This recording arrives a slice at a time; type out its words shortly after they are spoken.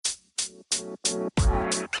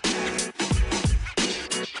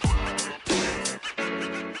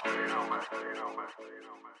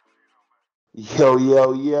Yo,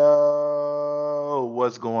 yo, yo.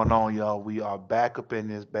 What's going on, y'all? We are back up in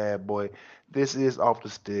this bad boy. This is Off the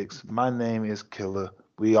Sticks. My name is Killer.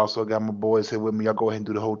 We also got my boys here with me. Y'all go ahead and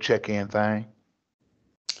do the whole check-in thing.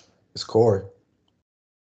 It's Corey.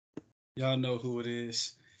 Y'all know who it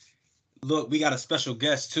is. Look, we got a special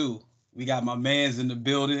guest too. We got my man's in the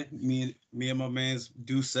building. Me and my man's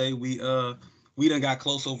Dusse. We done got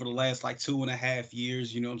close over the last like 2.5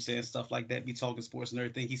 years. You know what I'm saying? Stuff like that. Be talking sports and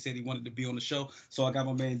everything. He said he wanted to be on the show, so I got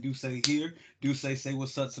my man Dusse here. Dusse, say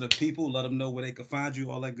what's up to the people. Let them know where they can find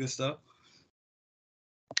you. All that good stuff.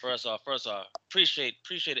 First off, appreciate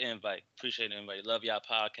the invite. Appreciate the invite. Love y'all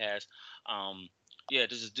podcast. Um, yeah,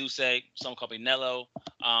 this is Dusse. Some call me Nello.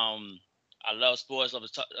 I love sports. Love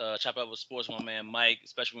to chop up with sports with my man Mike,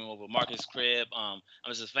 especially when we're over Marcus' crib. I'm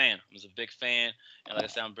just a fan. I'm just a big fan, and like I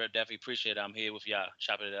said, I'm definitely appreciate it. I'm here with y'all,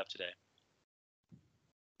 chopping it up today.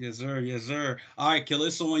 Yes, sir. Yes, sir. All right, Killer,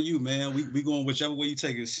 it's on you, man. We going whichever way you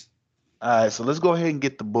take us. All right, so let's go ahead and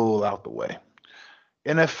get the bull out the way.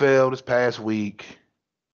 NFL this past week,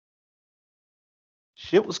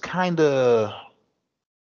 shit was kind of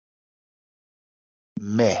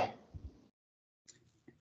meh.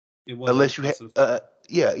 It wasn't Unless you had,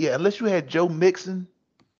 impressive. unless you had Joe Mixon,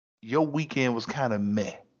 your weekend was kind of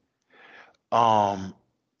meh. Um,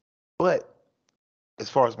 but as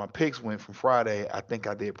far as my picks went from Friday, I think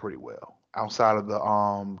I did pretty well. Outside of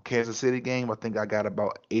the Kansas City game, I think I got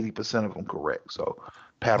about 80% of them correct. So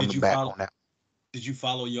pat on Did the you back follow? on that. Did you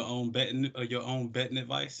follow your own betting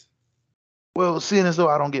advice? Well, seeing as though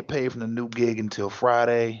I don't get paid from the new gig until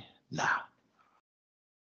Friday, nah.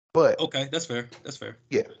 But Okay, that's fair. That's fair.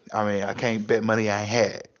 yeah, I mean I can't bet money I ain't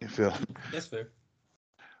had. You feel me? That's fair.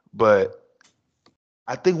 But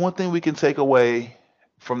I think one thing we can take away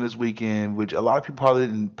from this weekend, which a lot of people probably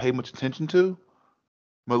didn't pay much attention to,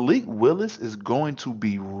 Malik Willis is going to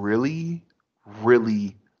be really,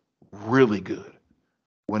 really, really good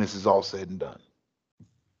when this is all said and done.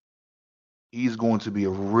 He's going to be a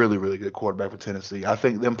really, really good quarterback for Tennessee. I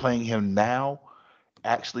think them playing him now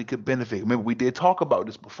actually could benefit. Remember, we did talk about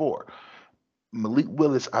this before. Malik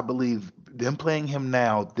Willis, I believe them playing him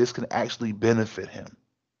now, this can actually benefit him.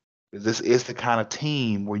 This is the kind of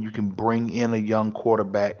team where you can bring in a young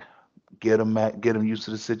quarterback, get him used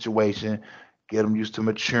to the situation, get him used to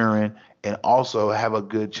maturing, and also have a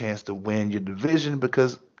good chance to win your division.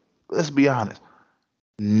 Because let's be honest,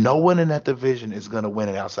 no one in that division is going to win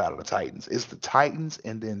it outside of the Titans. It's the Titans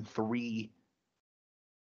and then three,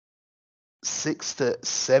 6 to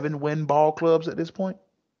 7 win ball clubs at this point.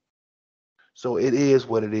 So it is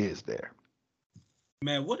what it is there.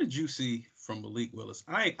 Man, what did you see from Malik Willis?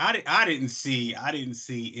 I didn't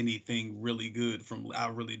see anything really good from. I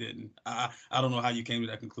really didn't. I don't know how you came to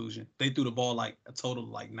that conclusion. They threw the ball like a total of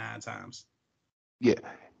like 9 times. Yeah,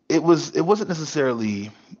 it wasn't necessarily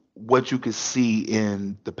what you could see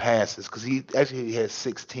in the passes because he actually had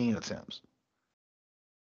 16 attempts,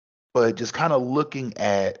 but just kind of looking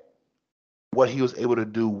at what he was able to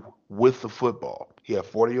do with the football. He had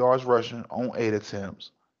 40 yards rushing on 8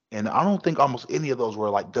 attempts. And I don't think almost any of those were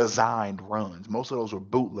like designed runs. Most of those were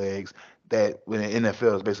bootlegs that when the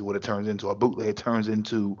NFL is basically what it turns into. A bootleg turns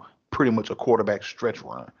into pretty much a quarterback stretch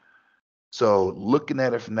run. So looking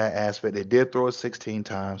at it from that aspect, they did throw it 16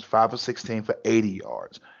 times, 5 of 16 for 80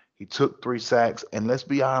 yards. He took 3 sacks. And let's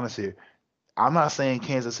be honest here, I'm not saying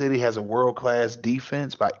Kansas City has a world class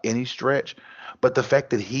defense by any stretch, but the fact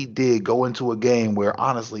that he did go into a game where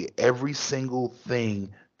honestly every single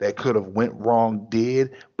thing that could have went wrong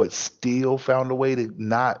did, but still found a way to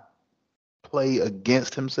not play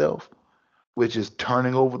against himself, which is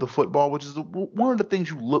turning over the football, which is one of the things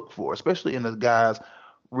you look for, especially in a guy's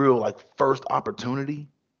real like first opportunity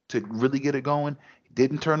to really get it going. He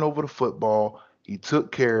didn't turn over the football. He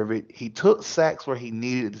took care of it. He took sacks where he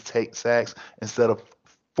needed to take sacks instead of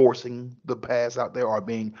forcing the pass out there or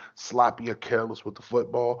being sloppy or careless with the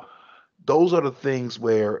football. Those are the things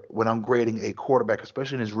where when I'm grading a quarterback,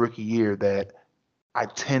 especially in his rookie year, that I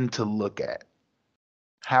tend to look at.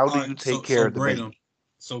 How All do right, you take care so of the grade them. baby?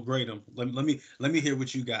 So grade them. Let me hear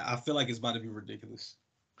what you got. I feel like it's about to be ridiculous.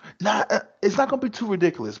 It's not going to be too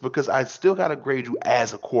ridiculous because I still got to grade you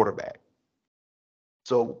as a quarterback.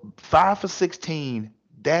 So 5 for 16,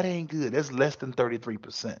 that ain't good. That's less than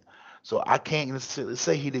 33%. So I can't necessarily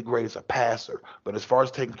say he did great as a passer, but as far as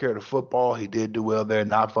taking care of the football, he did do well there,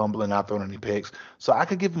 not fumbling, not throwing any picks. So I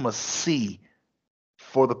could give him a C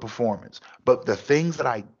for the performance. But the things that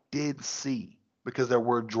I did see, because there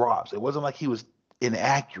were drops, it wasn't like he was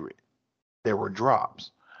inaccurate. There were drops.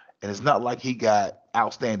 And it's not like he got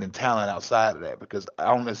outstanding talent outside of that because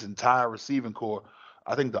on this entire receiving core,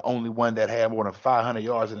 I think the only one that had more than 500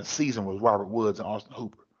 yards in a season was Robert Woods and Austin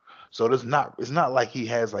Hooper. So it's not like he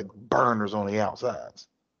has like burners on the outsides.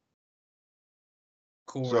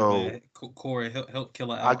 Corey, So man, Corey help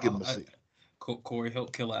Killer I out. give him a C. Corey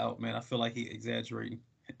help Killer out, man. I feel like he exaggerating.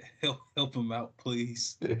 Help him out,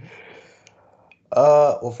 please.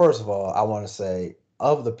 Well, first of all, I want to say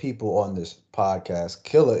of the people on this podcast,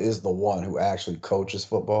 Killer is the one who actually coaches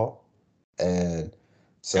football, and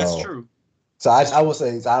That's so true. I will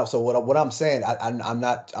say so. What I'm saying, I'm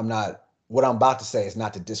not. What I'm about to say is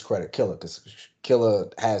not to discredit Killer because Killer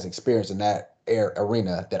has experience in that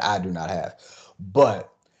arena that I do not have,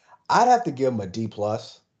 but I'd have to give him a D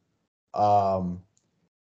plus. Um,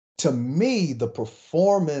 to me, the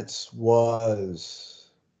performance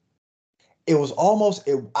was it was almost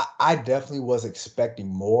it, I definitely was expecting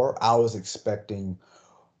more. I was expecting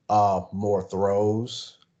more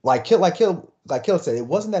throws. Kill said, it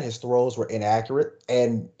wasn't that his throws were inaccurate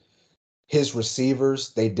and his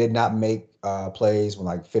receivers, they did not make plays when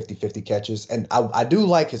like 50-50 catches. And I do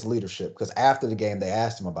like his leadership because after the game they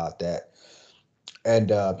asked him about that.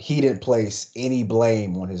 And he didn't place any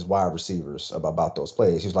blame on his wide receivers about those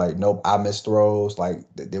plays. He's like, nope, I missed throws. Like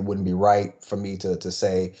it wouldn't be right for me to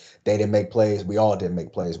say they didn't make plays. We all didn't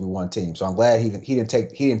make plays. We won team. So I'm glad he didn't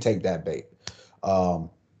take that bait.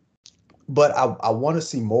 Um, but I want to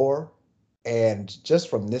see more. And just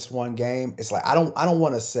from this one game, it's like I don't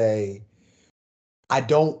want to say I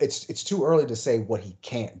don't. It's too early to say what he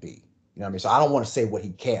can't be. You know what I mean? So I don't want to say what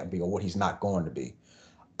he can't be or what he's not going to be.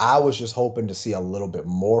 I was just hoping to see a little bit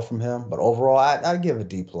more from him, but overall, I'd give a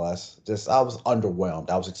D plus. Just I was underwhelmed.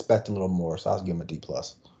 I was expecting a little more, so I was giving him a D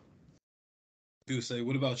plus. Dusse,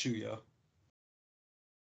 what about you, yo?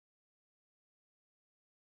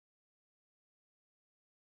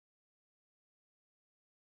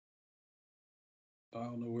 I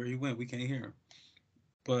don't know where he went. We can't hear him.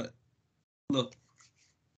 But look,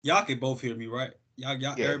 y'all can both hear me, right? Y'all,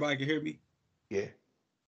 Yeah, everybody can hear me. yeah,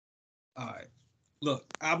 All right. Look,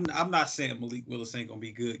 I'm not saying Malik Willis ain't gonna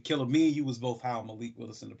be good. Killer, me and you was both high on Malik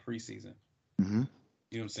Willis in the preseason. hmm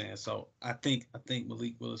You know what I'm saying? So I think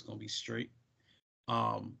Malik Willis gonna be straight.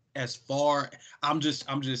 As far I'm just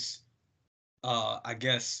I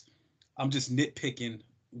guess I'm just nitpicking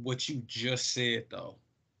what you just said though.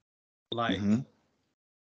 Like hmm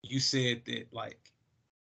you said that like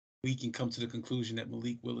we can come to the conclusion that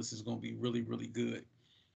Malik Willis is gonna be really, really good.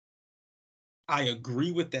 I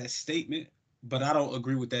agree with that statement, but I don't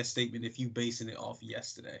agree with that statement if you basing it off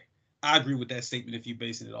yesterday. I agree with that statement if you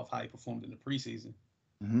basing it off how he performed in the preseason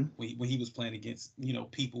hmm when he was playing against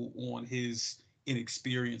people on his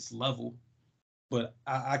inexperienced level. But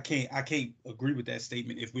I can't agree with that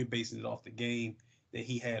statement if we're basing it off the game that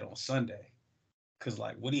he had on Sunday, because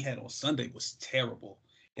like what he had on Sunday was terrible.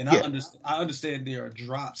 And yeah, I understand there are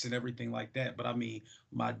drops and everything like that, but I mean,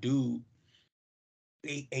 my dude,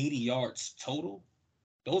 80 yards total.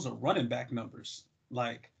 Those are running back numbers.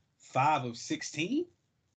 Like 5 of 16.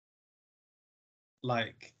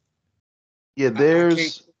 Like yeah. I can't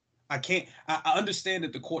There's I understand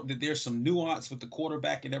that that there's some nuance with the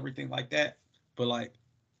quarterback and everything like that, but like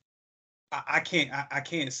I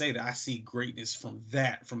can't say that I see greatness from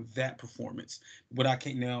that performance. But I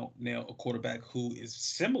can't now a quarterback who is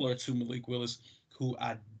similar to Malik Willis, who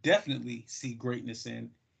I definitely see greatness in,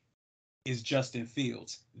 is Justin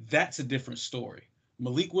Fields. That's a different story.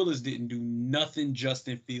 Malik Willis didn't do nothing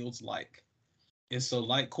Justin Fields like. And so,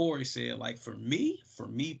 like Corey said, like for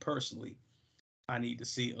me personally, I need to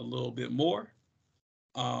see a little bit more.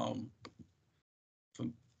 Um, for,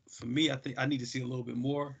 for me, I think I need to see a little bit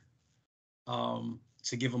more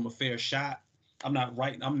to give him a fair shot. I'm not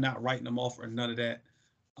writing them off or none of that.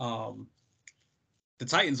 Um, the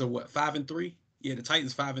Titans are what, 5-3? Yeah, the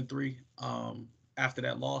Titans 5-3. After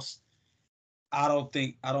that loss, I don't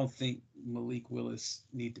think Malik Willis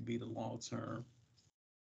need to be the long term.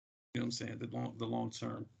 You know what I'm saying? The long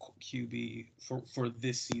term QB for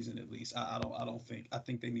this season at least. I don't think. I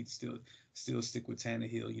think they need to still stick with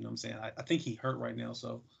Tannehill. You know what I'm saying? I think he hurt right now,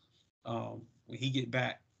 so when he get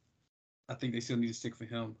back, I think they still need to stick for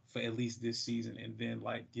him for at least this season, and then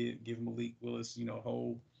like give Malik Willis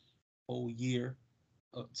whole year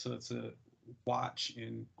to watch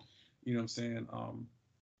and you know what I'm saying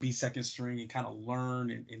be second string and kind of learn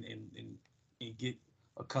and get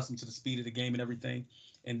accustomed to the speed of the game and everything.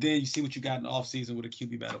 And then you see what you got in the offseason with a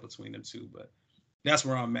QB battle between them two. But that's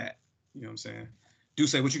where I'm at. You know what I'm saying?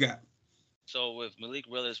 Dusse, what you got? So with Malik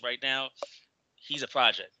Willis right now, he's a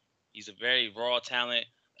project. He's a very raw talent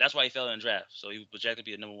That's why he fell in the draft. So he was projected to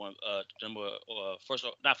be a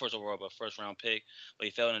not first overall, but first round pick. But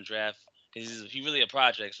he fell in the draft because he's really a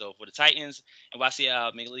project. So for the Titans, and I see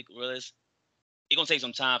how Malik Willis, it's gonna take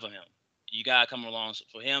some time for him. You gotta come along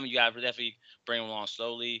for him. You gotta definitely bring him along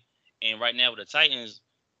slowly. And right now with the Titans,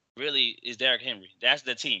 really is Derrick Henry. That's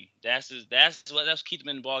the team. That's keep them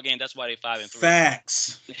in the ball game. That's why they 5-3.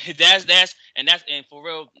 Facts. And for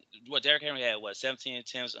real, what Derrick Henry had 17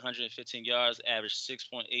 attempts, 115 yards, average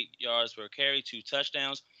 6.8 yards per carry, 2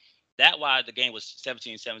 touchdowns. That's why the game was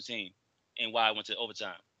 17-17 and why it went to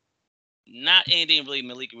overtime. Not anything really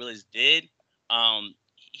Malik Willis did.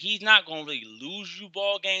 He's not gonna really lose you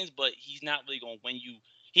ball games, but he's not really gonna win you.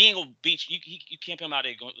 He ain't gonna beat you. You can't put him out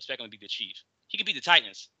there expect him to beat the Chiefs. He could beat the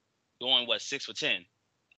Titans, going 6 for 10.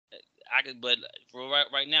 But for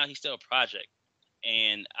right now, he's still a project,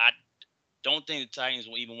 and I don't think the Titans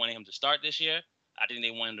will even want him to start this year. I think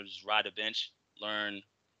they want him to just ride the bench, learn,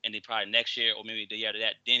 and then probably next year or maybe the year after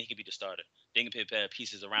that, then he could be the starter. They can put better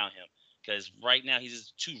pieces around him because right now he's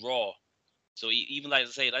just too raw. So even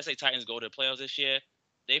let's say Titans go to the playoffs this year,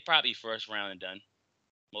 they probably first round and done,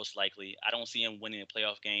 most likely. I don't see him winning a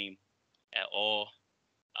playoff game at all.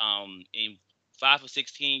 In 5 for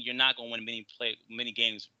 16, you're not going to win many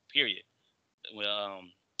games. Period. With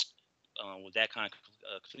that kind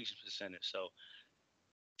of completion percentage. So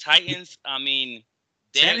Titans, I mean,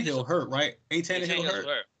 Tannehill hurt, right? Ain't Tannehill hurt?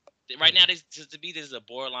 Right now, this is a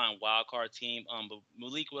borderline wild card team. But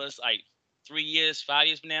Malik was 3 years, 5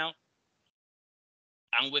 years from now.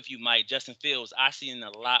 I'm with you, Mike. Justin Fields, I seen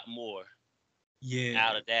a lot more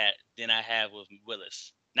out of that than I have with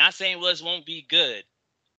Willis. Not saying Willis won't be good.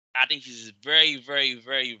 I think he's very, very,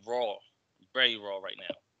 very raw. Very raw right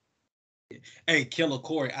now. Hey, Killer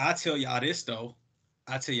Corey, I'll tell y'all this though.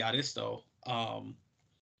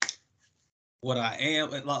 What I am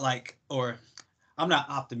or I'm not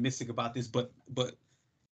optimistic about this, but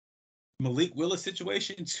Malik Willis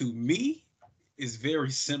situation to me is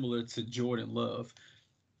very similar to Jordan Love.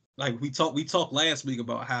 Like we talked last week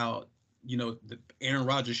about how Aaron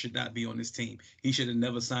Rodgers should not be on this team. He should have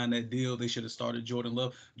never signed that deal. They should have started Jordan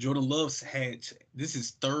Love. Jordan Love's this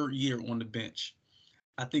is 3rd year on the bench.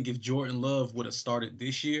 I think if Jordan Love would have started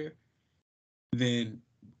this year, then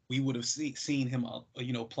we would have seen him,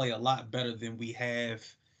 play a lot better than we have,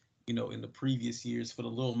 in the previous years for the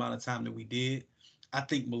little amount of time that we did. I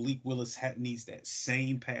think Malik Willis needs that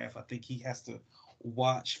same path. I think he has to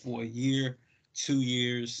watch for a year, 2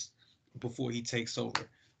 years before he takes over.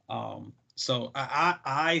 So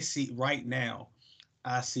I see right now,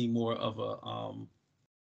 I see more of a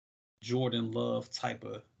Jordan Love type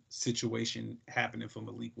of situation happening for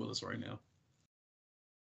Malik Willis right now.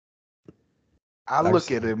 I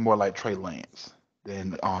look at it more like Trey Lance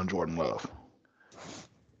than on Jordan Love.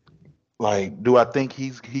 Like, do I think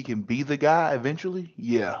he can be the guy eventually?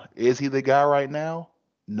 Yeah. Is he the guy right now?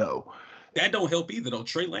 No. That don't help either though.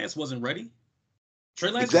 Trey Lance wasn't ready.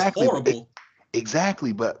 Trey Lance Exactly. is horrible.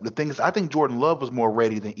 Exactly. But the thing is, I think Jordan Love was more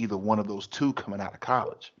ready than either one of those two coming out of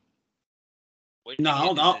college. No, I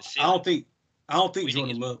don't think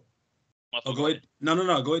Jordan Love. Oh, go ahead. No.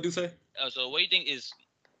 Go ahead, Dusse. So what do you think is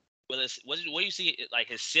Willis? What do you see like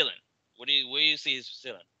his ceiling? Where do you see his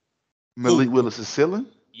ceiling? Malik Willis' ceiling?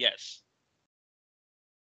 Yes.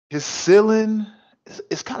 His ceiling,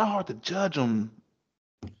 it's kind of hard to judge him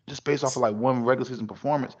just based off of like one regular season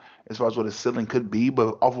performance as far as what his ceiling could be.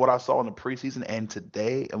 But off what I saw in the preseason and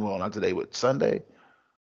today, and well, not today, but Sunday,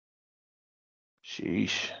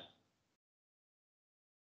 sheesh.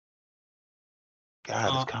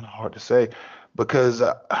 God, it's kind of hard to say because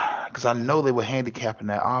I know they were handicapping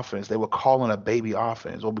that offense. They were calling a baby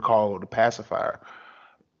offense, what we call the pacifier.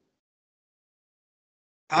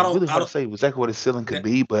 It's really hard to say exactly what his ceiling could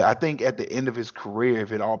be, but I think at the end of his career,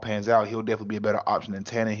 if it all pans out, he'll definitely be a better option than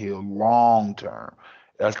Tannehill long term.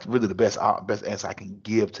 That's really the best answer I can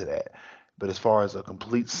give to that. But as far as a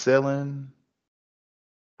complete ceiling,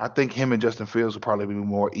 I think him and Justin Fields will probably be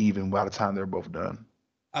more even by the time they're both done.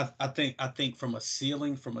 I think from a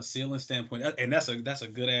ceiling standpoint, and that's a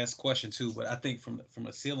good ass question too. But I think from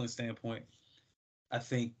a ceiling standpoint, I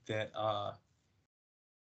think that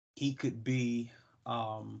he could be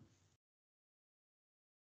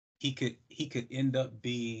he could end up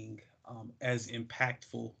being as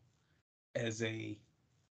impactful as a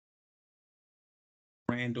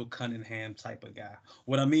Randall Cunningham type of guy.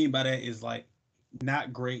 What I mean by that is like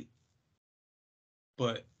not great,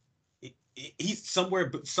 but he's somewhere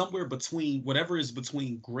between whatever is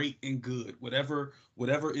between great and good. Whatever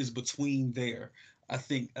is between there. I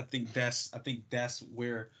think that's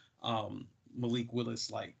where Malik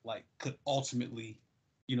Willis like could ultimately,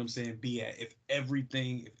 you know what I'm saying, be at if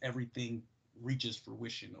everything reaches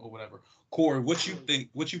fruition or whatever. Corey, what you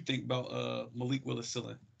think about Malik Willis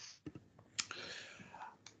ceiling?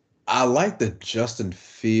 I like the Justin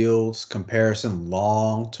Fields comparison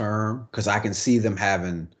long term because I can see them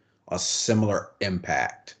having a similar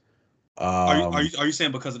impact. Are you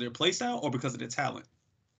saying because of their play style or because of their talent?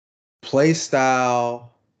 Play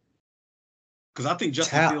style, Because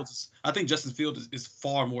talent. I think Justin Fields is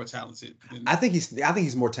far more talented than. I think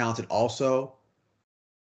he's more talented also,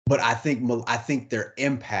 but I think their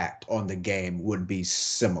impact on the game would be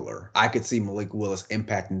similar. I could see Malik Willis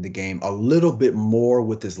impacting the game a little bit more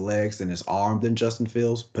with his legs than his arm than Justin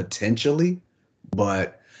Fields potentially,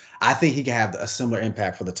 but I think he can have a similar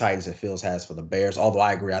impact for the Titans that Fields has for the Bears. Although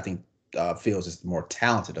I agree, I think Fields is the more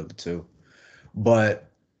talented of the two. But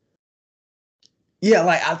yeah,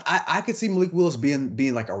 like I could see Malik Willis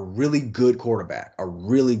being like a really good quarterback, a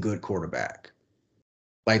really good quarterback.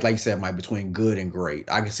 Like you said, Mike, between good and great.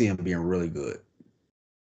 I can see him being really good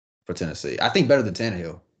for Tennessee. I think better than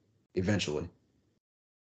Tannehill eventually.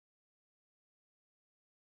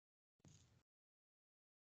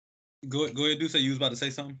 Go ahead, do say you was about to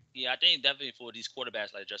say something. Yeah, I think definitely for these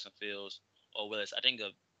quarterbacks like Justin Fields or Willis, I think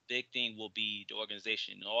a big thing will be the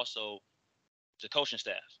organization and also the coaching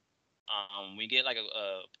staff. We get like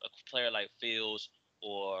a player like Fields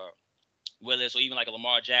or Willis or even like a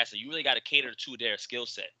Lamar Jackson, you really got to cater to their skill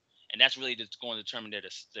set, and that's really just going to determine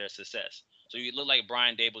their success. So you look like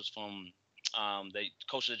Brian Daboll's from the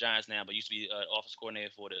coach of the Giants now, but used to be offense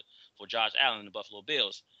coordinator for Josh Allen and the Buffalo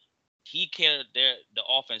Bills. He catered the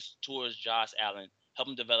offense towards Josh Allen, help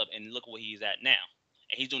him develop, and look where he's at now.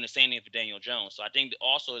 And he's doing the same thing for Daniel Jones. So I think that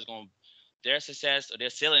also is going their success or their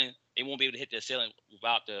ceiling. They won't be able to hit their ceiling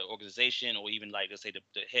without the organization or even like let's say the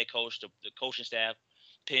head coach, the coaching staff,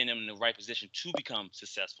 putting them in the right position to become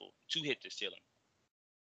successful, to hit the ceiling.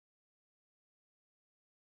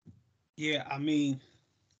 Yeah, I mean,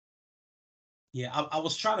 yeah, I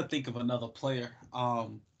was trying to think of another player.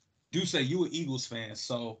 Do say you an Eagles fan,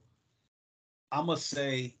 so I must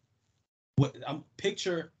say what I'm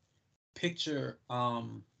picture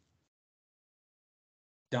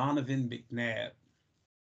Donovan McNabb.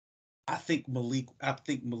 I think Malik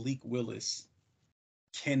Willis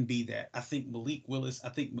can be that. I think Malik Willis. I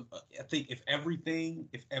think if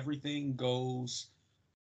everything goes,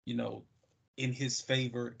 you know, in his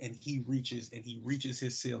favor and he reaches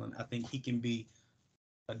his ceiling, I think he can be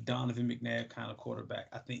a Donovan McNabb kind of quarterback.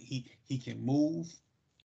 I think he can move.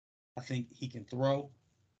 I think he can throw,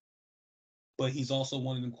 but he's also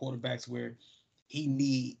one of them quarterbacks where he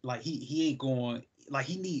need like he ain't going like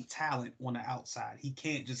he need talent on the outside. He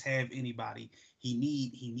can't just have anybody. He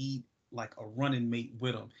need like a running mate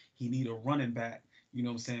with him. He need a running back, you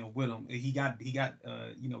know what I'm saying, with him. He got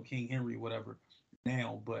King Henry or whatever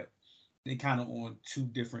now, but they kind of on two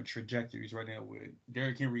different trajectories right now with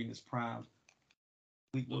Derrick Henry in his prime.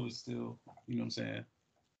 Malik Willis still, you know what I'm saying?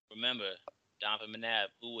 Remember, Donovan McNabb,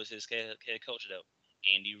 who was his head coach though?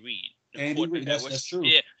 Andy Reid. Andy Reid, that's true.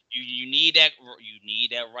 Yeah, you need that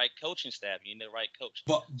right coaching staff. You need the right coach.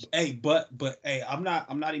 But hey, I'm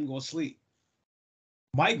not even gonna sleep.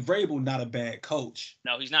 Mike Vrabel not a bad coach.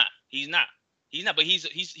 No, he's not. He's not. He's not. But he's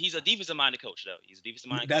a defensive minded coach though. He's a defensive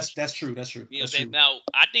minded coach. That's true. That's true. You know what That's I'm saying? true. Now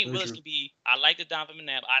I think Very Willis true. can be. I like the Donovan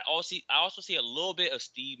McNabb. I also see a little bit of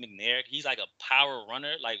Steve McNair. He's like a power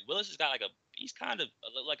runner. Like Willis has got like he's kind of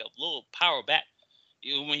like a little power back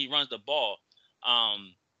when he runs the ball.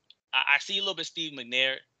 Um, I see a little bit of Steve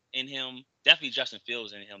McNair in him. Definitely Justin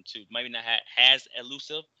Fields in him too. Maybe not as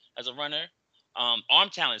elusive as a runner. Arm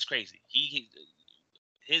talent is crazy.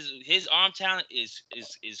 His arm talent is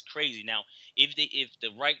crazy. Now, if the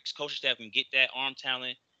right coaching staff can get that arm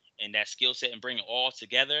talent and that skill set and bring it all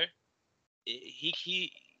together,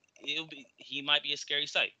 he might be a scary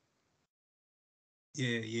sight.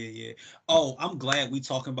 Yeah. Oh, I'm glad we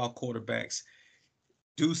talking about quarterbacks.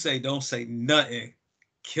 Do say don't say nothing.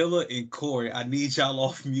 Killer and Corey, I need y'all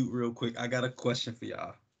off mute real quick. I got a question for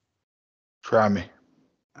y'all. Try me.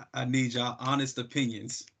 I need y'all honest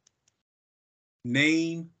opinions.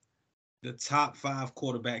 Name the top 5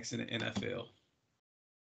 quarterbacks in the NFL.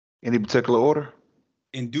 Any particular order?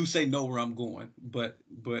 And do say know where I'm going, but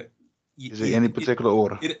Is it yeah, any particular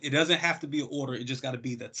order? it doesn't have to be an order. It just got to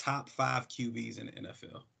be the top 5 QBs in the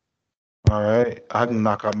NFL. All right. I can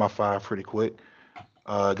knock out my five pretty quick.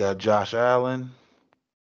 Got Josh Allen.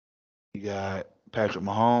 You got Patrick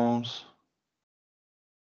Mahomes,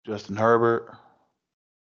 Justin Herbert,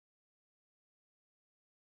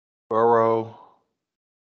 Burrow,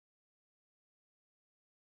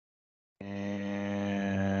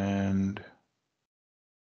 and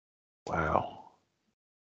wow.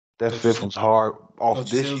 That fifth one's hard off Coach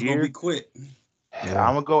said it this was gonna be year. quick. Yeah.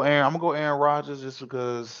 I'm gonna go Aaron. I'm gonna go Aaron Rodgers just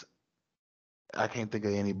because I can't think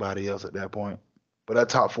of anybody else at that point. But that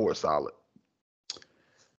top four is solid.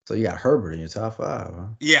 So you got Herbert in your top five, huh?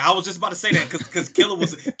 Yeah, I was just about to say that because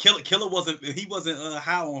Killer wasn't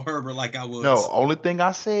high on Herbert like I No, was. only thing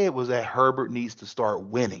I said was that Herbert needs to start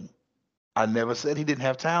winning. I never said he didn't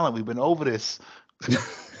have talent. We've been over this.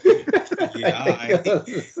 Yeah, all right.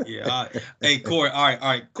 Yeah, all right. Hey, Corey. All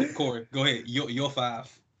right. Corey, go ahead. Your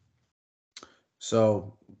five.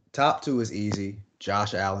 So top two is easy.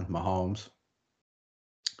 Josh Allen, Mahomes.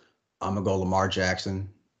 I'm gonna go Lamar Jackson.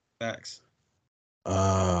 Facts.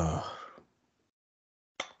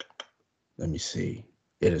 Let me see.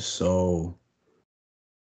 It is so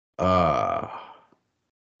damn.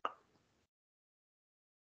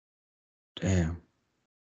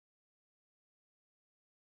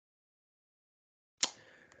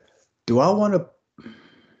 Do I want to?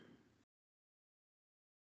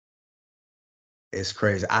 It's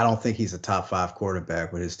crazy. I don't think he's a top five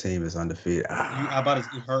quarterback when his team is undefeated. I about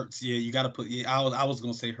to Hurts. Yeah, you got to put. Yeah, I was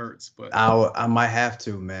gonna say Hurts, but I might have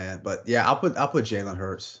to, man. But yeah, I'll put Jalen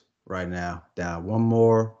Hurts right now down. One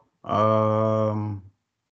more. I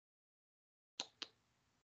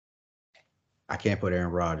can't put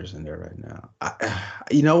Aaron Rodgers in there right now.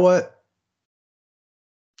 You know what?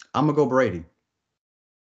 I'm gonna go Brady.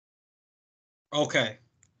 okay.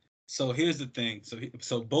 So here's the thing.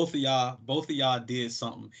 So both of y'all did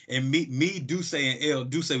something, and me, Dusse and L,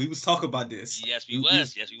 Dusse, we was talking about this. Yes, we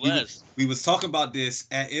was. Yes, we was. We was talking about this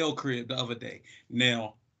at L crib the other day.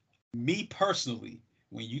 Now, me personally,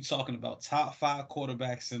 when you talking about top five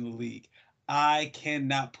quarterbacks in the league, I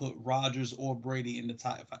cannot put Rodgers or Brady in the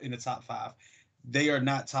top five. They are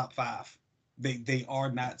not top five. They are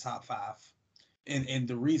not top five. And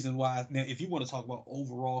the reason why, now, if you want to talk about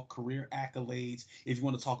overall career accolades, if you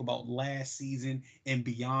want to talk about last season and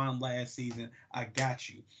beyond last season, I got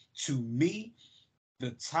you. To me,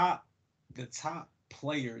 the top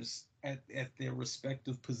players at their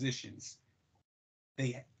respective positions,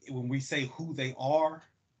 they when we say who they are,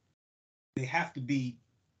 they have to be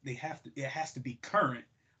it has to be current.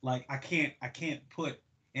 Like I can't put,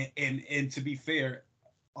 and to be fair,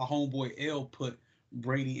 a homeboy L put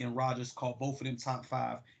Brady and Rodgers, called both of them top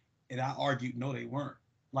five, and I argued no, they weren't.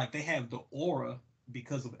 Like they have the aura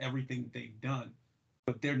because of everything that they've done,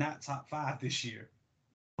 but they're not top five this year.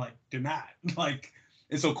 Like they're not. Like,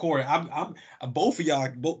 and so Corey, I'm both of y'all,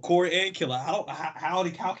 both Corey and Killer. I don't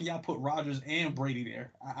how can y'all put Rodgers and Brady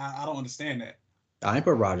there? I don't understand that. I ain't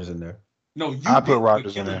put Rodgers in there. No, you I put did, but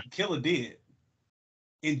Rodgers in there. Killer did,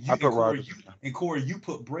 and I you put Rodgers in there. and Corey, you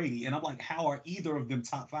put Brady, and I'm like, how are either of them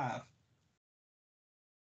top five?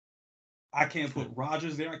 I can't put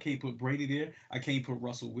Rodgers there. I can't put Brady there. I can't put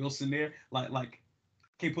Russell Wilson there. I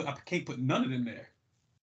can't put none of them there.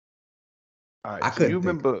 All I right. So you couldn't think.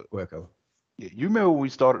 remember? Quicker. Yeah, you remember when we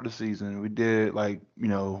started the season? We did like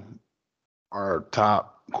our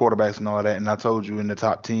top quarterbacks and all that, and I told you in the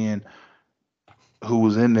top 10 who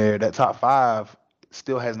was in there. That top five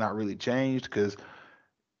still has not really changed because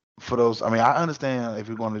for those, I mean, I understand if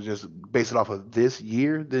you're going to just base it off of this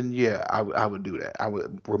year, then yeah, I would do that. I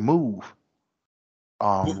would remove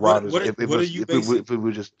Rodgers What are you if basing? we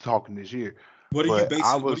were just talking this year. What are you But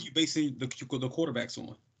basing? What are you basing the quarterbacks on?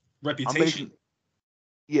 I'm Reputation. basing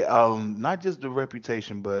yeah, not just the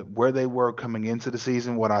reputation, but where they were coming into the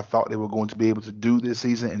season, what I thought they were going to be able to do this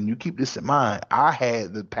season. And you keep this in mind, I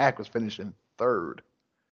had the Packers finishing third,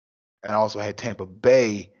 and I also had Tampa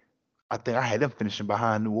Bay. I think I had them finishing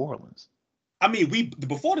behind New Orleans. I mean, we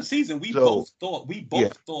before the season, So we yeah,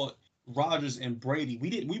 both thought Rodgers and Brady.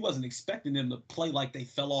 We wasn't expecting them to play like they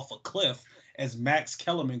fell off a cliff, as Max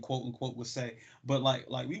Kellerman quote unquote would say. But like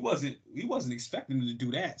we wasn't expecting them to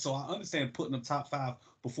do that. So I understand putting them top five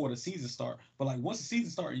before the season start. But like once the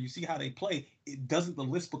season starts and you see how they play, it doesn't the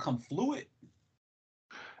list become fluid.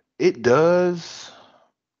 it does.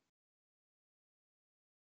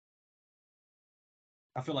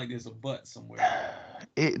 I feel like there's a but somewhere.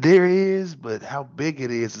 There is, but how big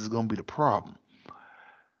it is going to be the problem.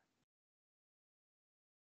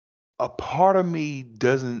 A part of me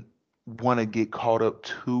doesn't want to get caught up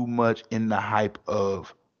too much in the hype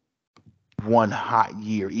of one hot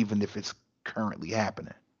year, even if it's currently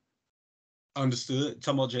happening. Understood.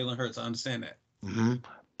 Talking about Jalen Hurts, I understand that. hmm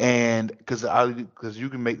And because you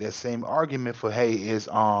can make that same argument for, hey, is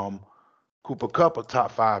Cooper Cup a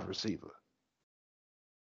top five receiver?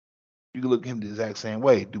 You can look at him the exact same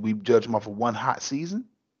way. Do we judge him off of one hot season,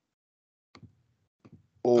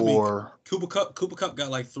 I mean, or Cooper Cup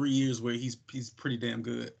got like 3 years where he's pretty damn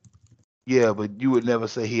good. Yeah, but you would never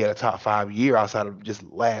say he had a top 5 year outside of just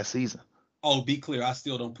last season. Oh, be clear, I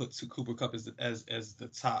still don't put Cooper Cup as the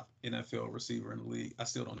top NFL receiver in the league. I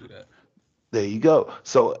still don't do that. There you go.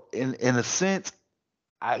 So in a sense,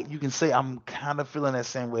 you can say I'm kind of feeling that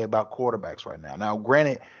same way about quarterbacks right now. Now,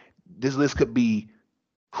 granted, this list could be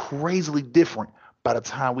crazily different by the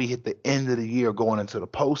time we hit the end of the year going into the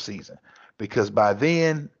postseason, because by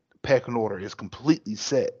then pecking order is completely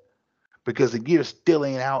set. Because the year still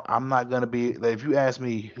ain't out. I'm not gonna be like, if you ask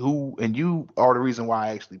me who, and you are the reason why I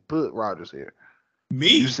actually put Rogers here.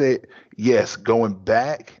 When you Me? said yes, going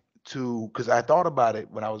back to, because I thought about it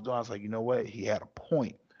when I was doing, I was like, you know what? He had a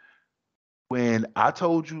point. When I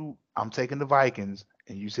told you I'm taking the Vikings,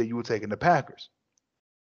 and you said you were taking the Packers,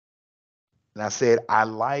 and I said I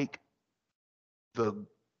like the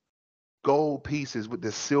gold pieces with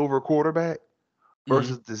the silver quarterback Mhm.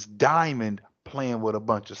 versus this diamond playing with a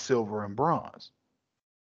bunch of silver and bronze.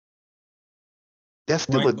 That's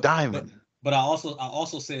still a Right, but diamond. but I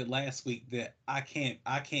also said last week that I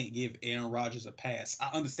can't give Aaron Rodgers a pass. I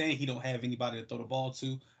understand he don't have anybody to throw the ball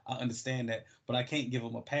to. I understand that, but I can't give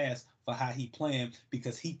him a pass for how he playing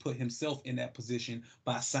because he put himself in that position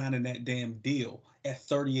by signing that damn deal at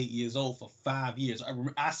 38 years old for 5 years.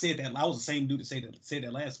 I said that I was the same dude that said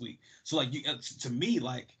that last week. So like to me,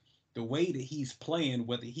 like the way that he's playing,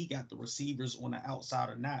 whether he got the receivers on the outside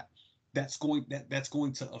or not, that's going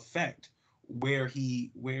to affect where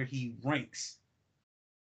he ranks.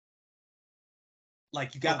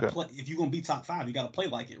 Like you gotta Okay. play if you're gonna be top five, you gotta play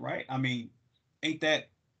like it, right? I mean, ain't that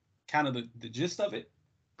kind of the gist of it?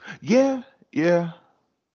 Yeah, yeah.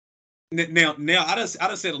 Now I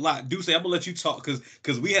done said a lot. Do say I'm gonna let you talk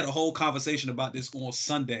because we had a whole conversation about this on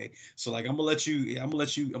Sunday. So like I'm gonna let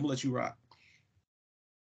you rock.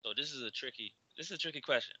 So this is a tricky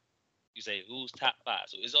question. You say who's top five.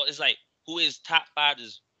 So it's like who is top five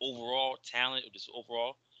is overall talent or just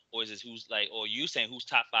overall, or is this who's like, or you saying who's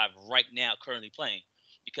top five right now currently playing?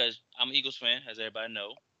 Because I'm an Eagles fan, as everybody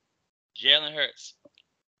know. Jalen Hurts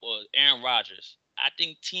or Aaron Rodgers. I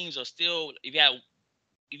think teams are still if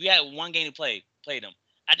you had one game to play them.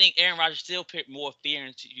 I think Aaron Rodgers still put more fear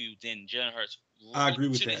into you than Jalen Hurts I right agree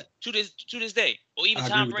with to this that. to this to this day, or even I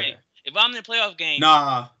agree Tom with Brady. that. If I'm in the playoff game,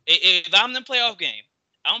 Nah, if I'm in the playoff game,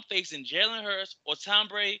 I'm facing Jalen Hurts or Tom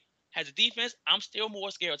Brady has a defense. I'm still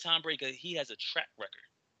more scared of Tom Brady because he has a track record.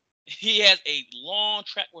 He has a long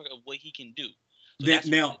track record of what he can do. So then that's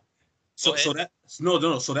now go so ahead. so that no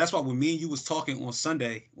no no. So that's why when me and you was talking on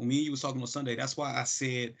Sunday, when me and you was talking on Sunday, that's why I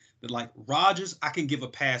said that like Rodgers, I can give a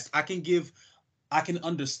pass. I can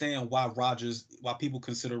understand why people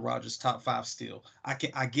consider Rodgers top five still. I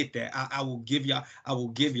get that. I will give y'all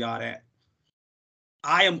that.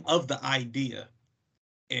 I am of the idea,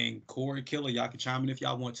 and Corey Killer, y'all can chime in if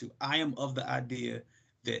y'all want to. I am of the idea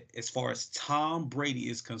that as far as Tom Brady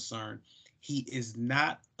is concerned, he is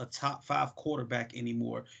not a top five quarterback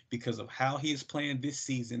anymore because of how he is playing this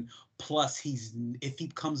season. Plus, if he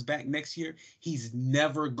comes back next year, he's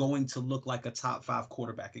never going to look like a top five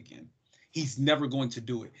quarterback again. He's never going to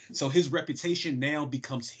do it. So his reputation now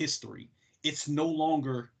becomes history. It's no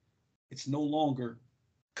longer it's no longer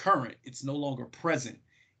current. It's no longer present.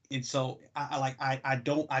 And so I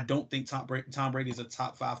don't think Tom Brady is a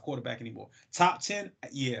top five quarterback anymore. Top 10,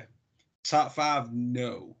 yeah. Top five,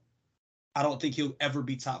 no. I don't think he'll ever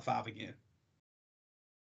be top five again.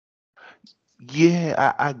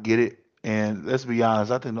 Yeah, I get it. And let's be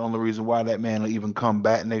honest, I think the only reason why that man will even come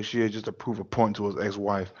back next year is just to prove a point to his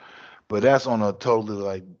ex-wife. But that's on a totally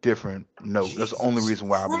like different note. That's the only Jesus reason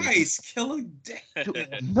why I believe he. Christ, killer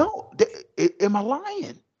No, am I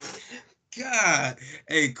lying? God.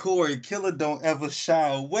 Hey Corey, killer don't ever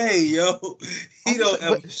shy away, yo. He I'm just don't saying,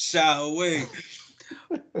 ever shy away.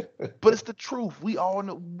 but it's the truth. We all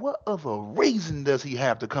know what other reason does he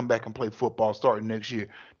have to come back and play football starting next year?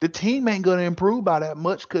 The team ain't gonna improve by that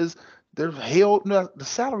much because they're held. No, the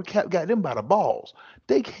salary cap got them by the balls.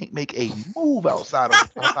 They can't make a move outside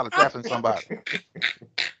of drafting somebody.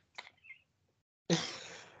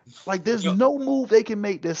 Like there's Yo, no move they can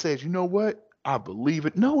make that says, you know what? I believe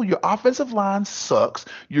it. No, your offensive line sucks.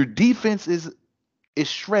 Your defense is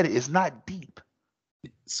shredded. It's not deep.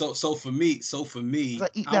 so for me, It's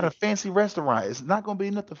like eating I at a would fancy restaurant. It's not going to be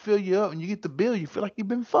enough to fill you up, and you get the bill. You feel like you've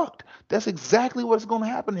been fucked. That's exactly what's going to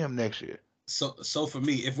happen to him next year. so for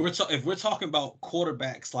me, if we're talking about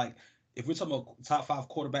quarterbacks, like if we're talking about top five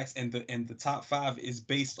quarterbacks, and the top five is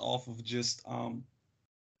based off of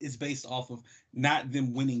not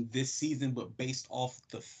them winning this season, but based off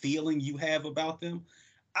the feeling you have about them.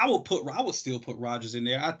 I would still put Rodgers in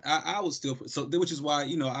there. I would still put, so which is why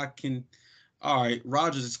I can All right,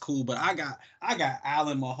 Rodgers is cool, but I got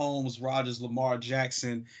Allen, Mahomes, Rodgers, Lamar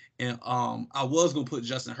Jackson, and I was gonna put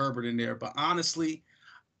Justin Herbert in there, but honestly,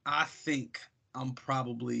 I think I'm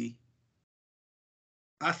probably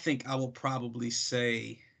I think I will probably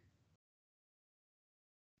say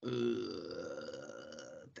that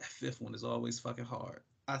fifth one is always fucking hard.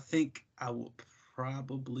 I think I will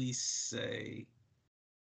probably say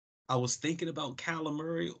I was thinking about Kyler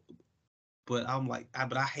Murray, but I'm like,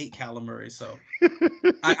 but I hate Kyler Murray, so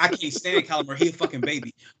I can't stand Kyler Murray. He a fucking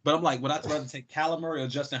baby. But I'm like, would I rather take Kyler Murray or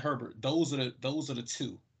Justin Herbert? Those are the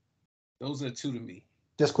two. Those are the two to me.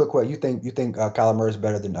 Just quick question. You think Kyler Murray is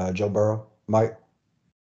better than Joe Burrow, Mike?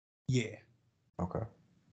 Yeah. Okay.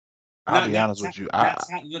 I'll be honest with you.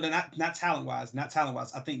 Not talent wise. Not talent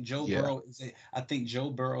wise. I think Joe Yeah. Burrow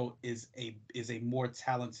is a more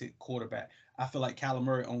talented quarterback. I feel like Kyler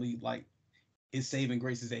Murray only like his saving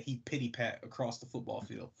grace is that he pity pat across the football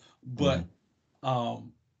field. But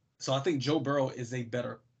so I think Joe Burrow is a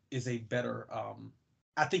better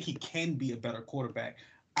I think he can be a better quarterback.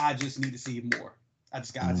 I just need to see him more. I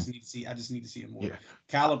just need to see him more. Yeah.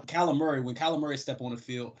 Kyler Murray, when Kyler Murray step on the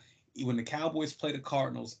field, when the Cowboys play the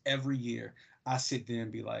Cardinals every year, I sit there and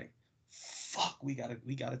be like, fuck, we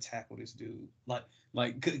gotta tackle this dude. Like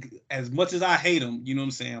as much as I hate him, you know what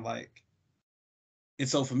I'm saying? Like, and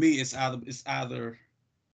so for me, it's either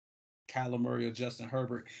Kyler Murray or Justin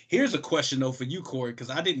Herbert. Here's a question though for you, Corey, because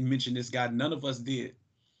I didn't mention this guy. None of us did.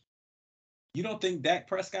 You don't think Dak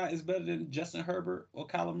Prescott is better than Justin Herbert or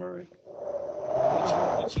Kyler Murray?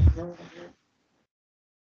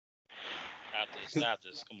 Stop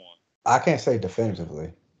this. Come on. I can't say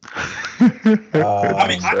definitively. I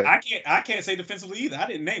mean, I can't say defensively either. I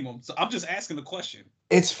didn't name them, so I'm just asking the question.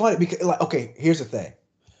 It's funny because, like, okay, here's the thing.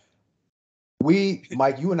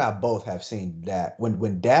 Mike, you and I both have seen that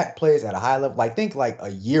when Dak plays at a high level, like think like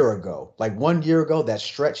a year ago, like 1 year ago, that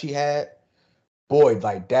stretch he had, boy,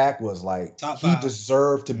 like Dak was like he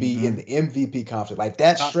deserved to be in the MVP conference. Like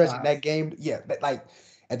that stretch in that game, yeah, like,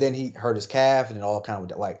 and then he hurt his calf and all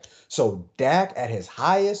kind of like. So Dak at his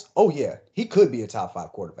highest, oh yeah, he could be a top 5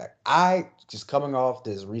 quarterback. I just coming off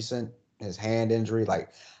his hand injury,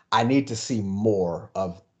 like I need to see more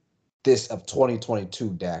of 2022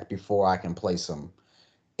 Dak before I can place him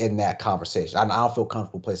in that conversation. I don't feel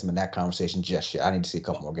comfortable placing him in that conversation just yet. I need to see a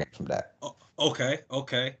couple more games from Dak.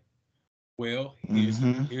 Okay. Well, here's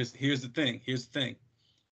the thing. Here's the thing.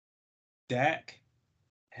 Dak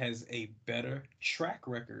has a better track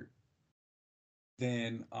record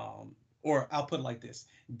than or I'll put it like this.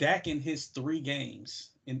 Dak in his 3 games,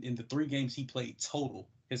 in the 3 games he played total,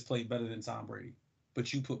 has played better than Tom Brady.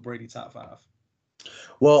 But you put Brady top 5.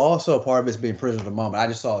 Well, also part of it's being prisoner of the moment. I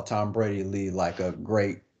just saw Tom Brady lead like a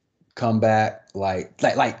great comeback, like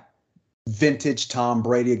vintage Tom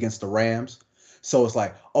Brady against the Rams. So it's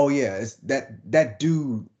like, oh yeah, it's that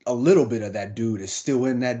dude. A little bit of that dude is still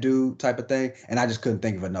in that dude type of thing. And I just couldn't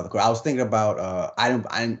think of another. I was thinking about I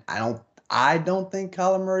don't think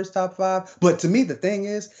Kyler Murray's top 5. But to me, the thing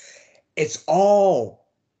is, it's all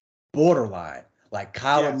borderline. Like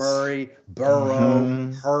Kyler Murray,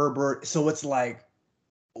 Burrow, Herbert. So it's like,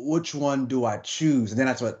 which one do I choose? And then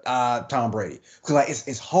that's what Tom Brady. Because like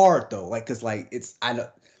it's hard though. Like because like I know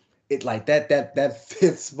it like that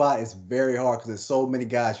 5th spot is very hard because there's so many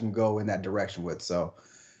guys you can go in that direction with. So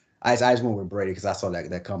I just went with Brady because I saw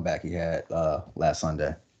that comeback he had last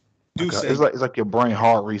Sunday. Okay. It's like your brain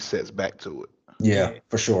hard resets back to it. Yeah,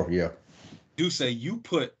 for sure. Yeah. Dusse, you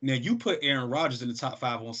put Aaron Rodgers in the top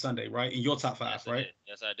 5 on Sunday, right? In your top 5, yes, right?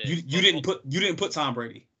 Yes, I did. You didn't put Tom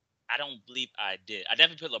Brady. I don't believe I did. I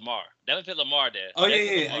definitely put Lamar. Definitely put Lamar there. Oh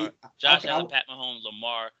yeah. Josh Allen, Pat Mahomes,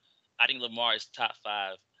 Lamar. I think Lamar is top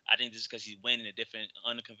 5. I think this is because he's winning a different,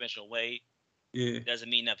 unconventional way. Yeah. Doesn't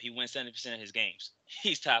mean that he wins 70% of his games.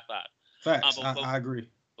 He's top 5. Facts. I agree.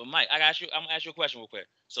 But Mike, I'm gonna ask you a question real quick.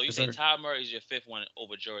 So you say Todd Murray is your 5th one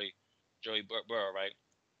over Joey Burrow, right?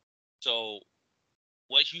 So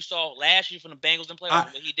what you saw last year from the Bengals in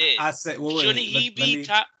playoffs, what he did. I said, shouldn't he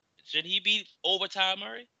be over Todd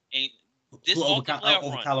Murray? And this off the playoff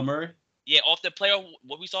run. Kyler Murray? Yeah, off the playoff.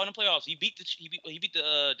 What we saw in the playoffs, he beat the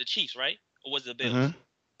Chiefs, right? Or was it the Bills? Mm-hmm.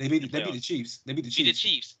 They beat the Chiefs. You beat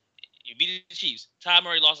the Chiefs. Todd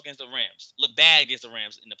Murray lost against the Rams. Looked bad against the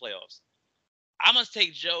Rams in the playoffs. I must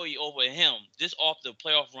take Joey over him just off the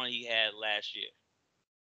playoff run he had last year.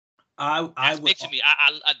 That's big to me.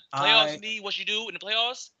 Playoffs to me, what you do in the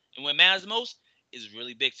playoffs and when it matters the most is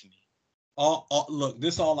really big to me. Look,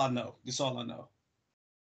 this all I know.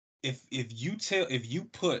 If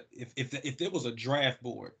there was a draft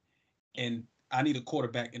board and I need a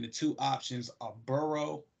quarterback and the 2 options are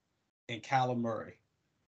Burrow and Kyler Murray,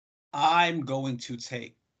 I'm going to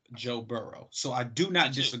take Joe Burrow. So I do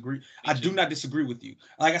not disagree. I do too. not disagree with you.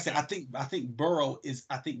 Like I said, I think Burrow is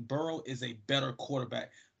a better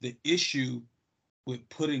quarterback. The issue with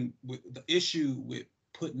putting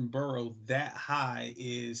Burrow that high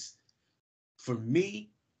is, for me,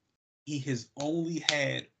 he has only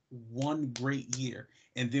had one great year.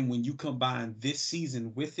 And then when you combine this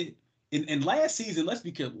season with it, and last season, let's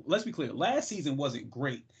be clear, last season wasn't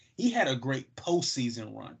great. He had a great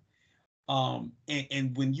postseason run.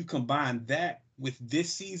 And when you combine that with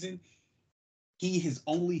this season, he's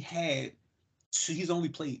only played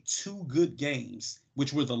two good games,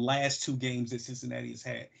 which were the last two games that Cincinnati has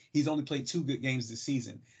had. He's only played two good games this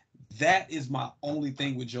season. That is my only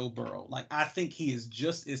thing with Joe Burrow. Like, I think he is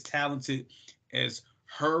just as talented as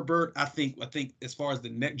Herbert. I think as far as the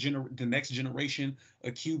next generation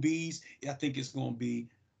of QBs, I think it's going to be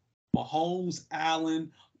Mahomes,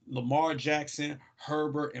 Allen, Lamar Jackson,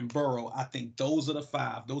 Herbert, and Burrow. I think those are the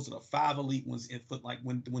five. Those are the five elite ones. Like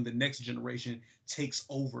when the next generation takes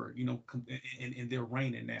over, and they're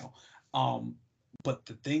reigning now. But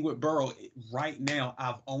the thing with Burrow right now,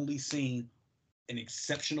 I've only seen an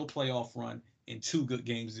exceptional playoff run in two good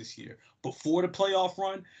games this year. Before the playoff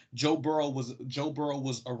run, Joe Burrow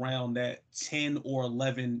was around that 10 or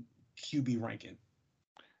 11 QB ranking.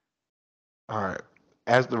 All right.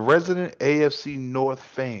 As the resident AFC North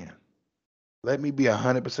fan, let me be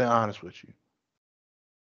 100% honest with you.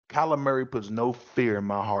 Kyler Murray puts no fear in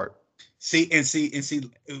my heart. Joe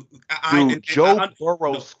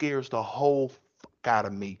Burrow scares the whole fuck out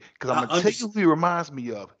of me. Because I'm going to tell you who he reminds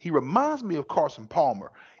me of. He reminds me of Carson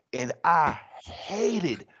Palmer. And I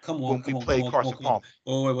hated when we played Carson Palmer.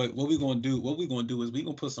 Oh, wait. What we're going to do is we're going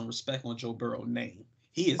to put some respect on Joe Burrow's name.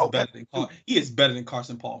 He is better than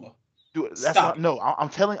Carson Palmer. Dude, that's not, no,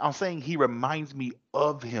 I'm saying he reminds me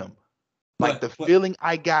of him. Like the feeling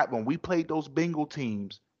I got when we played those Bengal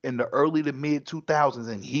teams in the early to mid 2000s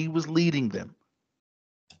and he was leading them.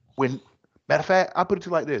 Matter of fact, I'll put it to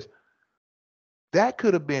you like this. That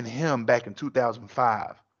could have been him back in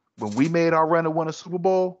 2005 when we made our run and won a Super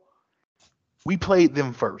Bowl. We played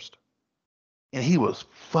them first, and he was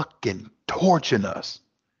fucking torching us.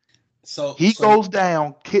 So he goes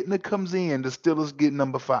down, Kitna comes in, the Steelers get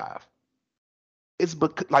number 5. It's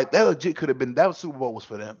like that legit could have been that Super Bowl was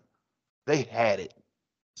for them. They had it.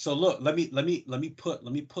 So look, let me put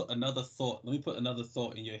another thought. Let me put another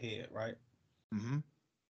thought in your head, right? Mm-hmm.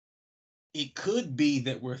 It could be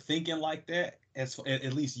that we're thinking like that,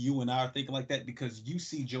 at least you and I are thinking like that, because you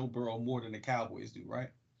see Joe Burrow more than the Cowboys do, right?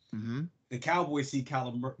 Mm-hmm. The Cowboys see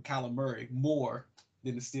Kyler Murray more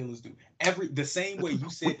than the Steelers do. The same way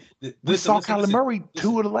you said that. We saw Kyler Murray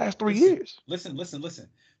 2 of the last 3 years. Listen.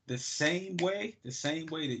 The same way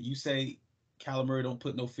that you say Kyler Murray don't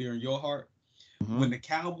put no fear in your heart. Mm-hmm. When the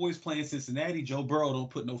Cowboys play in Cincinnati, Joe Burrow don't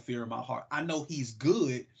put no fear in my heart. I know he's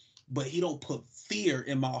good, but he don't put fear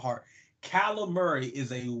in my heart. Kyler Murray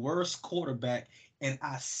is a worse quarterback, and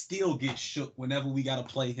I still get shook whenever we got to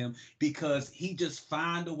play him because he just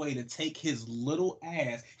find a way to take his little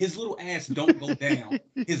ass. His little ass don't go down.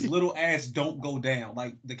 His little ass don't go down.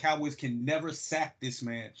 Like, the Cowboys can never sack this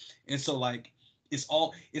man. And so, like, it's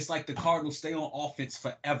like the Cardinals stay on offense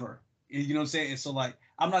forever. You know what I'm saying? And so, like,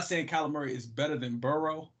 I'm not saying Kyler Murray is better than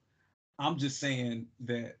Burrow. I'm just saying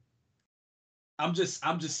that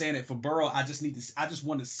for Burrow, I just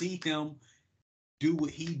want to see him do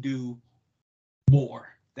what he do more.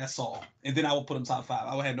 That's all. And then I will put him top 5.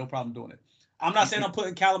 I would have no problem doing it. I'm not saying I'm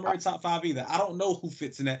putting Kyler Murray top 5 either. I don't know who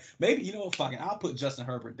fits in that. Maybe, you know what, fuck it. I'll put Justin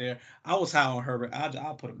Herbert there. I was high on Herbert.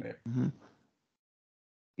 I'll put him there. Mm-hmm.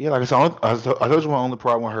 Yeah, like I told you my only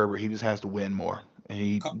problem with Herbert, he just has to win more. And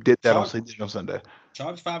he did that on Sunday.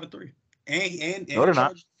 Chargers 5-3. And no, they're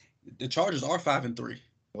not. The Chargers are 5-3.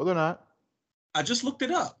 No, they're not. I just looked it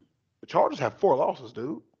up. The Chargers have 4 losses,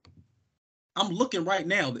 dude. I'm looking right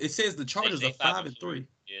now. It says the Chargers are 5-3.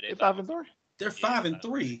 Yeah, they're 5-3. They're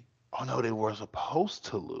 5-3. Oh no, they were supposed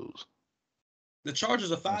to lose. The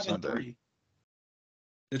Chargers are 5-3.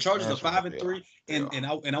 The Chargers are 5-3, and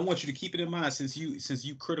I want you to keep it in mind since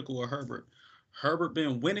you critical of Herbert. Herbert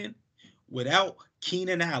been winning without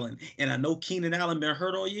Keenan Allen, and I know Keenan Allen been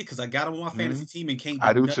hurt all year because I got him on my fantasy team and can't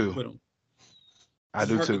do nothing with him. I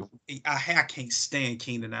do too. I can't stand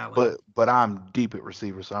Keenan Allen. But I'm deep at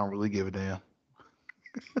receiver, so I don't really give a damn.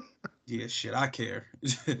 Yeah, shit, I care.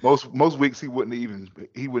 most weeks he wouldn't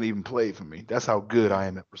even play for me. That's how good I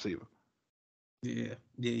am at receiver. Yeah.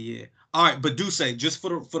 All right, but Dusse, just for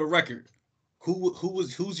the record,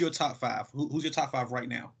 who's your top 5? Who's your top 5 right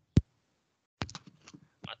now?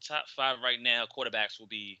 My top 5 right now quarterbacks will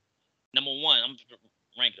be number 1. I'm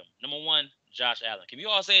ranking them. Number 1, Josh Allen? Can we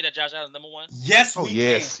all say that Josh Allen number one? Yes, Oh we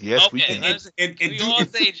yes, can. yes we Okay, can. can we all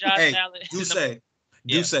say Josh Hey, Allen? do say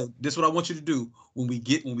this is what I want you to do when we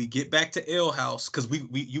get back to L House, because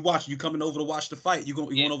you coming over to watch the fight. You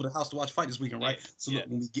going over to the house to watch the fight this weekend, right? So look,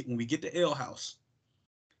 when we get to L House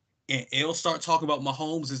and L start talking about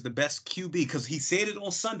Mahomes is the best QB, because he said it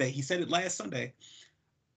on Sunday. He said it last Sunday.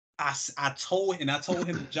 I told him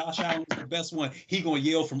that Josh Allen was the best one. He gonna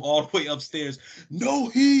yell from all the way upstairs, "No,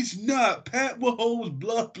 he's not. Pat Mahomes,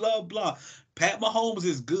 blah blah blah." Pat Mahomes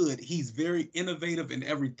is good. He's very innovative in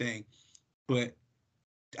everything, but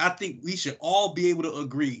I think we should all be able to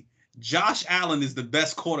agree Josh Allen is the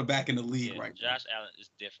best quarterback in the league right now. Josh Allen is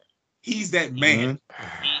different. He's that man.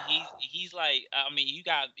 He's like, I mean, he's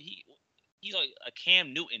like a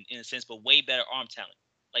Cam Newton in a sense, but way better arm talent.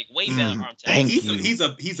 Like way better arm talent. Thank you. He's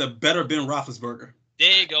a better Ben Roethlisberger.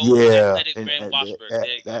 There you go. Yeah, Athletic Ben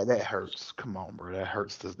Roethlisberger. that hurts. Come on, bro. That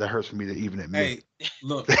hurts. That hurts for me to even admit. Hey,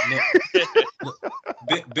 look. Ben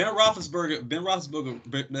Roethlisberger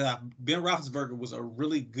was a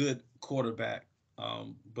really good quarterback.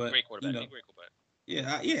 But great quarterback. Great quarterback.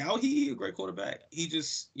 Yeah. He a great quarterback. He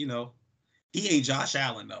just, he ain't Josh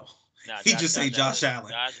Allen though. Nah, he just ain't Josh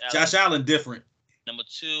Allen. Josh Allen different. Number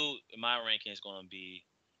 2 in my ranking is going to be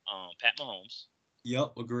Pat Mahomes.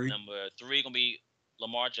 Yep, agree. Number 3 going to be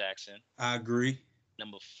Lamar Jackson. I agree.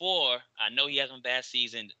 Number 4, I know he has a bad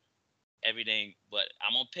season, everything, but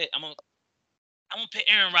I'm gonna pit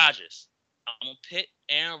Aaron Rodgers. I'm gonna pit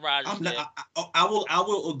Aaron Rodgers. I will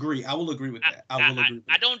agree. I will agree with that.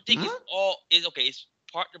 I don't think it's okay. It's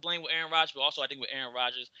part to blame with Aaron Rodgers, but also I think with Aaron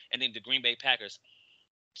Rodgers and then the Green Bay Packers,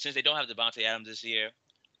 since they don't have Devontae Adams this year,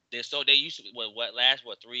 they used to last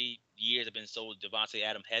 3 years have been so Devontae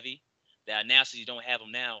Adams heavy that now since you don't have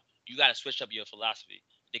him now, you got to switch up your philosophy.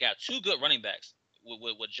 They got 2 good running backs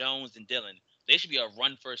with Jones and Dillon. They should be a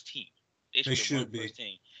run first team. They should be a run first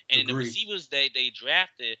team. And the receivers they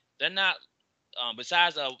drafted, they're not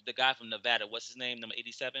besides the guy from Nevada, what's his name, number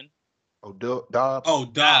 87? Dobbs. Oh,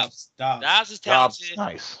 Dobbs. Dobbs is talented. Dobbs,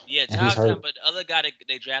 nice. Yeah, Dobbs, but the other guy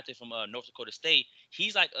they drafted from North Dakota State,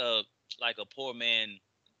 he's like a poor man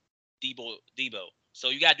Debo. So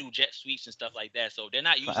you gotta do jet sweeps and stuff like that. So they're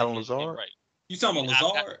not using him right. You talking about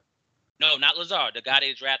Lazard? No, not Lazard. The guy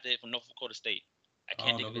they drafted from North Dakota State. I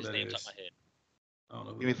can't think of his name off my head. I don't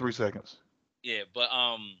know. Give me 3 seconds. Yeah, but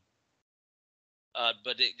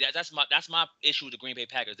that's my issue with the Green Bay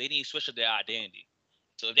Packers. They need to switch up their identity.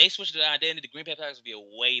 So if they switch their identity, the Green Bay Packers would be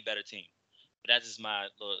a way better team. But that's just my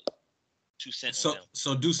little 2 cents on them.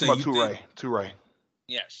 So Dusse, you think Two-Ray.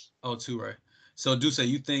 Yes. Oh, Two-Ray. So Dusse,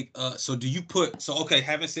 you think so do you put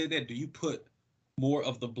having said that, do you put more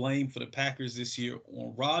of the blame for the Packers this year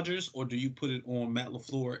on Rodgers, or do you put it on Matt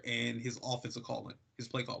LaFleur and his offensive calling, his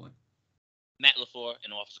play calling? Matt LaFleur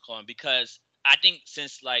and offensive calling, because I think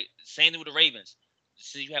since same thing with the Ravens,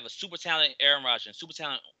 since you have a super talented Aaron Rodgers and super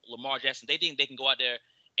talented Lamar Jackson, they think they can go out there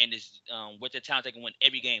and just with their talent they can win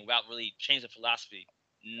every game without really changing philosophy.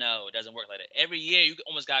 No, it doesn't work like that. Every year you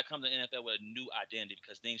almost gotta come to the NFL with a new identity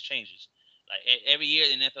because things changes. Like every year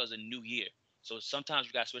the NFL is a new year. So sometimes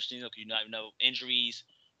you got to switch things up because you know injuries,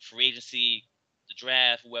 free agency, the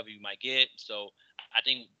draft, whoever you might get. So I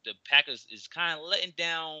think the Packers is kind of letting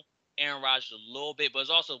down Aaron Rodgers a little bit, but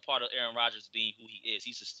it's also part of Aaron Rodgers being who he is.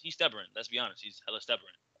 He's stubborn. Let's be honest. He's hella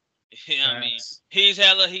stubborn. You know what I mean? He's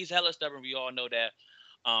hella stubborn. We all know that.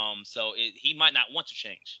 So he might not want to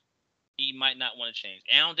change. He might not want to change.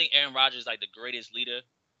 And I don't think Aaron Rodgers is like the greatest leader.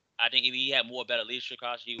 I think if he had better leadership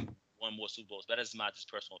coach, he would won more Super Bowls. But that's my just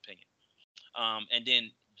personal opinion. And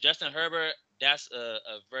then Justin Herbert, that's a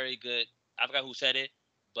very good. I forgot who said it,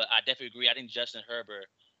 but I definitely agree. I think Justin Herbert.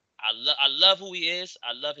 I love who he is.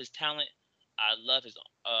 I love his talent. I love his.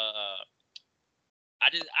 I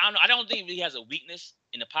don't know. I don't think he has a weakness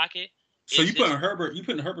in the pocket. So you putting Herbert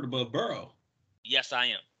above Burrow? Yes, I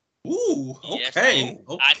am. Ooh, okay, yes, I am.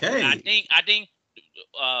 Okay. I think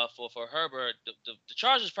for Herbert, the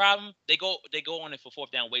Chargers' problem, they go on it for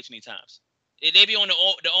fourth down way too many times. They be on the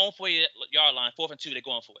own 40-yard line, 4th and 2, they're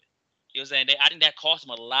going for it. You know what I'm saying? I think that cost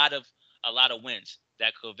them a lot of wins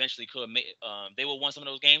that could make. They will win some of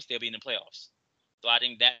those games. They'll be in the playoffs. So I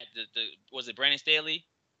think that was it Brandon Staley.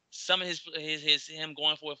 Some of him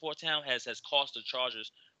going for a fourth down has cost the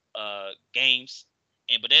Chargers games.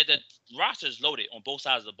 But the roster is loaded on both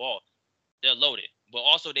sides of the ball. They're loaded, but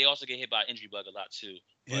they also get hit by injury bug a lot too.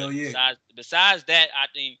 Hell yeah. Besides that, I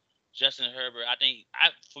think Justin Herbert.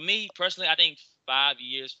 For me personally, I think 5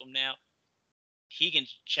 years from now, he can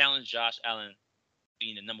challenge Josh Allen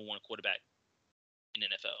being the number 1 quarterback in the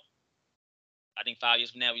NFL. I think 5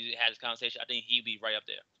 years from now, we had this conversation. I think he'd be right up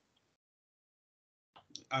there.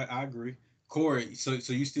 I agree. Corey, so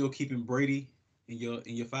you still keeping Brady in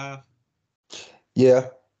your 5? Yeah,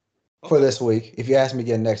 for Okay. this week. If you ask me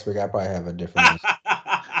again next week, I probably have a different answer.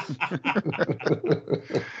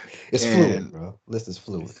 It's fluid, And bro. List is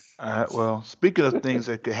fluid. all right, well, speaking of things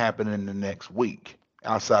that could happen in the next week,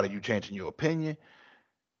 outside of you changing your opinion,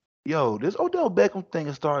 yo, this Odell Beckham thing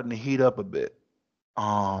is starting to heat up a bit.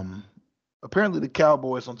 Um, Apparently the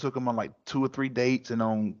Cowboys took him on like 2 or 3 dates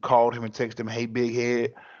and called him and texted him, "Hey, big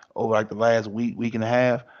head," over like the last week and a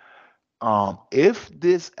half. If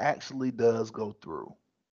this actually does go through,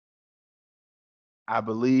 I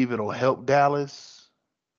believe it'll help Dallas,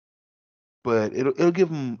 but it'll give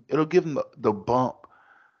them the bump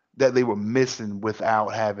that they were missing without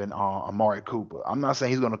having Amari Cooper. I'm not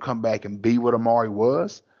saying he's going to come back and be what Amari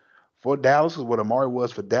was for Dallas, because what Amari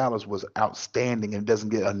was for Dallas was outstanding and doesn't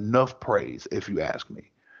get enough praise, if you ask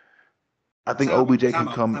me. I think Time out. OBJ Time can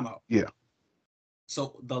out. come. Time out. Yeah.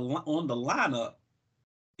 So on the lineup,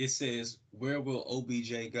 it says, "Where will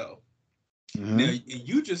OBJ go?" Now Hmm.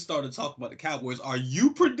 you just started talking about the Cowboys. Are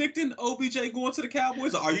you predicting OBJ going to the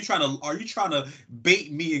Cowboys, or are you trying to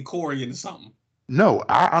bait me and Corey into something? No,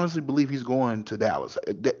 I honestly believe he's going to Dallas.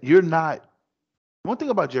 You're not. One thing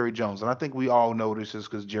about Jerry Jones, and I think we all know this is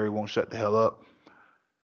because Jerry won't shut the hell up.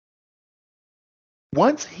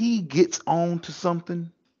 Once he gets on to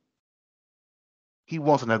something, he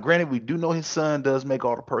wants it. Now, granted, we do know his son does make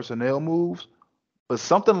all the personnel moves, but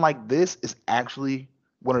something like this is actually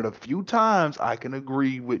one of the few times I can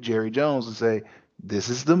agree with Jerry Jones and say, this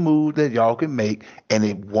is the move that y'all can make and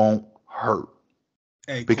it won't hurt.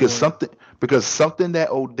 Hey Because Corey. something that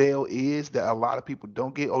Odell is that a lot of people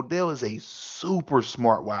don't get, Odell is a super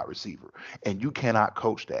smart wide receiver, and you cannot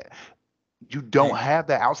coach that. You don't Hey, have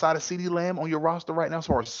that outside of CeeDee Lamb on your roster right now. As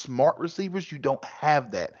far as smart receivers, you don't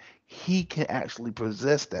have that. He can actually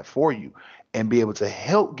possess that for you and be able to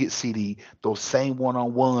help get CD those same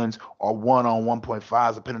one-on-ones or one-on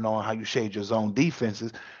 1.5s, depending on how you shade your zone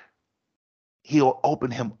defenses. He'll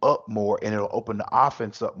open him up more and it'll open the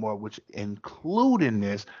offense up more, which including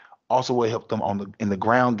this also will help them in the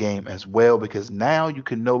ground game as well, because now you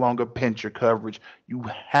can no longer pinch your coverage. You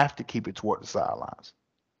have to keep it toward the sidelines.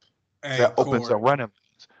 So hey that opens up Corey. running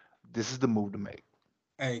lanes. This is the move to make.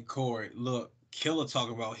 Hey Corey. Look, Killer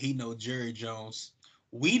talk about he know Jerry Jones.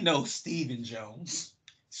 We know Steven Jones.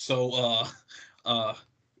 So uh,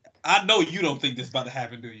 I know you don't think this about to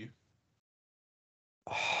happen, do you?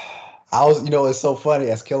 It's so funny.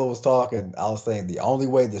 As Killer was talking, I was saying the only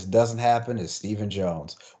way this doesn't happen is Stephen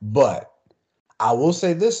Jones. But I will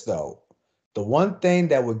say this though, the one thing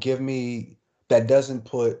that would give me that doesn't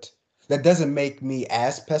put that doesn't make me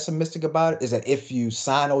as pessimistic about it is that if you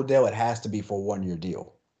sign Odell, it has to be for a 1 year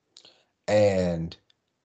deal. And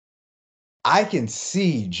I can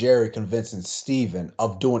see Jerry convincing Steven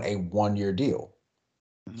of doing a 1 year deal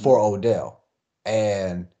Mhm. for Odell.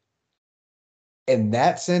 And in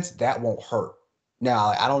that sense, that won't hurt. Now,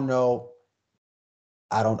 I don't know.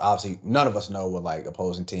 I don't obviously none of us know what like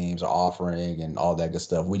opposing teams are offering and all that good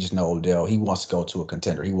stuff. We just know Odell, he wants to go to a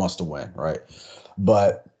contender. He wants to win, right?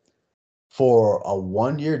 But for a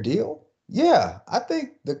 1 year deal, yeah, I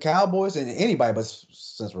think the Cowboys and anybody, but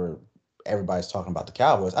since everybody's talking about the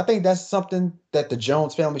Cowboys, I think that's something that the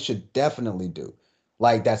Jones family should definitely do.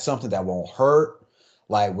 Like that's something that won't hurt.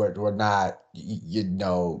 Like we're not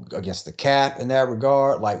against the cap in that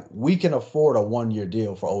regard. Like we can afford a 1 year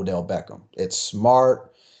deal for Odell Beckham. It's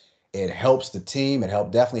smart. It helps the team.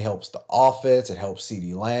 Definitely helps the offense. It helps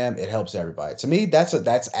CeeDee Lamb. It helps everybody. To me, that's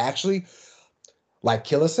actually like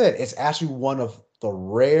Killer said, it's actually one of the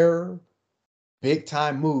rare big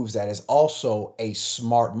time moves that is also a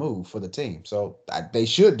smart move for the team. So they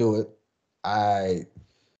should do it. I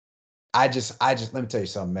I just let me tell you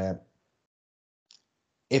something, man.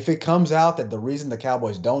 If it comes out that the reason the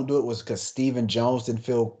Cowboys don't do it was because Stephen Jones didn't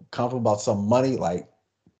feel comfortable about some money, like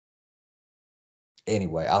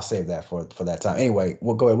anyway, I'll save that for that time. Anyway,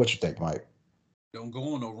 well, go ahead. What you think, Mike? Don't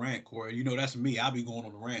go on no rant, Corey. You know that's me. I'll be going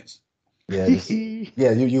on the rants. Yeah, just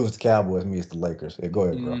yeah, you was the Cowboys, me it's the Lakers. Yeah, go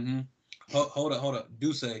ahead, bro. Mm-hmm. Hold up.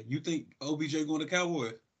 Dusse, you think OBJ going to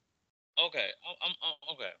Cowboys? Okay,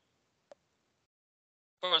 okay.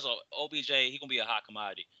 First of all, OBJ he gonna be a hot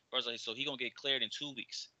commodity. First of all, so he gonna get cleared in 2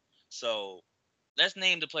 weeks. So let's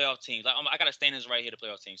name the playoff teams. I got to standings right here. The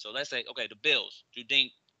playoff team. So let's say okay, the Bills. Do you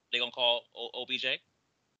think they gonna call OBJ?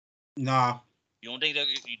 Nah, You don't think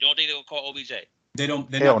they gonna call OBJ? they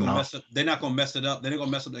don't. They're not Hell gonna no. mess up. They're not gonna mess it up. They're not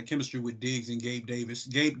gonna mess up that chemistry with Diggs and Gabe Davis.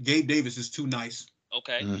 Gabe Davis is too nice.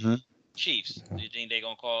 Okay. Hmm. Chiefs. Do you think they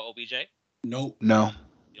gonna call OBJ? Nope. No.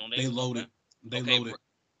 You don't They think? Okay. loaded. They Okay. loaded.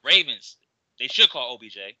 Ravens. They should call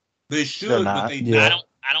OBJ. They should, but not. they Yeah. don't.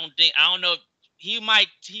 I don't know.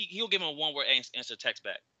 He'll give him a one word answer text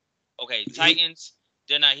back. Okay, Titans,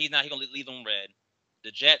 they're not. He's not. He's gonna leave them red. The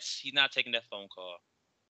Jets, he's not taking that phone call.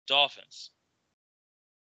 Dolphins,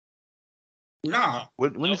 Nah,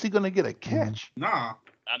 When is he gonna get a catch? nah.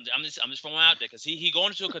 I'm just throwing out there because he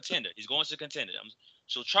going to a contender. He's going to a contender.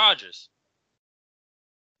 So Chargers,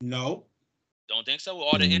 No. don't think so with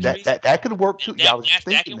all the injuries. That could work too. Yeah, I was that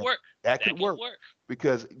thinking can work. that could work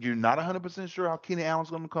because you're not 100% sure how Keenan Allen's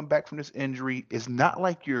going to come back from this injury. It's not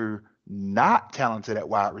like you're not talented at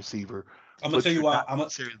wide receiver. I'm gonna tell you why. I'm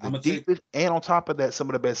the deepest, and on top of that, some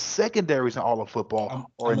of the best secondaries in all of football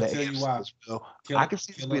are in the tell you AFC why. as well. Killer, I can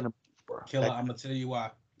see this being a Killer, I'm gonna tell you why.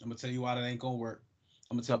 I'm gonna tell you why that ain't gonna work.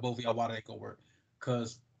 I'm gonna tell both of y'all why that ain't gonna work.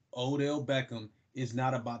 Cause Odell Beckham is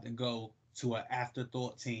not about to go to an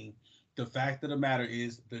afterthought team. The fact of the matter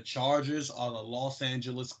is the Chargers are the Los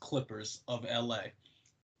Angeles Clippers of LA.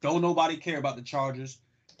 Don't nobody care about the Chargers.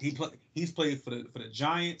 He's played for the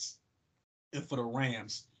Giants and for the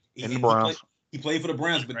Rams. And the Browns. He played for the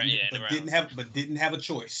Browns, but Browns. didn't have a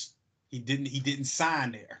choice. He didn't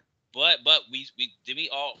sign there. But we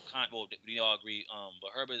all agree.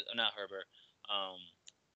 But Herbert, not Herbert.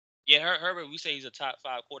 Herbert. We say he's a top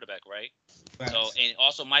 5 quarterback, right? Facts. So and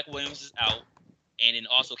also Michael Williams is out, and then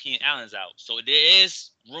also Keenan Allen's out. So there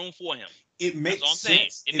is room for him. It makes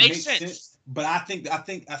sense. It makes sense. But I think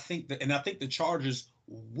the Chargers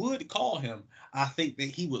would call him. I think that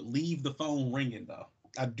he would leave the phone ringing though.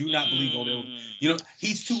 I do not believe Odell.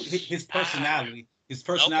 He's too his personality. His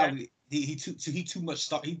personality. Okay. He too much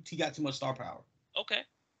star. He got too much star power. Okay.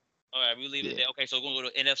 All right, we leave it there. Okay, so we're gonna go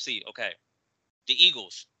to NFC. Okay, the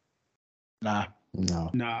Eagles. Nah. No.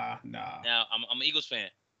 Nah. Now I'm an Eagles fan.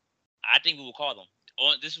 I think we will call them.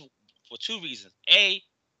 This is for 2 reasons. A,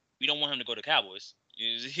 we don't want him to go to Cowboys.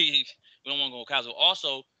 We don't want him to go to Cowboys.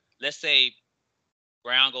 Also, let's say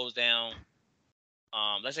Brown goes down.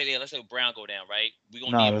 Let's say Brown go down, right? We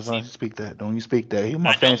gonna need don't speak that. Don't you speak that. He's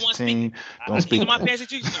my fantasy team. Don't speak. He's on my fantasy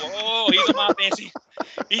team. Oh, he's on my fantasy.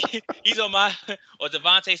 He's on my or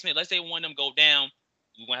Devontae Smith. Let's say one of them go down,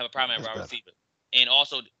 we're gonna have a problem at wide receiver. And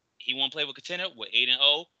also, he won't play with contender with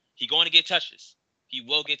 8-0. He's going to get touches. He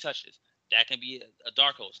will get touches. That can be a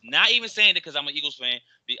dark horse. Not even saying it because I'm an Eagles fan.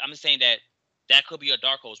 I'm just saying that could be a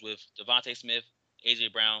dark horse with Devontae Smith,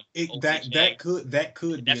 AJ Brown. That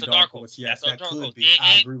could be a dark horse. Yes, that could be.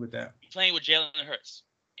 I agree with that. He's playing with Jalen Hurts,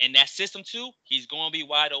 and that system too. He's going to be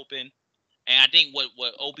wide open, and I think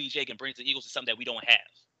what OBJ can bring to the Eagles is something that we don't have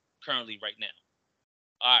currently right now.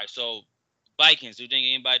 All right, so Vikings. Do you think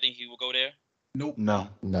anybody think he will go there? Nope. No.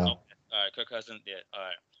 Okay. All right, Kirk Cousins. Yeah. All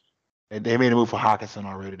right. They made a move for Hawkinson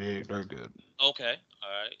already. They're good. Okay. All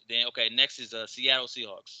right. Then next is Seattle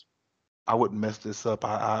Seahawks. I wouldn't mess this up. If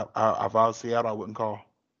I was Seattle, I wouldn't call.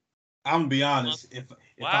 I'm gonna be honest. If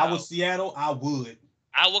I was Seattle, I would.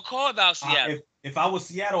 I would call about Seattle. If I was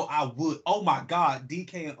Seattle, I would. Oh my God,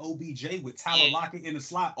 DK and OBJ with Tyler Lockett in the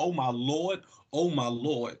slot. Oh my lord.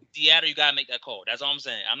 Seattle, you gotta make that call. That's all I'm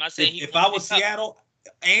saying. I'm not saying if I was Seattle.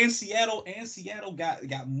 And Seattle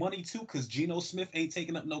got money too, because Geno Smith ain't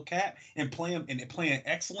taking up no cap and playing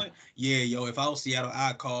excellent. Yeah, yo, if I was Seattle,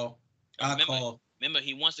 I'd call. Remember,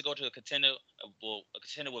 he wants to go to a contender with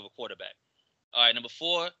a quarterback. All right, number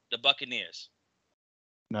 4, the Buccaneers.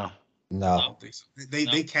 No. I don't think so.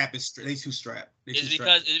 They cap is they too strapped. Is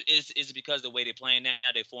it because the way they're playing now?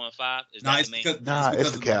 They're 4 and 5. Is that the main? It's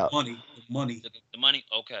because the of cap. The money. The money.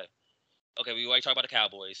 Okay. We already talked about the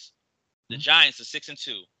Cowboys. The Giants are 6 and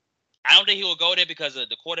 2. I don't think he will go there because of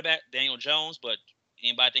the quarterback, Daniel Jones. But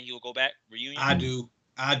anybody think he will go back? Reunion? I do.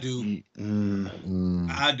 I do.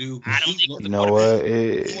 I don't think you know what? New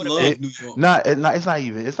York. It's not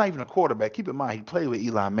even a quarterback. Keep in mind he played with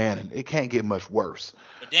Eli Manning. It can't get much worse.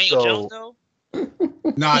 But Daniel Jones though.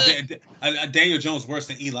 Daniel Jones worse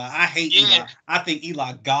than Eli. I hate Eli. I think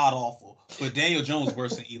Eli god awful, but Daniel Jones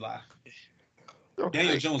worse than Eli.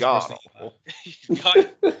 Daniel Jones worse than Eli.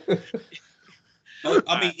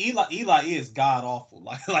 I mean, Eli is god awful.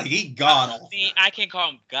 Like he god awful. I can't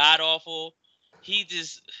call him god awful. He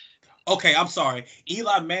just. Okay, I'm sorry.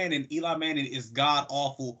 Eli Manning is god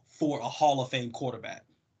awful for a Hall of Fame quarterback.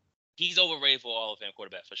 He's overrated for a Hall of Fame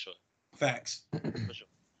quarterback for sure. Facts. For sure.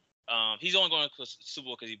 He's only going to Super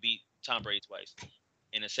Bowl because he beat Tom Brady twice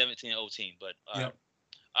in a 17-0 team. But all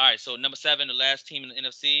right. So number 7, the last team in the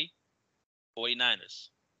NFC, 49ers.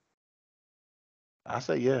 I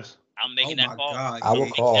say yes. I'm making that call. God, I will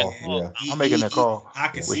call. Yeah. I'm making that call. I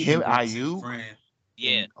can with see him, IU.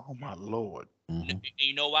 Yeah. Oh my lord. Mm-hmm.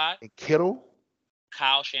 You know why? And Kittle.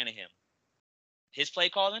 Kyle Shanahan. His play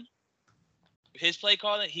calling.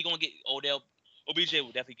 He gonna get Odell. OBJ will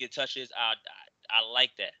definitely get touches. I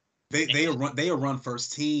like that. They'll run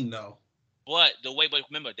first team though. But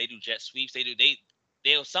remember they do jet sweeps.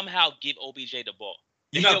 They'll somehow give OBJ the ball.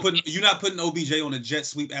 You're not putting OBJ on a jet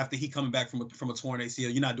sweep after he coming back from a torn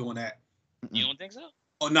ACL. You're not doing that. You don't think so?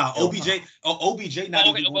 Oh no, nah, OBJ not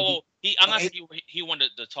even. I'm not saying he won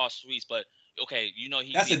the toss sweeps, but okay, you know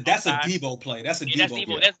that's a Debo play. That's a Debo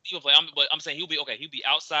play. That's Debo play. But I'm saying he'll be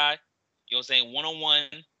outside. You know what I'm saying?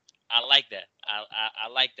 1-on-1. I like that. I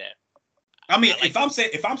like that. I mean, if I'm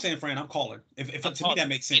San Fran, I'm calling. If to me that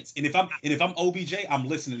makes sense. And if I'm OBJ, I'm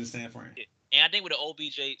listening to San Fran. And I think with the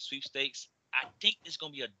OBJ sweepstakes, I think it's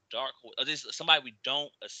gonna be a dark horse. Or this somebody we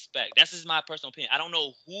don't expect. That's just my personal opinion. I don't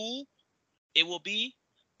know who it will be,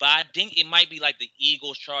 but I think it might be like the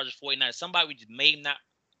Eagles, Chargers, 49ers. Somebody we may not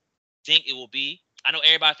think it will be. I know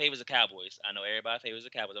everybody favors the Cowboys. I know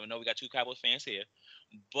we got 2 Cowboys fans here,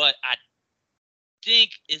 but I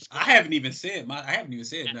think it's. I haven't even said nothing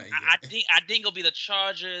yet. I think it'll be the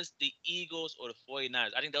Chargers, the Eagles, or the 49ers.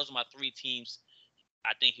 I think those are my 3 teams.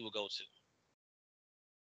 I think he will go to.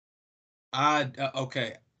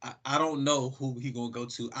 Okay. I don't know who he gonna go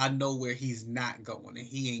to. I know where he's not going, and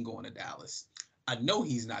he ain't going to Dallas. I know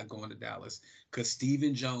he's not going to Dallas because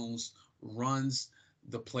Stephen Jones runs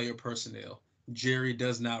the player personnel. Jerry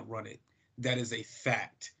does not run it. That is a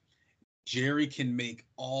fact. Jerry can make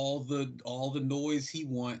all the noise he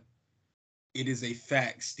want. It is a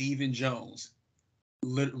fact. Stephen Jones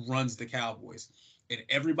runs the Cowboys. And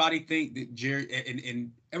everybody think that Jerry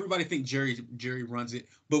and everybody think Jerry runs it,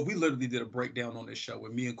 but we literally did a breakdown on this show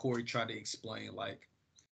where me and Corey tried to explain like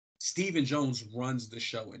Stephen Jones runs the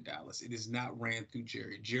show in Dallas. It is not ran through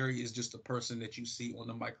Jerry. Jerry is just a person that you see on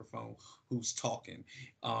the microphone who's talking,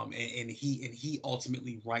 and he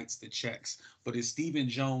ultimately writes the checks. But it's Stephen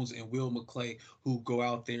Jones and Will McClay who go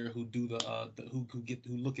out there, who do who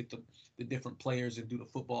look at the different players and do the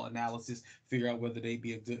football analysis, figure out whether they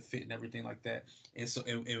be a good fit and everything like that. And so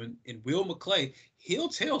and Will McClay, he'll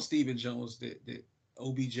tell Stephen Jones that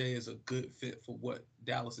OBJ is a good fit for what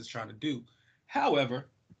Dallas is trying to do. However,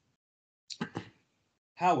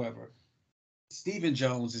 Stephen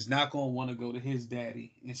Jones is not going to want to go to his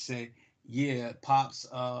daddy and say, "Yeah, pops,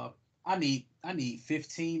 I need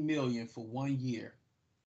 $15 million for 1 year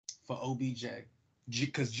for OBJ,"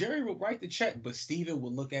 because Jerry will write the check, but Stephen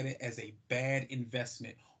will look at it as a bad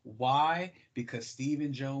investment. Why? Because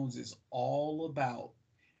Stephen Jones is all about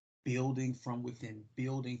building from within,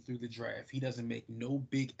 building through the draft. He doesn't make no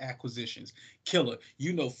big acquisitions. Killer,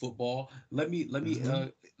 you know football. Let me.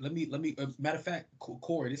 Matter of fact,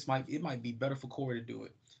 Corey, it might be better for Corey to do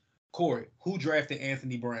it. Corey, who drafted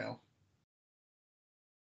Anthony Brown?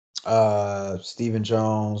 Stephen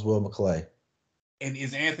Jones, Will McClay. And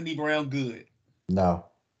is Anthony Brown good? No.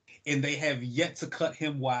 And they have yet to cut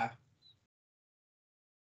him. Why?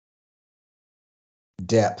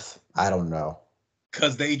 Depth. I don't know.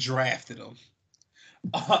 Because they drafted him.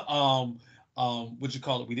 What you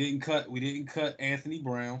call it? We didn't cut Anthony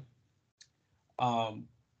Brown.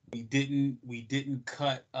 We didn't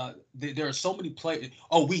cut. There are so many players.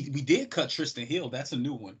 Oh, we did cut Tristan Hill. That's a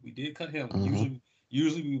new one. We did cut him. Mm-hmm.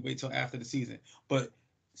 Usually we wait till after the season. But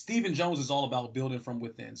Stephen Jones is all about building from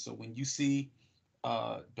within. So when you see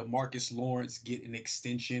DeMarcus Lawrence get an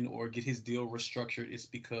extension or get his deal restructured, it's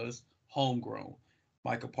because homegrown.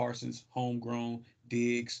 Micah Parsons, homegrown.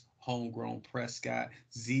 Diggs, homegrown. Prescott,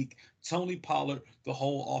 Zeke, Tony Pollard, the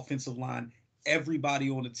whole offensive line, everybody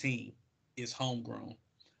on the team is homegrown.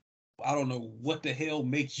 I don't know what the hell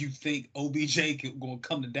makes you think OBJ going to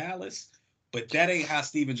come to Dallas, but that ain't how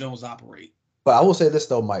Stephen Jones operate. But I will say this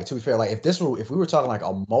though, Mike. To be fair, like if we were talking like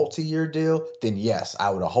a multi-year deal, then yes, I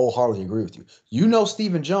would wholeheartedly agree with you. You know,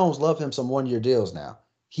 Stephen Jones loves him some 1 year deals now.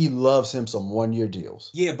 He loves him some 1 year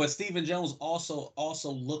deals. Yeah, but Stephen Jones also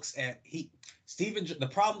looks at the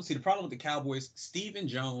problem with the Cowboys. Stephen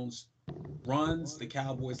Jones runs the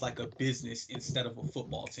Cowboys like a business instead of a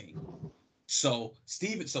football team. So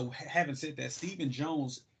having said that, Stephen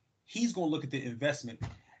Jones, he's gonna look at the investment.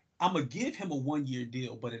 I'm gonna give him a 1 year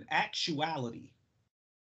deal, but in actuality,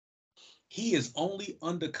 he is only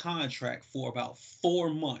under contract for about 4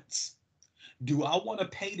 months. Do I want to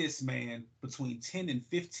pay this man between 10 and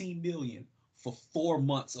 15 million for 4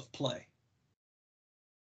 months of play?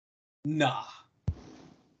 Nah.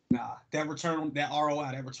 That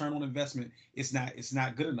ROI, that return on investment, it's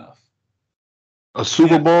not good enough. A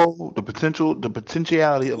Super Bowl, the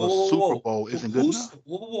potentiality of a Super Bowl isn't good enough.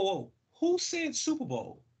 Whoa. Who said Super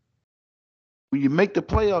Bowl? When you make the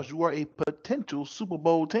playoffs, you are a potential Super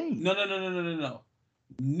Bowl team. No.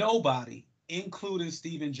 Nobody including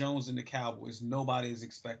Stephen Jones and the Cowboys, nobody is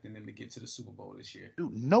expecting them to get to the Super Bowl this year.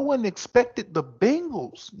 Dude, no one expected the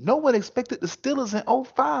Bengals. No one expected the Steelers in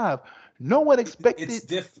 '05. No one It's expected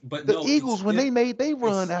different, but the no, Eagles when they made they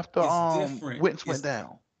run it's after it's different. Wentz went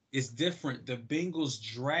down. It's different. The Bengals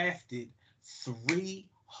drafted 3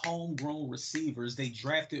 homegrown receivers. They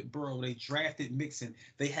drafted Burrow. They drafted Mixon.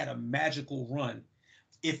 They had a magical run.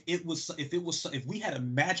 If we had a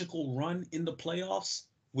magical run in the playoffs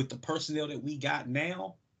with the personnel that we got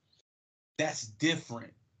now, that's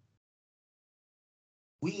different.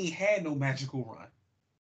 We ain't had no magical run.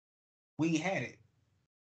 We ain't had it.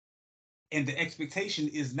 And the expectation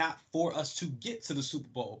is not for us to get to the Super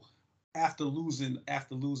Bowl after losing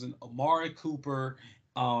Amari Cooper,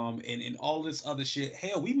 and all this other shit.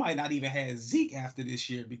 Hell, we might not even have Zeke after this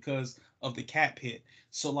year because of the cap hit.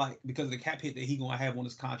 So like, because of the cap hit that he gonna have on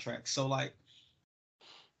his contract. So like,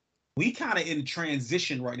 we kind of in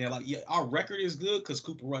transition right now. Like, yeah, our record is good because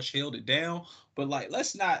Cooper Rush held it down, but like,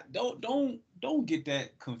 let's not don't get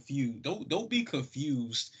that confused. Don't be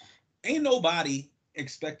confused. Ain't nobody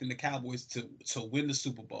expecting the Cowboys to win the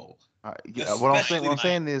Super Bowl. Yeah, Especially what I'm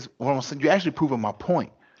saying is, you're actually proving my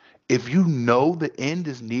point. If you know the end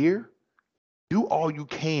is near, do all you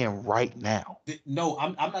can right now. no,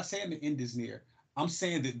 I'm not saying the end is near. I'm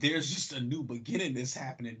saying that there's just a new beginning that's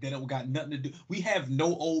happening that it got nothing to do. We have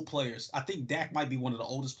no old players. I think Dak might be one of the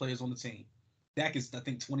oldest players on the team. Dak is, I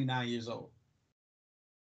think, 29 years old.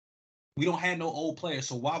 We don't have no old players,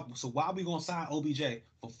 so why are we gonna sign OBJ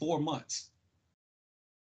for 4 months?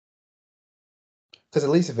 Because at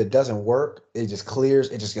least if it doesn't work, it just clears,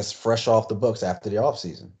 it just gets fresh off the books after the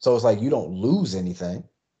offseason. So it's like you don't lose anything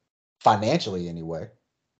financially anyway.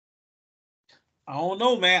 I don't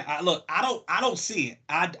know, man. I don't see it.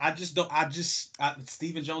 I just don't.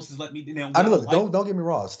 Stephen Jones has let me down. I mean, look, don't get me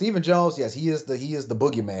wrong. Stephen Jones, yes, he is the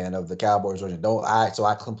boogeyman of the Cowboys. So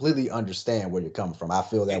I completely understand where you're coming from. I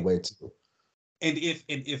feel that way too. And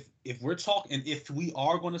if we're talking, if we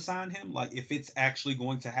are going to sign him, like if it's actually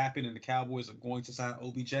going to happen, and the Cowboys are going to sign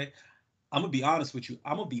OBJ, I'm gonna be honest with you.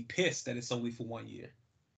 I'm gonna be pissed that it's only for 1 year.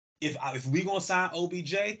 If we gonna sign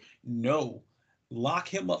OBJ, no, lock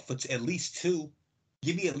him up for at least 2.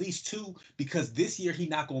 Give me at least 2, because this year he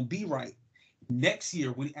not gonna be right. Next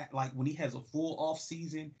year, when he has a full off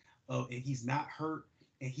season, and he's not hurt,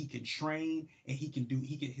 and he can train, and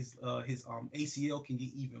his ACL can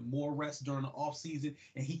get even more rest during the off season,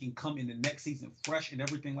 and he can come in the next season fresh and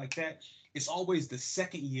everything like that. It's always the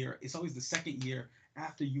second year. It's always the second year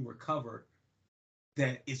after you recover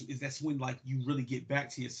that's when like you really get back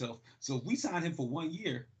to yourself. So if we sign him for 1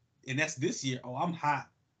 year, and that's this year, oh, I'm hot.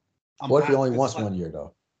 What if he only wants 1 year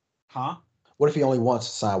though? Huh? What if he only wants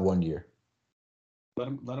to sign 1 year? Let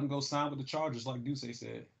him go sign with the Chargers, like Dusse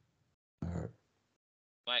said. All right.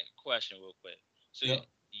 My question, real quick. So Yep.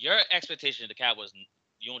 your expectation of the Cowboys,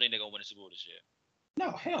 you don't think they're gonna win the Super Bowl this year?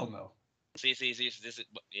 No, hell no. See,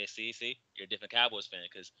 you're a different Cowboys fan,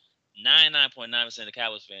 because 99.9% of the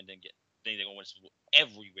Cowboys fan think they're gonna win the Super Bowl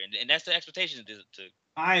everywhere, and that's the expectation to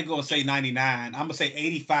I ain't gonna say 99. I'm gonna say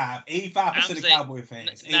 85. 85% of Cowboy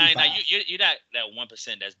fans. Nah, you're not that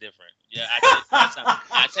 1%. That's different. Yeah,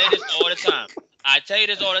 I tell you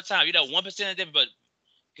this all the time. You're that 1% different, but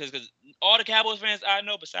because all the Cowboys fans I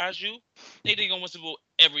know besides you, they think they're gonna win Super Bowl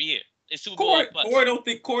every year. It's Super Bowl. Corey don't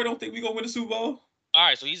think we gonna win the Super Bowl. All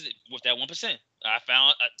right, so he's with that 1%. I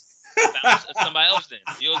found somebody else then.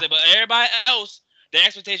 You know what I'm saying? But everybody else, the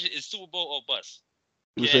expectation is Super Bowl or bust.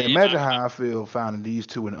 You say, imagine how I feel finding these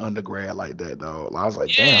two in undergrad like that, dog. I was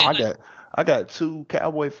like, Yeah, damn, I got 2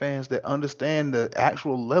 Cowboy fans that understand the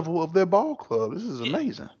actual level of their ball club. This is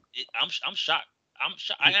amazing. I'm shocked. I'm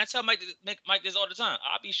shocked. I tell Mike this all the time.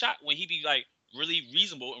 I'll be shocked when he be like really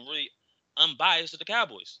reasonable and really unbiased to the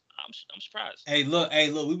Cowboys. I'm surprised. Hey, look,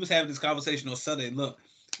 we was having this conversation on Sunday. Look,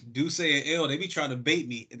 Dusse and L, they be trying to bait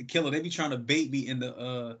me. And the Killer, they be trying to bait me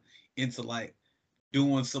into like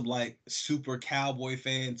doing some like super Cowboy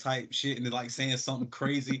fan type shit and like saying something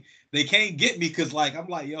crazy. They can't get me because like I'm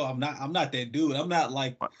like, yo, I'm not that dude. I'm not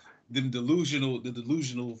like the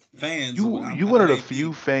delusional fans. You one of the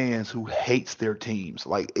few fans who hates their teams.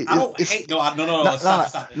 Like I don't hate. No.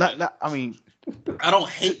 Stop. I mean, I don't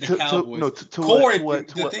hate the Cowboys. To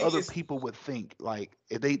what other people would think. Like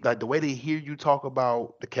if they like the way they hear you talk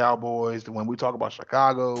about the Cowboys, when we talk about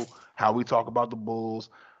Chicago, how we talk about the Bulls,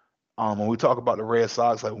 when we talk about the Red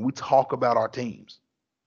Sox, like when we talk about our teams.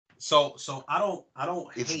 So I don't.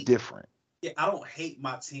 It's different. Yeah, I don't hate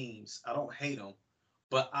my teams. I don't hate them,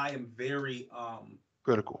 but I am very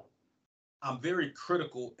critical. I'm very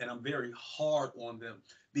critical and I'm very hard on them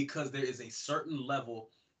because there is a certain level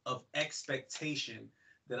of expectation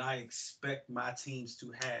that I expect my teams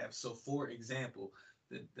to have. So, for example,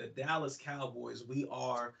 the Dallas Cowboys, we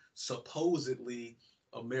are supposedly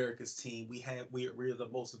America's team. We're the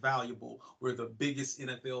most valuable. We're the biggest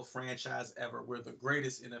NFL franchise ever. We're the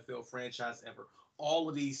greatest NFL franchise ever. All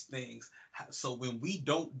of these things. So when we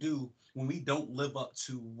don't live up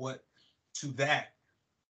to that,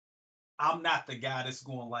 I'm not the guy that's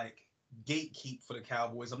going like gatekeep for the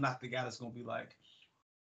Cowboys. I'm not the guy that's going to be like,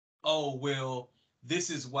 oh well,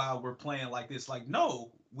 this is why we're playing like this. Like,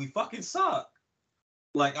 no, we fucking suck.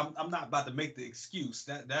 Like, I'm not about to make the excuse.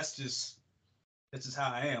 That's just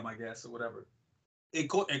how I am, I guess, or whatever. And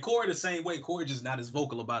Corey the same way. Corey just not as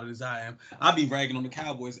vocal about it as I am. I be ragging on the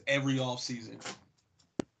Cowboys every offseason.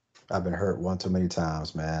 I've been hurt one too many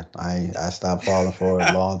times, man. I stopped falling for it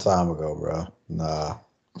a long time ago, bro. Nah.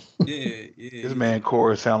 This man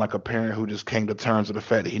Corey sound like a parent who just came to terms with the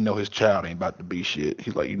fact that he know his child ain't about to be shit.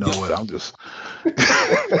 He's like, you know what? I'm just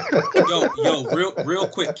real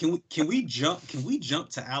quick. Can we jump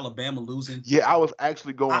to Alabama losing? Yeah, I was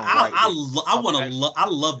actually going I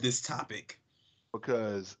love this topic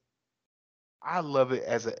because I love it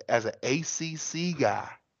as an ACC guy.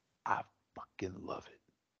 I fucking love it.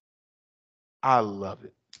 I love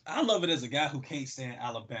it. I love it as a guy who can't stand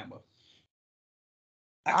Alabama.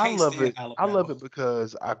 I love it. I love it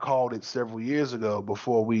because I called it several years ago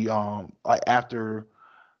before we like after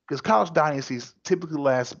because college dynasties typically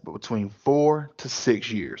last between 4 to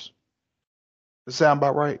 6 years. Does that sound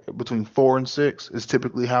about right? Between 4 and 6 is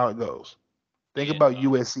typically how it goes. Think about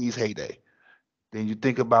USC's heyday. Then you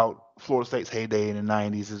think about Florida State's heyday in the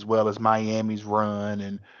 '90s, as well as Miami's run,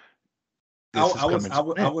 and I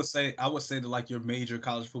would say that like your major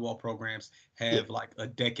college football programs have like a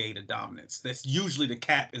decade of dominance. That's usually the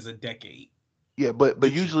cap is a decade. Yeah,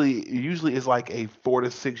 but usually it's like a 4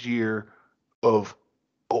 to 6 year of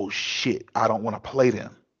oh shit, I don't want to play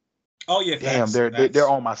them. Oh yeah, damn, they're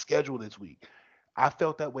on my schedule this week. I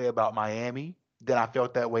felt that way about Miami. Then I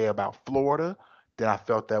felt that way about Florida. Then I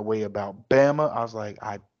felt that way about Bama. I was like,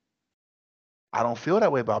 I don't feel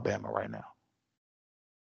that way about Bama right now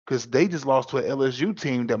because they just lost to an LSU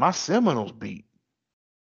team that my Seminoles beat,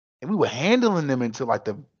 and we were handling them until like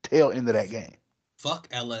the tail end of that game. Fuck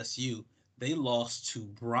LSU. They lost to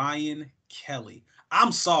Brian Kelly.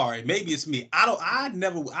 I'm sorry, maybe it's me. I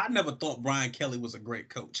never thought Brian Kelly was a great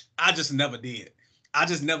coach. I just never did. I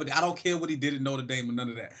don't care what he did in Notre Dame or none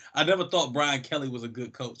of that. I never thought Brian Kelly was a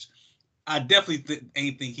good coach. I definitely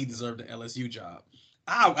ain't think he deserved the LSU job.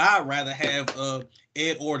 I'd rather have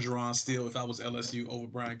Ed Orgeron still if I was LSU over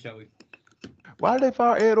Brian Kelly. Why did they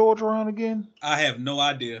fire Ed Orgeron again? I have no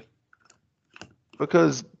idea.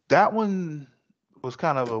 Because that one was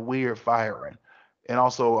kind of a weird firing. And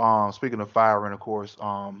also, speaking of firing, of course,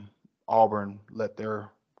 Auburn let their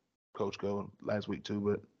coach go last week too,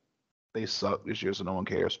 but they suck this year, so no one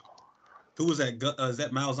cares. Who was that? Is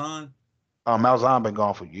that Malzahn? Malzahn been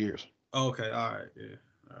gone for years. Oh, okay, all right, yeah.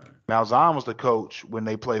 All right. Malzahn was the coach when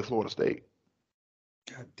they played Florida State.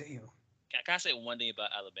 God damn. Can I say one thing about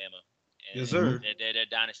Alabama? Yes, sir. Their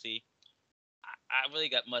dynasty. I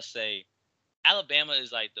really must say, Alabama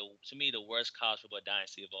is like to me the worst college football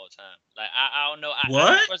dynasty of all time. Like I don't know.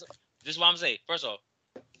 This is what I'm saying. First of all,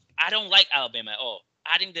 I don't like Alabama at all.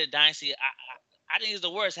 I think the dynasty. I think it's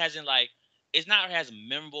the worst. Hasn't like it's not as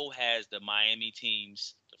memorable as the Miami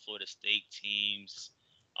teams, the Florida State teams,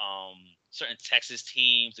 certain Texas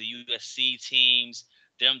teams, the USC teams.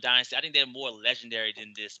 Them dynasty. I think they're more legendary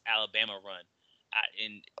than this Alabama run.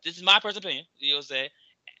 And this is my personal opinion. You know what I'm saying?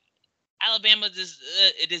 Alabama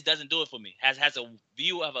just doesn't do it for me. Has a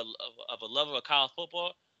view of a lover of college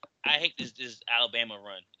football. I hate this Alabama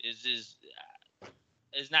run.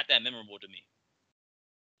 It's not that memorable to me.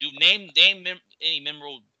 Name any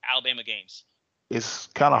memorable Alabama games. It's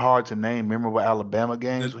kind of hard to name memorable Alabama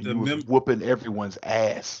games when you was whooping everyone's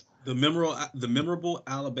ass. The memorable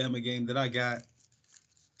Alabama game that I got,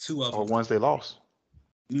 two of them. Or ones they lost.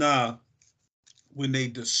 Nah. When they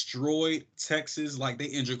destroyed Texas, like they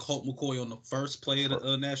injured Colt McCoy on the first play of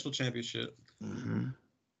the national championship. Mm-hmm.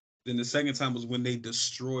 Then the second time was when they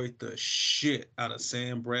destroyed the shit out of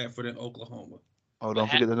Sam Bradford in Oklahoma. Oh,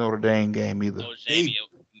 don't forget the Notre Dame game either.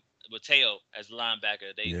 Mateo as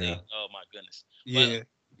linebacker. They oh my goodness. Yeah.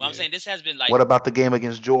 But I'm saying this has been like. What about the game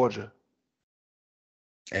against Georgia?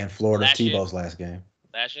 And Florida's Tebow's last game.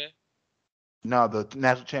 Last year? No, the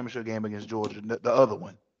national championship game against Georgia. The other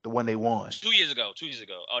one. The one they won. 2 years ago.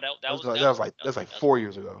 Oh, that's like 4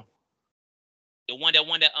 years ago. The one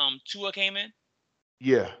that Tua came in?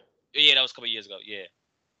 Yeah. Yeah, that was a couple of years ago. Yeah.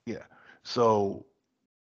 Yeah. So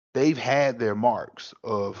they've had their marks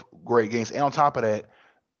of great games. And on top of that,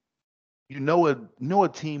 a team is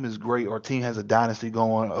great or a team has a dynasty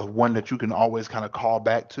going, or one that you can always kind of call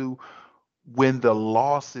back to when the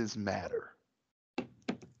losses matter.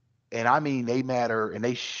 And I mean they matter and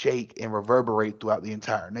they shake and reverberate throughout the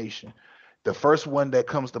entire nation. The first one that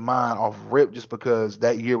comes to mind off rip, just because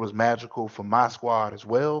that year was magical for my squad as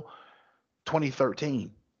well,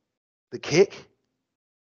 2013. The kick,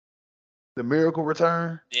 the miracle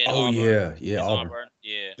return. Yeah, Oh Auburn. yeah, It's Auburn. Auburn.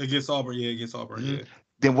 Yeah. Against Auburn, yeah, against Auburn, Mhm. yeah,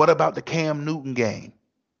 Then what about the Cam Newton game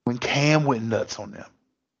when Cam went nuts on them?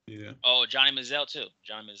 yeah. Oh, Johnny Manziel too.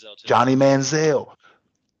 Johnny Manziel.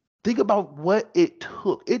 Think about what it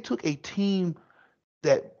took. It took a team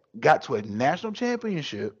that got to a national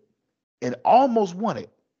championship and almost won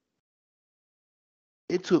it.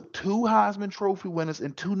 It took two Heisman Trophy winners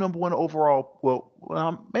and two number one overall. Well,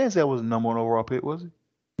 Manziel was the number one overall pick, was he?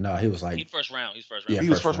 No, he was He like, first round. He's first round. yeah, He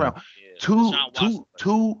was first first round. round. Yeah. Two, Deshaun Watson.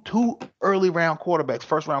 two early round quarterbacks,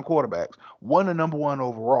 first round quarterbacks, one the number one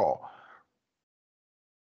overall,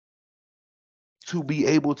 to be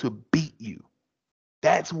able to beat you.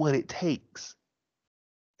 That's what it takes.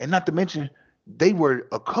 And not to mention, they were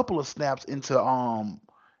a couple of snaps into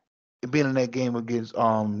being in that game against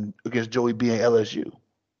Joey B and LSU.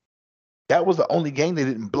 That was the only game they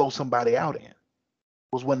didn't blow somebody out in.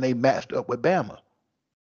 Was when they matched up with Bama.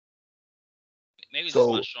 Maybe it's just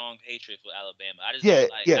my So strong hatred for Alabama. I just yeah, don't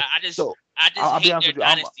like. yeah. I I just will be hate honest their with you.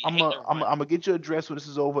 I'm dynasty. I'm Hate a, their I'm a, run. I'm gonna get your address when this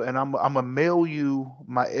is over, and I'm gonna mail you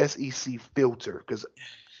my SEC filter because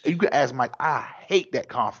you can ask Mike. I hate that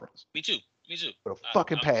conference Me too. Me too. with a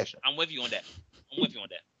fucking passion I'm with you on that. I'm with you on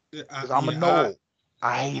that. because I'm a Yeah, know.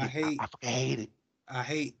 I hate I it. hate I fucking hate it.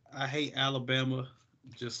 I hate Alabama,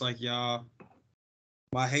 just like y'all.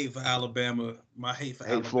 My hate for Alabama, my hate for I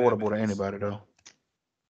hate Florida Alabama more than is anybody though.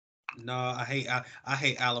 nah. I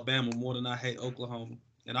hate Alabama more than I hate Oklahoma,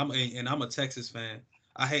 and I'm a Texas fan.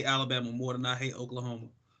 I hate Alabama more than I hate Oklahoma.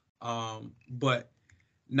 But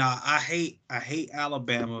nah, I hate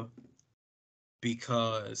Alabama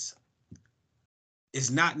because it's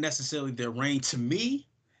not necessarily their reign. To me,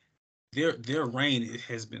 their reign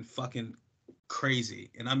has been fucking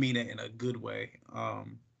crazy, and I mean it in a good way.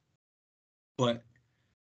 But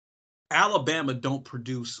Alabama don't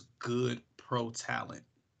produce good pro talent.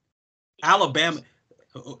 Alabama,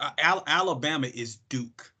 Alabama is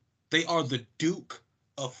Duke. They are the Duke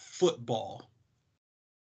of football.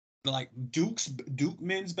 Like Duke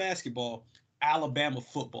men's basketball, Alabama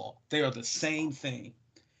football. They are the same thing.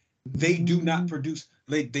 They do not produce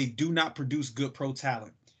good pro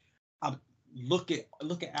talent. Look at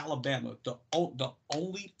Alabama. The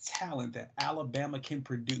only talent that Alabama can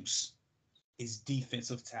produce is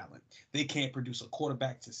defensive talent. They can't produce a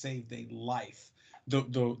quarterback to save their life.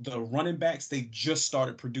 The running backs, they just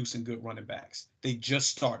started producing good running backs. They just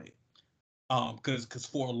started. Because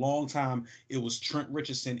for a long time it was Trent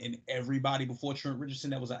Richardson, and everybody before Trent Richardson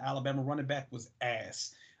that was an Alabama running back was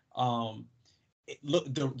ass. Um,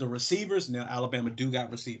 Look, the receivers now, Alabama do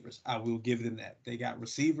got receivers. I will give them that. They got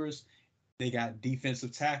receivers, they got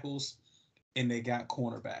defensive tackles, and they got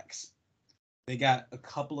cornerbacks. They got a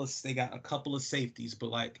couple of safeties, but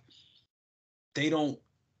like they don't,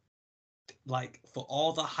 like, for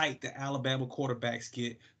all the hype that Alabama quarterbacks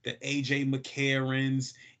get, the AJ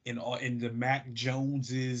McCarrons and the Mac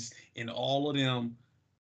Joneses and all of them,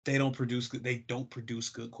 they don't produce good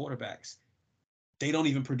quarterbacks. They don't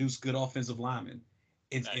even produce good offensive linemen.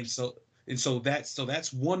 And, and Nice. so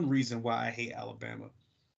that's one reason why I hate Alabama.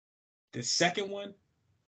 The second one,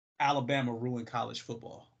 Alabama ruined college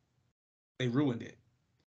football. They ruined it.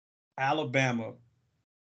 Alabama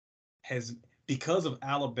has, because of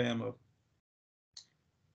Alabama,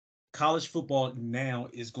 college football now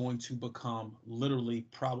is going to become literally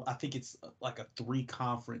probably, I think it's like a three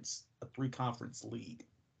conference league.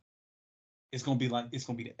 It's gonna be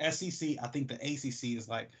the SEC. I think the ACC is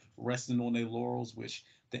like resting on their laurels, which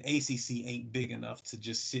the ACC ain't big enough to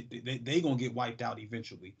just sit. They gonna get wiped out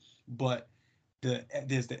eventually. But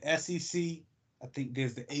there's the SEC. I think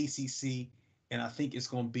there's the ACC, and I think it's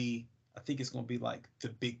gonna be like the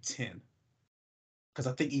Big Ten, because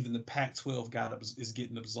I think even the Pac-12 is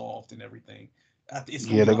getting absolved and everything. It's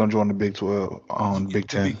gonna Yeah, be they're like gonna join the Big 12 on Big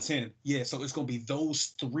the Big 10. Ten. Yeah, so it's gonna be those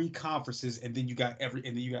three conferences, and then you got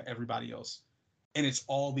everybody else, and it's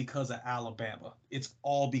all because of Alabama. It's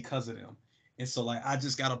all because of them. And so like I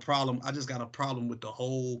just got a problem. I just got a problem with the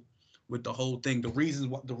whole thing. The reason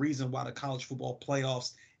why the college football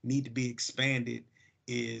playoffs need to be expanded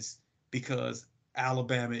is because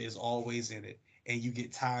Alabama is always in it, and you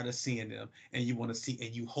get tired of seeing them, and you want to see,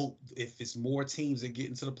 and you hope if it's more teams that get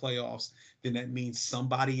into the playoffs, then that means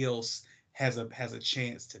somebody else has a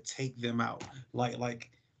chance to take them out. Like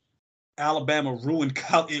Alabama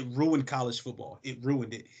it ruined college football. It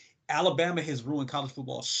ruined it. Alabama has ruined college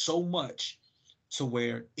football so much to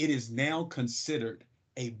where it is now considered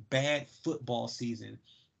a bad football season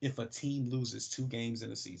if a team loses 2 games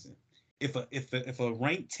in a season. If a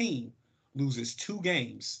ranked team loses 2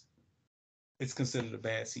 games, it's considered a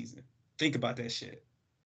bad season. Think about that shit.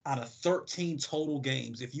 Out of 13 total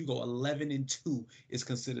games, if you go 11-2, it's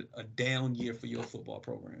considered a down year for your football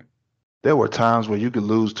program. There were times where you could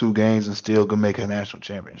lose 2 games and still go make a national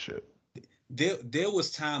championship. There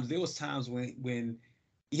was times when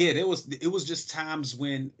yeah, it was just times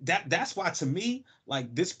when that's why to me,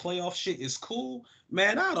 like, this playoff shit is cool,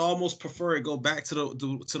 man. I'd almost prefer it go back to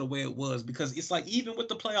the way it was, because it's like, even with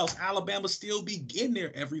the playoffs, Alabama still be getting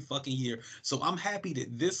there every fucking year. So I'm happy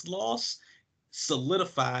that this loss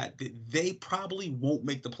solidified that they probably won't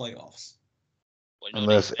make the playoffs. Well,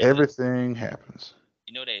 Unless everything happens.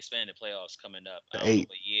 they expanded the playoffs coming up. I The don't know 8.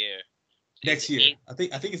 what year. Next year, I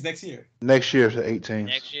think it's next year. Next year to 8 teams.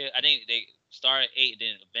 Next year, I think they start at 8,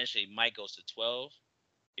 then eventually it might go to 12.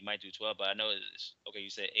 It might do 12, but I know it's okay. You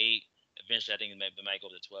said 8. Eventually, I think it might go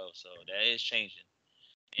to 12. So that is changing.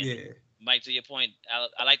 And Yeah. Mike, to your point,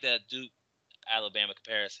 I like that Duke Alabama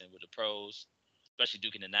comparison with the pros, especially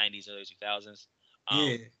Duke in the 90s, early 2000s.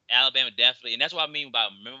 Yeah. Alabama definitely, and that's what I mean by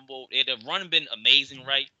memorable. The run been amazing,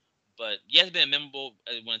 right? But yes, it's been memorable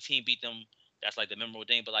when a team beat them. That's like the memorable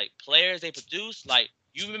thing. But like players they produce, like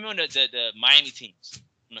you remember the Miami teams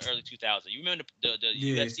from the early 2000s. You remember the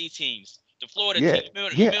Yeah. USC teams, the Florida Yeah, team.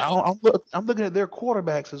 You yeah. remember I'm looking at their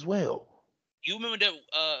quarterbacks as well. you remember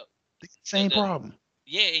Same the problem.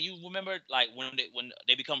 yeah, and you remember like when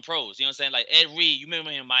they become pros. You know what I'm saying? Like Ed Reed, you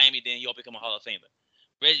remember him in Miami, then he'll become a Hall of Famer.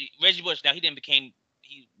 Reggie Bush, now he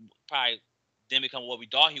probably didn't become what we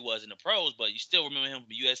thought he was in the pros, but you still remember him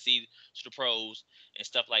from USC to the pros and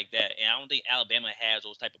stuff like that. And I don't think Alabama has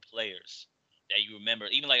those type of players that you remember,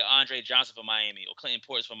 even like Andre Johnson from Miami or Clinton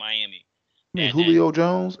Portis from Miami. I mean, That Julio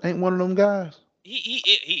Jones ain't one of them guys.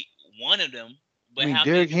 he one of them, I but mean, how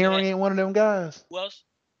many Derrick do you have? Henry ain't one of them guys. Who else?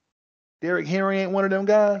 Derrick Henry ain't one of them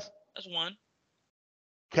guys. That's one.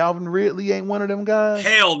 Calvin Ridley ain't one of them guys.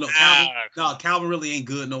 Hell no, Calvin. come No, Calvin really ain't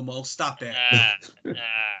good no more. Stop that. on.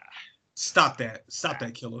 Stop that. Stop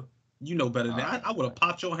that, killer. You know better than All that. right. I would have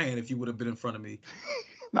popped your hand if you would have been in front of me.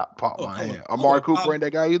 Not pop Oh, my I would- hand. I Amari would've Cooper popped- ain't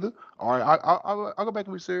that guy either. All right, I'll go back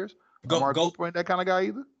and be serious. Go Amari go Cooper ain't that kind of guy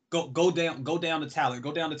either. go down the talent.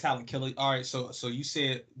 Go down the talent, killer. All right, so you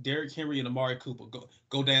said Derrick Henry and Amari Cooper.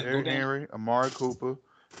 Go down. Derrick Henry, Amari Cooper,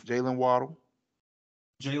 Jalen Waddle,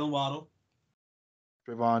 Jalen Waddle.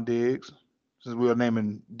 Trayvon Diggs. Since we are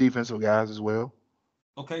naming defensive guys as well.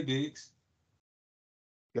 Okay, Diggs.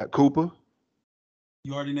 Got Cooper.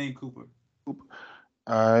 You already named Cooper. All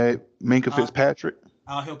right, Minka Fitzpatrick.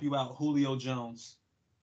 I'll help you out. Julio Jones.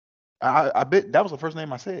 I bet that was the first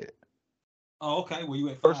name I said. Oh, okay. Well, you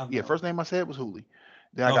at First, 5 yeah, now. first name I said was Hooley.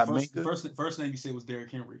 Then I No, got first Minka. first name you said was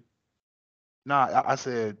Derrick Henry. Nah, I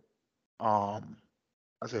said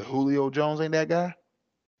Julio Jones ain't that guy.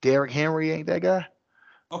 Derrick Henry ain't that guy.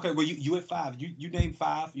 Okay, well you at 5. You named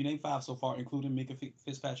 5. You named 5 so far, including Minka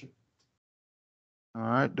Fitzpatrick. All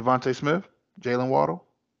right, Devontae Smith, Jalen Waddle,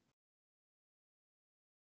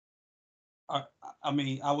 I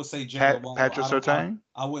mean, I would say Jalen Waddle. Patrick Surtain.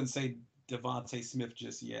 I wouldn't say Devontae Smith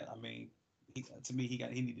just yet. I mean, to me, he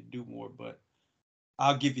need to do more, but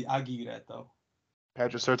I'll give you that though.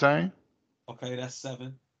 Patrick Surtain. Okay, that's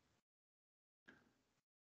 7.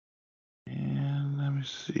 And let me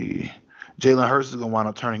see. Jalen Hurts is gonna wind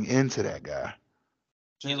up turning into that guy.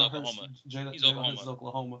 He's Jalen Hurts. Oklahoma. Jalen Hurts is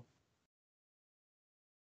Oklahoma.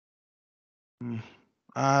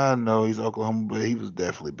 I know he's Oklahoma, but he was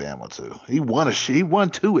definitely Bama too. He won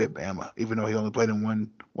 2 at Bama, even though he only played in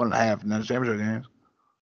one and a half national championship games.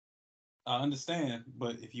 I understand,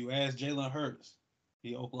 but if you ask Jalen Hurts,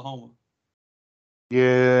 he Oklahoma.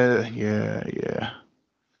 Yeah.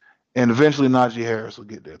 And eventually Najee Harris will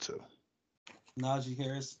get there too. Najee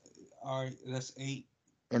Harris. All right, that's 8.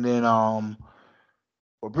 And then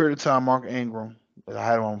for a period of time, Mark Ingram. I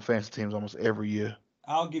had him on fantasy teams almost every year.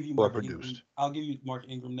 I'll give you Mark Ingram. I'll give you Mark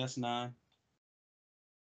Ingram. That's 9.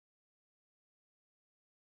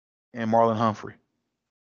 And Marlon Humphrey.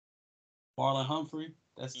 Marlon Humphrey.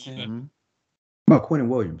 That's 10. Mm-hmm. About Quentin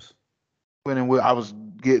Williams. I was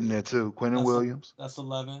getting there too. Quentin Williams. That's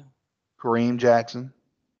 11. Kareem Jackson.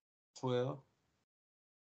 12.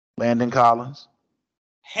 Landon Collins.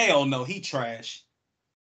 Hell no, he trash.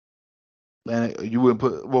 You wouldn't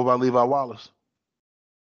put. What about Levi Wallace?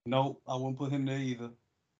 Nope, I wouldn't put him there either.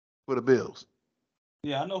 For the Bills.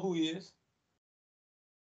 Yeah, I know who he is.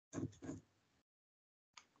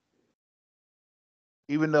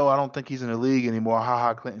 Even though I don't think he's in the league anymore,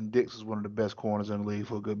 Ha Clinton Dix is one of the best corners in the league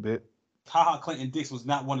for a good bit. Ha Clinton Dix was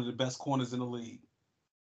not one of the best corners in the league.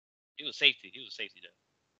 He was safety. He was safety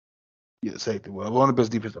though. Yeah, safety. Well, one of the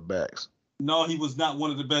best defensive backs. No, he was not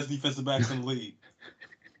one of the best defensive backs in the league.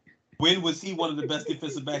 When was he one of the best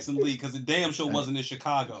defensive backs in the league? Because the damn show wasn't in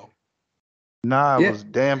Chicago. Nah, it was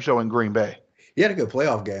damn show in Green Bay. He had a good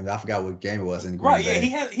playoff game. I forgot what game it was in Green Right, Bay.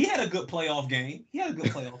 yeah, he had a good playoff game. He had a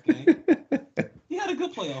good playoff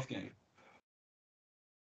game.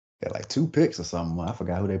 Got like 2 picks or something. I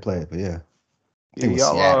forgot who they played, but yeah. Yeah, It was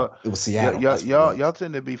Seattle. It was Seattle. Y'all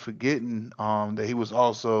tend to be forgetting that he was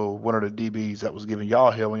also one of the DBs that was giving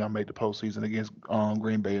y'all hell when y'all made the postseason against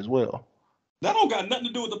Green Bay as well. That don't got nothing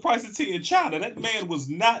to do with the price of tea in China. That man was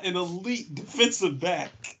not an elite defensive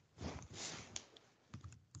back.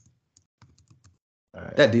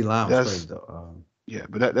 Right. That D line was crazy though. Yeah,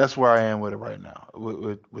 but that's where I am with it right now.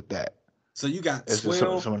 With that. So you got it's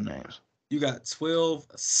 12. Some of the names. You got 12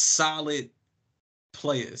 solid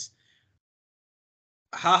players.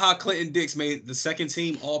 Ha Clinton Dix made the second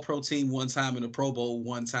team All-Pro team one time and the Pro Bowl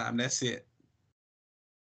one time. That's it.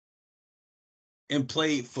 And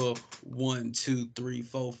played for 1, 2, 3,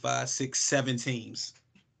 4, 5, 6, 7 teams.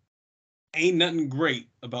 Ain't nothing great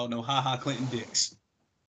about no Ha Clinton Dix.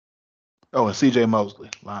 Oh, and C.J. Mosley,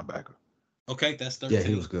 linebacker. Okay, that's 13. Yeah,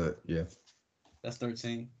 he was good. Yeah. That's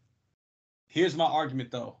 13. Here's my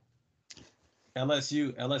argument, though.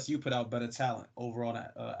 LSU put out better talent over on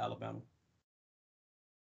Alabama.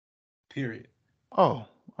 Period. Oh,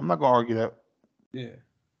 I'm not gonna argue that. Yeah.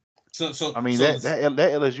 So I mean that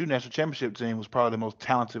LSU national championship team was probably the most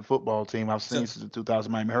talented football team I've seen since the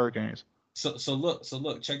 2000 Miami Hurricanes. So look,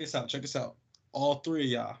 check this out. All three of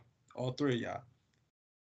y'all. All three of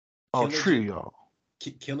y'all.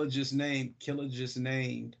 Killer just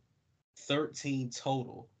named 13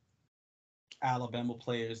 total Alabama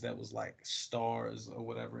players that was like stars or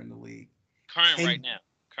whatever in the league. Current right now.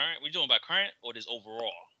 We doing about current or this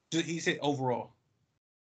overall? He said overall.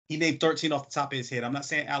 He named 13 off the top of his head. I'm not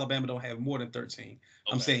saying Alabama don't have more than 13. Okay.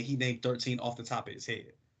 I'm saying he named 13 off the top of his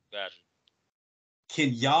head. Gotcha. Can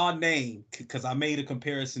y'all name, because I made a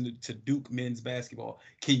comparison to Duke men's basketball,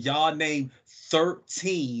 can y'all name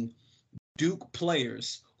 13 Duke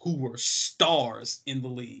players who were stars in the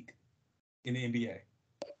league, in the NBA?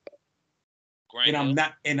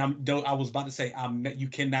 I was about to say, you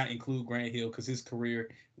cannot include Grant Hill because his career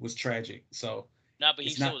was tragic. So no, but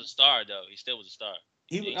he still was a star, though. He still was a star.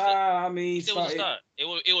 He still was a star.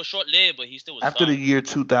 It was short lived, but he still was. After the year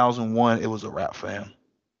 2001, it was a wrap for him.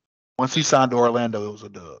 Once he signed to Orlando, it was a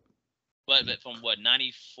dub. But from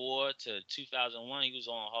 94 to 2001, he was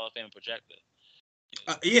on Hall of Fame projected.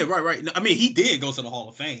 Yeah, right. I mean, he did go to the Hall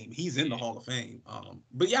of Fame. He's in the Hall of Fame.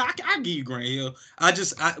 But yeah, I give you Grant Hill.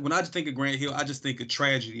 When I just think of Grant Hill, I just think of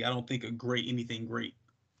tragedy. I don't think of anything great.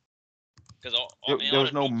 Because there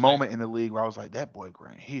was no moment in the league where I was like, that boy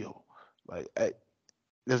Grant Hill. Like,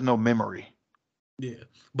 there's no memory. Yeah,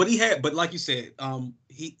 but like you said, I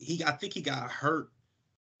think he got hurt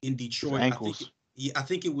in Detroit. His ankles. I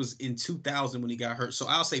think it was in 2000 when he got hurt. So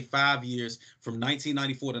I'll say 5 years from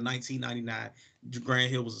 1994 to 1999. Grant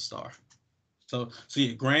Hill was a star. So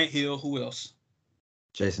yeah, Grant Hill. Who else?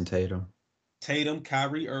 Jason Tatum,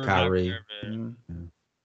 Kyrie Irving. Mm-hmm.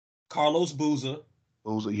 Carlos Boozer.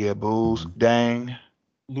 Booze. Dang.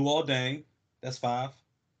 Luol Deng. That's 5.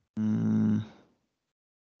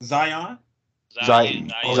 Zion.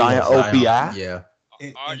 OBI. Yeah.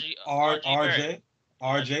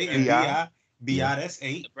 RJ and BI. BI, that's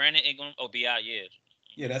 8. Brandon Ingram. Oh, BI, yeah.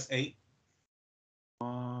 Yeah, that's 8.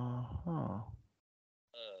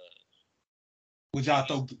 Would y'all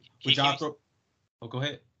throw? Oh, go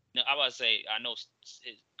ahead. No, I was about to say, I know his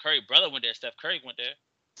Curry brother went there. Steph Curry went there.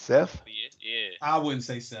 Seth? Yeah. I wouldn't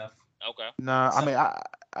say Seth. Okay. Nah, I mean,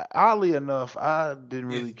 oddly enough, I didn't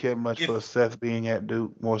really care much for Seth being at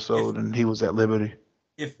Duke more so than he was at Liberty.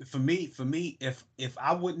 For me, if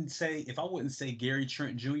I wouldn't say Gary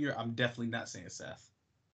Trent Jr., I'm definitely not saying Seth.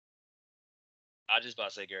 I just about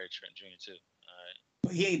to say Gary Trent Jr. too. All right.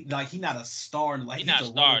 But he ain't he's not a star. Like he's not a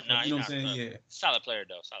star. No, you know what I'm saying? Yeah. Solid player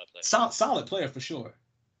though. Solid player for sure.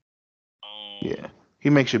 Yeah, he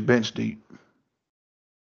makes your bench deep,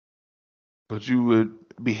 but you would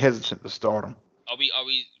be hesitant to start him. Are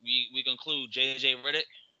we conclude JJ Redick?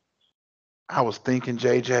 I was thinking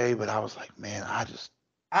JJ, but I was like, man, I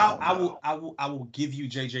will give you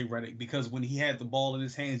JJ Redick because when he had the ball in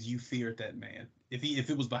his hands, you feared that man. If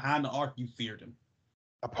it was behind the arc, you feared him.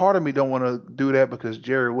 A part of me don't want to do that because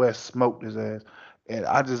Jerry West smoked his ass, and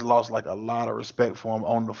I just lost like a lot of respect for him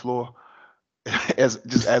on the floor as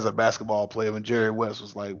a basketball player when Jerry West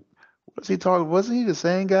was like Was he talking? Wasn't he the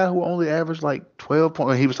same guy who only averaged like 12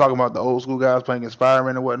 points? He was talking about the old school guys playing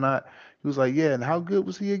Inspireman and whatnot. He was like, yeah, and how good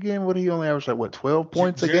was he again? What did he only average like what 12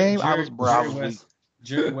 points a game? I was weak.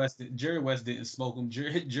 Jerry West didn't smoke him.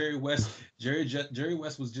 Jerry West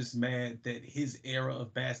was just mad that his era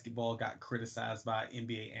of basketball got criticized by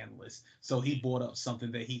NBA analysts. So he brought up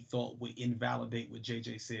something that he thought would invalidate what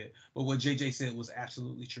JJ said. But what JJ said was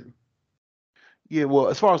absolutely true. Yeah, well,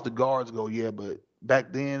 as far as the guards go, yeah, but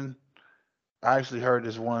back then I actually heard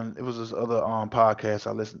this one. It was this other podcast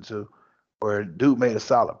I listened to where dude made a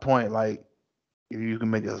solid point. Like if you can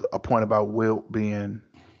make a point about Wilt being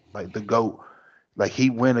like the GOAT, like he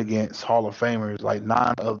went against Hall of Famers, like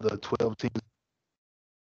 9 of the 12 teams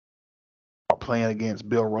are playing against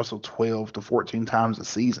Bill Russell 12 to 14 times a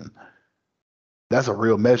season. That's a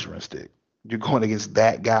real measuring stick. You're going against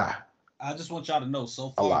that guy I just want y'all to know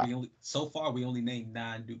a lot. so far we only named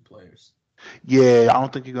 9 Duke players. Yeah, I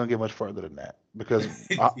don't think you're gonna get much further than that because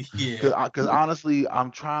Yeah. because honestly,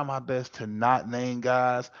 I'm trying my best to not name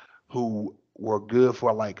guys who were good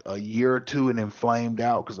for like a year or two and then flamed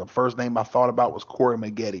out. Because the first name I thought about was Corey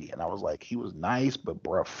Maggette, and I was like, he was nice, but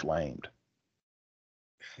bruh flamed.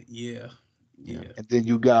 Yeah. Yeah. And then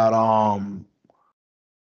you got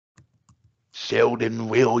Sheldon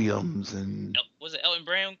Williams and Was it Elton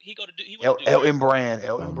Brand? He went to Duke, right? Elton Brand.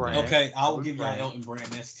 Okay, I will Elton give y'all Brand. Elton Brand.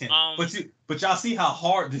 That's 10. But y'all see how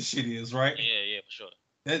hard this shit is, right? Yeah, for sure.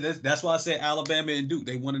 That's why I said Alabama and Duke.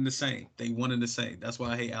 They one in the same. That's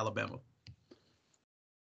why I hate Alabama.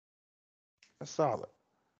 That's solid.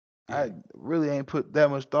 Yeah. I really ain't put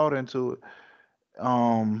that much thought into it.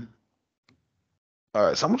 All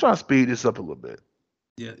right, so I'm trying to speed this up a little bit.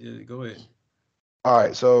 Yeah, go ahead. All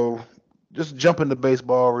right, so just jump into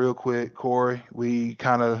baseball real quick, Corey. We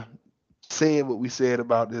kind of said what we said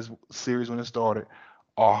about this series when it started.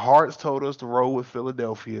 Our hearts told us to roll with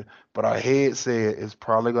Philadelphia, but our head said it's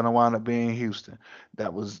probably going to wind up being Houston.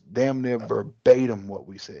 That was damn near verbatim what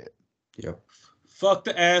we said. Yep. Fuck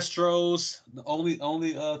the Astros. The only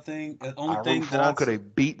thing I root for them because they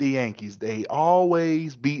beat the Yankees. They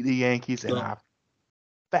always beat the Yankees, and I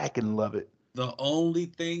fucking love it. The only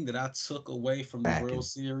thing that I took away from the World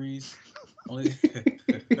Series, only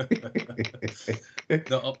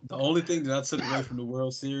the only thing that I took away from the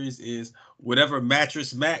World Series is whatever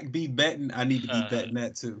mattress Mac be betting, I need to be betting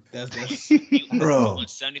that too. That's Bro.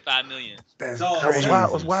 75 million. That's Dog, crazy.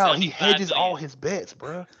 What's wild? He 75 hedges million. all his bets,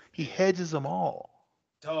 bro. He hedges them all.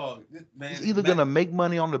 Dog, man. He's either gonna make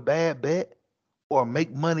money on the bad bet or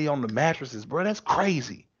make money on the mattresses, bro. That's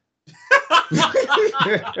crazy.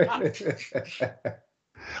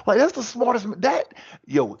 Like that's the smartest.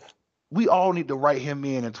 We all need to write him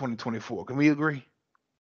in 2024. Can we agree?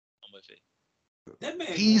 I'm with it. That man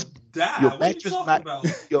He's die. your What are you mattress. talking about?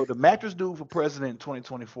 The mattress dude for president in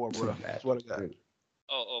 2024, bro. That's what I got.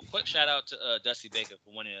 Quick shout out to Dusty Baker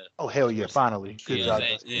for winning. Oh hell yeah! Finally, good job.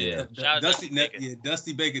 Yeah. Shout out Dusty Baker. Yeah,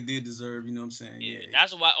 Dusty Baker did deserve. You know what I'm saying? Yeah.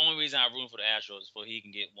 That's the only reason I root for the Astros is for he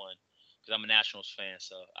can get one because I'm a Nationals fan,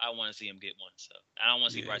 so I want to see him get one. So I don't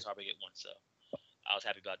want to see Bryce Harper get one. So I was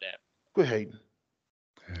happy about that. Quit hating.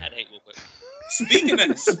 I had to hate real quick.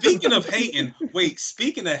 Speaking of hating,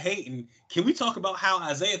 can we talk about how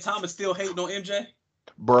Isaiah Thomas still hating on MJ?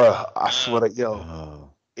 Bruh, I swear to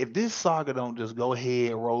if this saga don't just go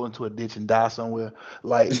ahead, roll into a ditch and die somewhere,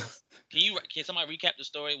 like can somebody recap the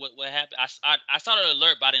story? What happened? I saw the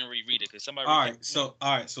alert, but I didn't reread it because somebody. All right, so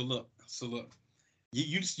look,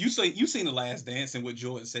 you seen The Last Dance and what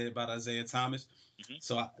Jordan said about Isaiah Thomas.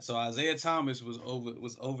 Mm-hmm. So Isaiah Thomas was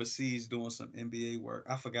overseas doing some NBA work.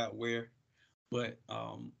 I forgot where, but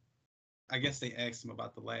I guess they asked him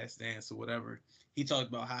about The Last Dance or whatever. He talked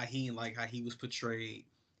about how he was portrayed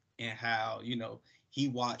and how he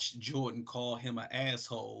watched Jordan call him an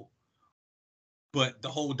asshole. But the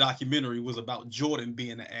whole documentary was about Jordan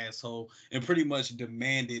being an asshole and pretty much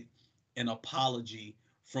demanded an apology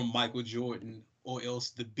from Michael Jordan, or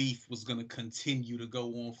else the beef was going to continue to go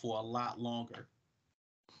on for a lot longer.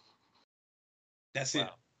 That's it.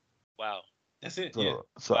 Wow. That's it.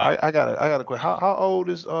 So I got a question. How old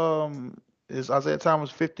is Isaiah Thomas?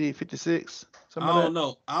 50, 56? I don't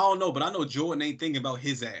know, but I know Jordan ain't thinking about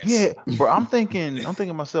his ass. Yeah, bro. I'm thinking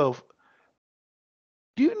to myself,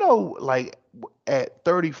 do you know, like at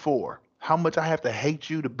 34, how much I have to hate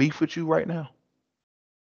you to beef with you right now?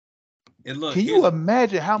 And look, can you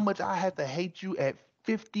imagine how much I have to hate you at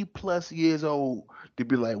 50 plus years old to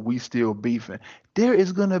be like, we still beefing? There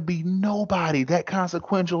is gonna be nobody that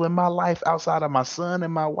consequential in my life outside of my son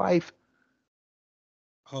and my wife.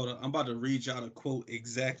 Hold on, I'm about to read y'all the quote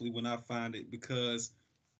exactly when I find it because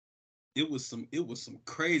it was some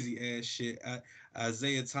crazy ass shit.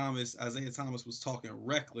 Isaiah Thomas was talking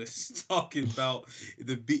reckless, talking about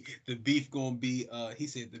the beef gonna be. He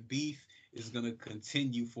said the beef is gonna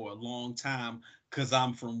continue for a long time because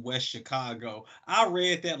I'm from West Chicago. I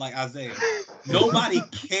read that like Isaiah. Nobody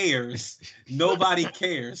cares. Nobody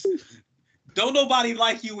cares. Don't nobody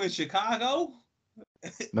like you in Chicago?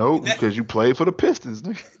 No, That because you played for the Pistons.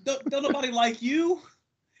 don't nobody like you.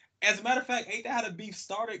 As a matter of fact, ain't that how the beef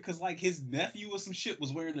started? Because like his nephew or some shit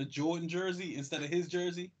was wearing a Jordan jersey instead of his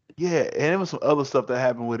jersey. Yeah, and there was some other stuff that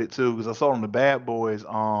happened with it too, because I saw on the Bad Boys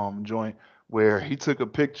joint where he took a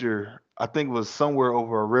picture. I think it was somewhere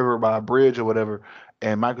over a river by a bridge or whatever,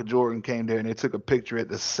 and Michael Jordan came there and they took a picture at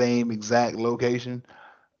the same exact location,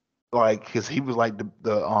 like because he was like the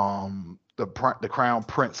crown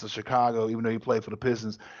prince of Chicago, even though he played for the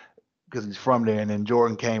Pistons because he's from there. And then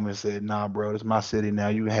Jordan came and said, "Nah, bro, this is my city now.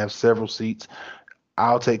 You can have several seats.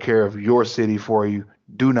 I'll take care of your city for you.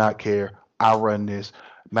 Do not care. I run this.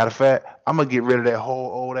 Matter of fact, I'm gonna get rid of that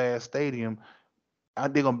whole old ass stadium.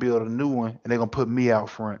 They're gonna build a new one and they're gonna put me out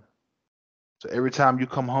front. So every time you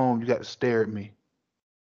come home, you got to stare at me.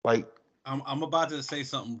 Like, I'm about to say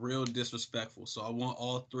something real disrespectful, so I want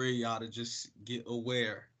all three of y'all to just get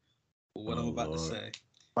aware of what Oh I'm about to Lord. say.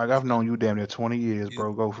 It's I've about known you damn near 20 years, it,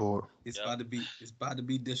 bro. Go for it. Yep. it's about to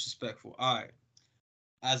be disrespectful. All right,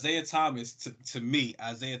 Isaiah Thomas to me,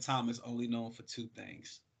 Isaiah Thomas only known for two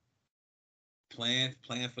things: playing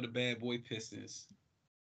for the Bad Boy Pistons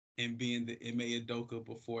and being the M.A. Adoka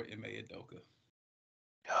before M.A. Adoka.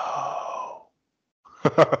 Yo.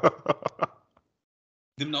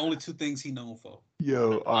 Them the only two things he known for.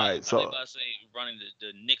 Yo, all right. I think So, about to say running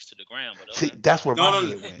the Knicks to the ground, but see, okay. that's where No, my no,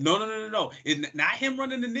 head went. no. Not him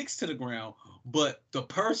running the Knicks to the ground, but the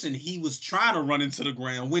person he was trying to run into the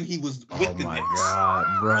ground when he was Oh with the my Knicks. God,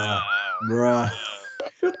 bruh. Wow. Bruh. Wow.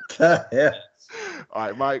 What the hell? All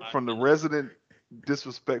right, Mike, My from the goodness. resident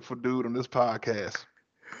disrespectful dude on this podcast,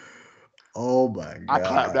 Oh my I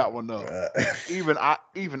clapped God, that one up. bruh.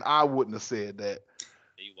 Even I wouldn't have said that.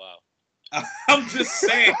 You wow. I'm just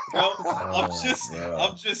saying, bro. Oh, bruh.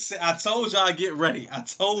 I'm just saying. I told y'all get ready. I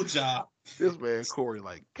told y'all. This man Corey,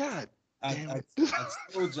 like, God I, damn I, it. This-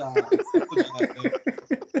 I told y'all. I told y'all, man.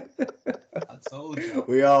 I told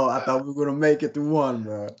y'all. I thought we were gonna make it through one,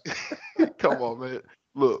 bro. Come on, man.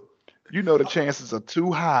 Look, you know the chances are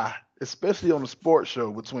too high, especially on a sports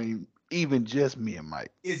show between even just me and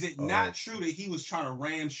Mike. Is it Oh, not true that he was trying to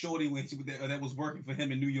ram Shorty that was working for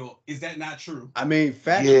him in New York? Is that not true? I mean,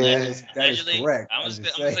 factually, Yeah. that is Allegedly. correct. I'm I'm just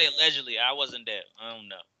just I'm gonna saying. say allegedly. I wasn't there. I don't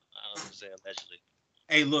know. I was gonna say allegedly.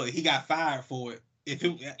 Hey, look, he got fired for it. If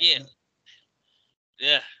it, Yeah. Yeah.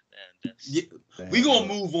 yeah, That's we Damn, gonna look,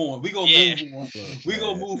 move on. We gonna yeah. move on. look, We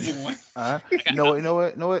gonna man. move on. You I know got what? You know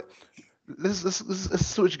what? You know what? Let's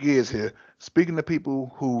switch gears here. Speaking of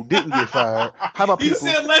people who didn't get fired, how about He people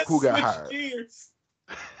said, "Let's who got switch hired? gears."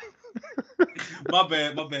 My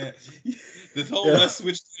bad. My bad. This whole Yeah. "let's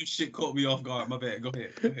switch gears" shit caught me off guard. My bad. Go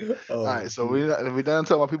ahead. Go ahead. All Oh, right, so shoot. we done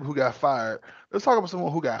talking about people who got fired. Let's talk about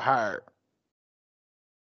someone who got hired.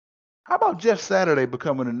 How about Jeff Saturday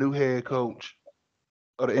becoming the new head coach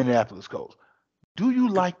of the Indianapolis Colts? Do you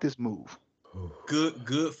like this move?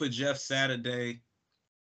 Good for Jeff Saturday.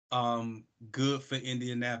 Good for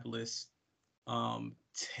Indianapolis.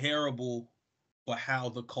 Terrible for how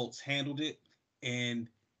the Colts handled it, and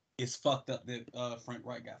it's fucked up that Frank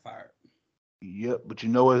Wright got fired. Yep, but you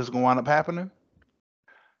know what is going to wind up happening?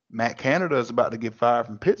 Matt Canada is about to get fired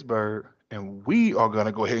from Pittsburgh, and we are going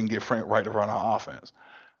to go ahead and get Frank Wright to run our offense.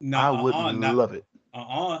 No, I would not love it.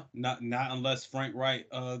 not unless Frank Wright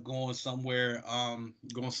going somewhere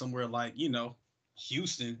like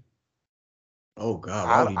Houston. Oh God,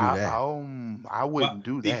 why would he do that? I Well, wouldn't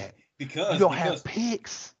do that. You because don't have because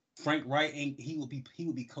picks. Frank Wright ain't he would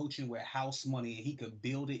be coaching with house money and he could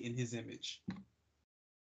build it in his image.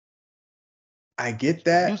 I get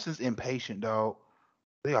that. Houston's impatient, dog.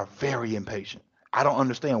 They are very impatient. I don't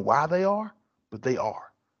understand why they are, but they are.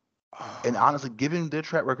 And honestly, given their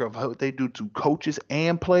track record of what they do to coaches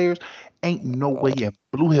and players, ain't no way in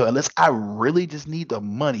blue hell, unless I really just need the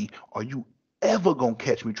money, are you ever gonna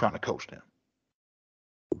catch me trying to coach them?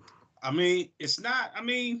 I mean, it's not. I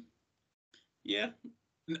mean, yeah.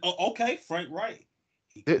 Okay, Frank Wright.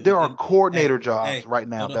 He There could are been. coordinator Hey, jobs hey, right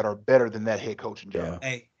now hold that up. are better than that head coaching Yeah. job.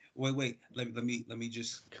 Hey, wait. Let me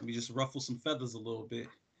just ruffle some feathers a little bit.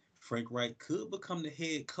 Frank Wright could become the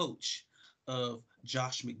head coach of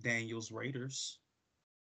Josh McDaniels Raiders.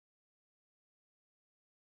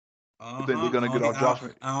 You think they're gonna I get don't, off I, Josh?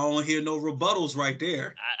 I don't hear no rebuttals right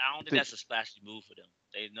there. I don't think Think that's a splashy move for them.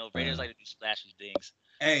 They know Raiders like to do splashy things.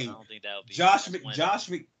 Hey, I don't think that would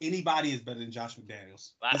be anybody is better than Josh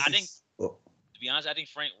McDaniels. But I think, to be honest, I think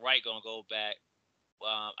Frank Wright gonna go back.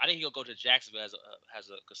 I think he'll go to Jacksonville as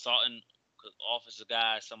a consultant, officer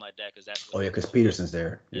guy, something like that. Because that's because Peterson's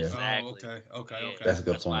there. Yeah. Exactly. Okay. That's a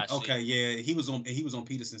good point. Okay, yeah, he was on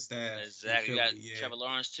Peterson's staff. Exactly. You got Trevor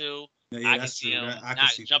Lawrence too. Yeah, I can see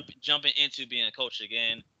him jumping into being a coach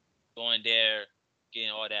again, going there, getting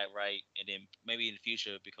all that right, and then maybe in the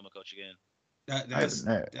future become a coach again. That's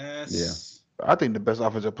I think the best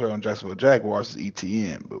offensive player on Jacksonville Jaguars is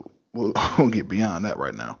ETN, but we'll get beyond that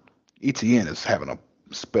right now. ETN is having a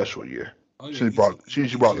special year. Oh, yeah, she brought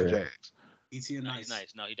the Jags. ETN nice. He's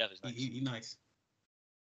nice. No, he definitely nice. He nice.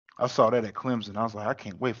 I saw that at Clemson. I was like, I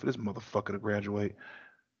can't wait for this motherfucker to graduate.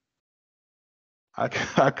 I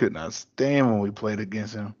could not stand when we played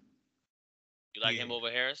against him. You like him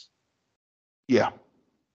over Harris? Yeah.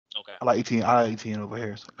 Okay. I like ETN over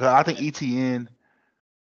Harris. I think ETN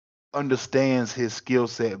understands his skill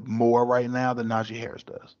set more right now than Najee Harris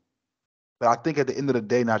does. But I think at the end of the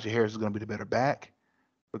day, Najee Harris is going to be the better back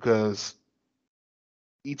because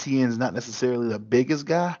ETN is not necessarily the biggest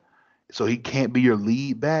guy, so he can't be your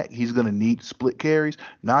lead back. He's going to need split carries.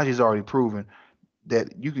 Najee's already proven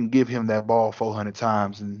that you can give him that ball 400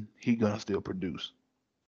 times and he's going to still produce.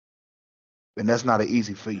 And that's not an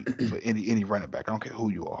easy feat for any running back. I don't care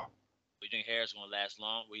who you are. Do you think Harris is going to last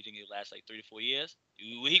long? Do you think he'll last like 3 to 4 years?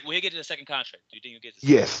 Will he get to the second contract? Do you think he'll get to the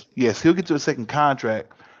second contract? Yes, he'll get to a second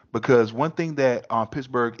contract because one thing that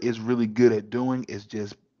Pittsburgh is really good at doing is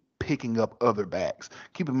just picking up other backs.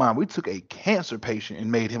 Keep in mind, we took a cancer patient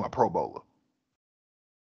and made him a Pro Bowler.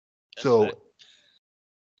 That's so, fact.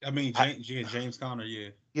 I mean, James Conner, yeah.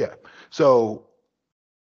 Yeah. So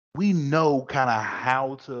we know kind of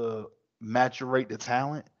how to maturate the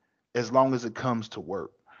talent as long as it comes to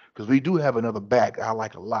work. Because we do have another back I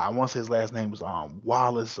like a lot. I want to say his last name was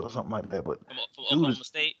Wallace or something like that. But from Oklahoma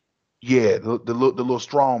State? Yeah, the little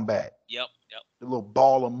strong back. Yep. The little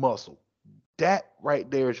ball of muscle. That right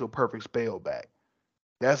there is your perfect spell back.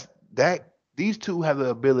 These two have the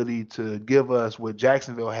ability to give us what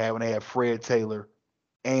Jacksonville had when they had Fred Taylor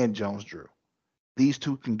and Jones Drew. These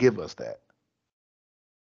two can give us that.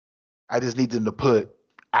 I just need them to put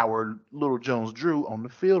our little Jones Drew on the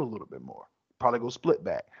field a little bit more. Probably go split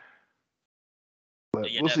back. But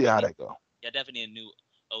we'll see how that go. Yeah, definitely a new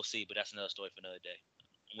OC, but that's another story for another day.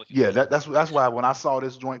 Yeah, that's why when I saw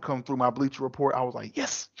this joint come through my Bleacher Report, I was like,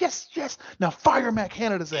 yes. Now fire Matt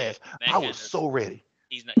Canada's ass. I was so ready.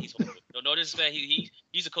 He's horrible. No disrespect.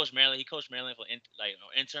 He's a coach Maryland. He coached Maryland for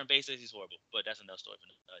intern basis. He's horrible. But that's another story for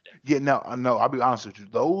another day. Yeah, no. I'll be honest with you.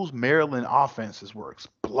 Those Maryland offenses were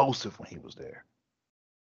explosive when he was there.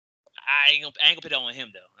 I ain't gonna put it on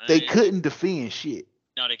him though. They couldn't defend shit.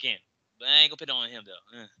 No, they can't. But I ain't gonna put it on him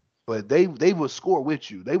though. But they would score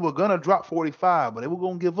with you. They were gonna drop 45, but they were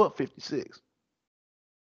gonna give up 56.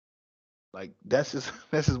 Like that's just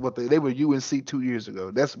what they were UNC 2 years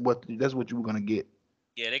ago. That's what you were gonna get.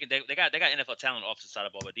 Yeah, they got NFL talent off the side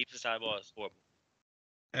of the ball, but defensive side of the ball is horrible.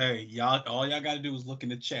 Hey, all y'all gotta do is look in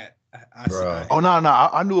the chat.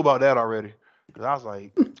 I knew about that already. Cause I was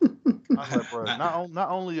like, bro, not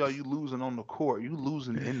only are you losing on the court, you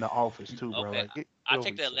losing in the office too, bro. Okay. Like, I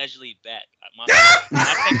take that allegedly back.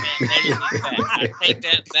 I take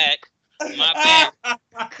that back. My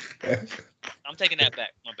bad. I'm taking that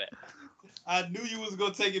back. My bad. I knew you was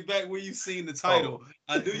gonna take it back when you seen the title.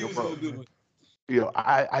 I knew you was gonna do it.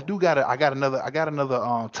 I got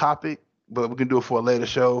another topic, but we can do it for a later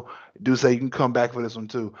show. Dusse you can come back for this one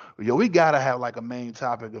too. But we gotta have like a main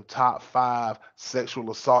topic of top 5 sexual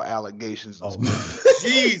assault allegations.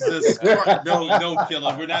 Jesus Christ. No,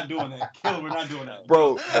 Killer. We're not doing that. Killer, we're not doing that.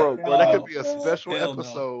 Bro, that could be a special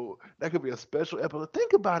episode. No. That could be a special episode.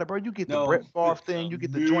 Think about it, bro. You get the Brett Favre thing, you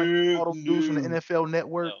get the joint auto dudes from the NFL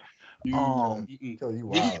Network. You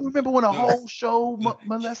remember when a whole show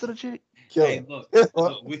molested a chick? Hey, look,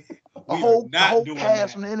 we a whole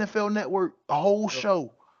cast from the NFL Network, a whole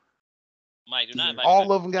show. Mike, do not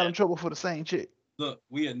all of them got in trouble for the same chick. Look,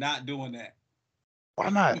 we are not doing that. Why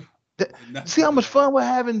not? See how much fun we're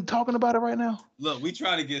having talking about it right now? Look, we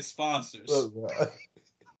try to get sponsors. All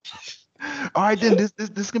right, then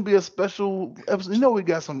this can be a special episode. You know, we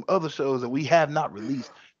got some other shows that we have not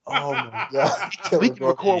released. Oh my God! We can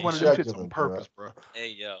record one of them shits on purpose, bro.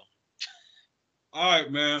 Hey, yo. All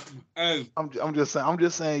right, man. Hey, I'm just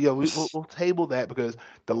saying, yo, we'll table that because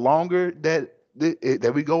the longer that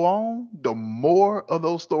we go on, the more of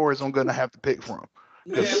those stories I'm gonna have to pick from.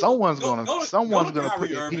 Because someone's gonna put their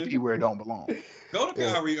PP where it don't belong. Go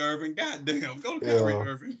to Kyrie Irving. Goddamn, go to Kyrie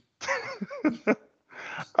Irving.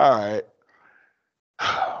 All right.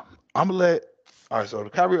 I'm gonna let. All right, so the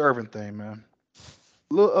Kyrie Irving thing, man.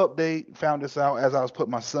 Little update. Found this out as I was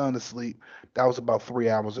putting my son to sleep. That was about 3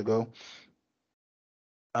 hours ago.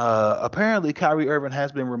 Apparently, Kyrie Irving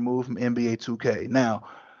has been removed from NBA 2K. Now,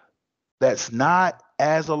 that's not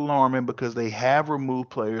as alarming because they have removed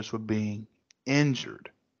players for being injured,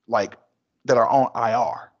 like that are on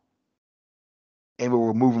IR, and will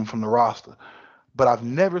remove them from the roster. But I've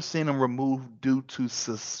never seen them removed due to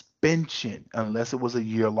suspension unless it was a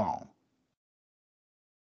year long.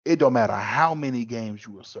 It don't matter how many games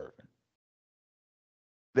you were serving.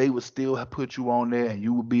 They would still have put you on there and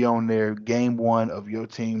you would be on there game one of your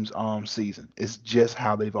team's season. It's just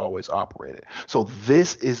how they've always operated. So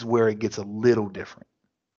this is where it gets a little different.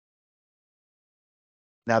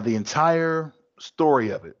 Now the entire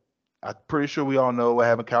story of it, I'm pretty sure we all know what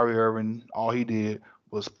happened. Kyrie Irving, all he did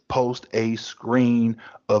was post a screen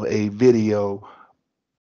of a video.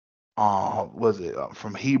 Was it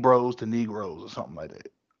from Hebrews to Negroes or something like that?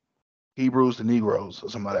 Hebrews to Negroes or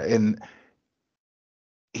something like that. And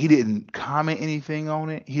he didn't comment anything on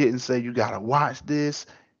it. He didn't say you gotta watch this.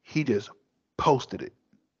 He just posted it,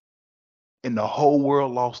 and the whole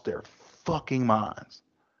world lost their fucking minds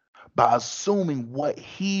by assuming what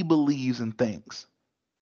he believes and thinks.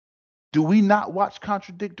 Do we not watch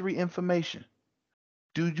contradictory information?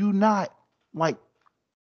 Do you not like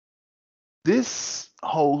this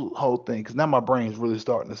whole thing? Because now my brain is really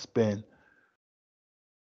starting to spin.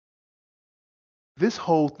 This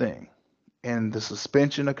whole thing and the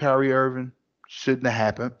suspension of Kyrie Irving shouldn't have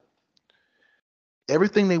happened.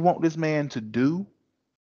 Everything they want this man to do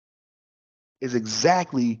is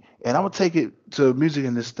exactly, and I'm gonna take it to music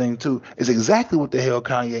in this thing too, is exactly what the hell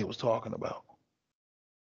Kanye was talking about.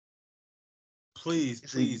 Please,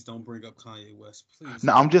 See, please don't bring up Kanye West. Please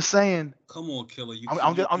now I'm don't. just saying, Come on, killer.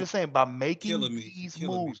 I'm just saying by You making killing me. You these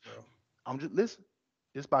killing me, moves, bro. I'm just listen,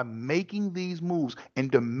 just by making these moves and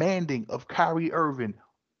demanding of Kyrie Irving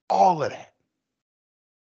all of that.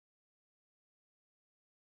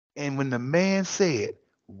 And when the man said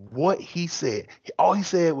what he said, all he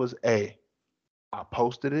said was, "Hey, I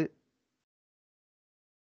posted it.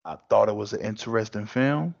 I thought it was an interesting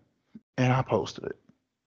film, and I posted it."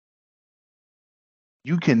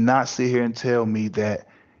 You cannot sit here and tell me that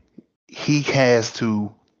he has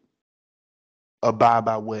to abide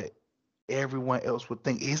by what everyone else would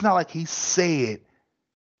think. It's not like he said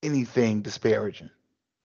anything disparaging.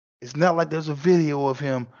 It's not like there's a video of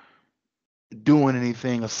him doing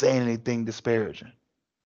anything or saying anything disparaging.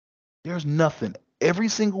 There's nothing. Every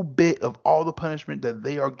single bit of all the punishment that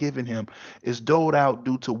they are giving him is doled out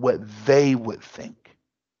due to what they would think.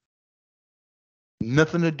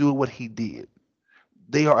 Nothing to do with what he did.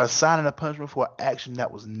 They are assigning a punishment for action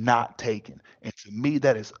that was not taken. And to me,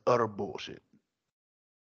 that is utter bullshit.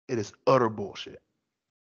 It is utter bullshit.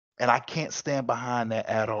 And I can't stand behind that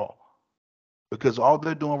at all. Because all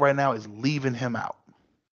they're doing right now is leaving him out.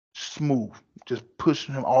 Smooth. Just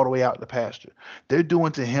pushing him all the way out the pasture. They're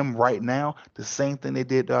doing to him right now the same thing they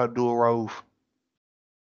did to Abdul Rauf.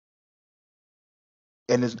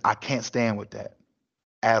 And I can't stand with that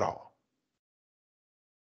at all.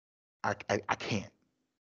 I can't.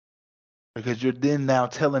 Because you're then now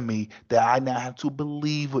telling me that I now have to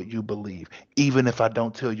believe what you believe, even if I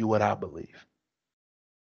don't tell you what I believe.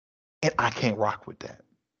 And I can't rock with that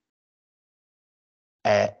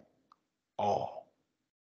at all.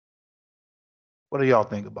 What do y'all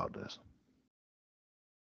think about this?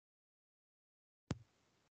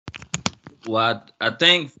 Well, I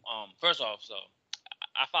think first off, so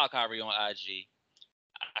I follow Kyrie on IG.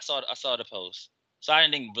 I saw the post, so I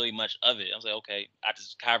didn't think really much of it. I was like, okay,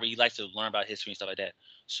 Kyrie he likes to learn about history and stuff like that.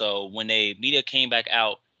 So when they media came back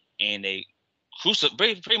out and they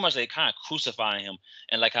pretty much they kind of crucifying him,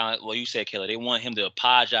 and like how well you said, Killer, they want him to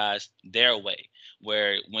apologize their way.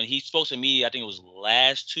 Where when he spoke to media, I think it was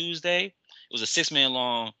last Tuesday. It was a 6 minute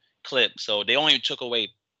long clip, so they only took away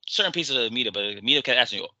certain pieces of the media, but the media kept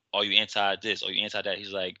asking, "Are you anti this? Are you anti that?"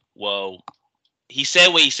 He's like, "Well, he said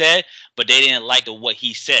what he said, but they didn't like what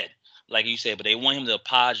he said, like you said. But they want him to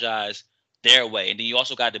apologize their way. And then you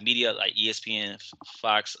also got the media like ESPN,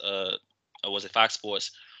 Fox, or was it Fox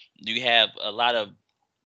Sports? You have a lot of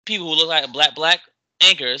people who look like black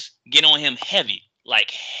anchors get on him heavy,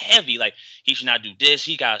 like he should not do this.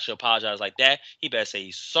 He got to apologize like that. He better say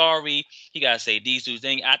he's sorry. He got to say these two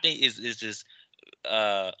things. I think is this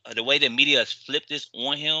the way the media has flipped this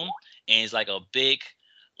on him, and it's like a big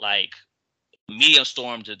like media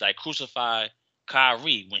storm to like crucify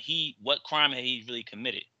Kyrie when what crime had he really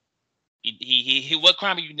committed? He what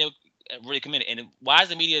crime have you really committed? And why is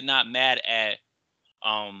the media not mad at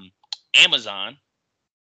Amazon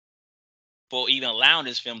for even allowing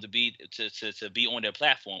this film to be on their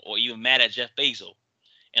platform, or even mad at Jeff Bezos.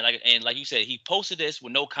 And like you said, he posted this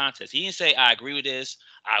with no context. He didn't say, I agree with this.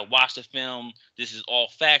 I watched the film. This is all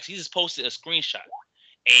facts. He just posted a screenshot.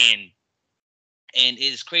 And it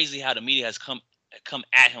is crazy how the media has come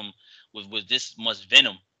at him with this much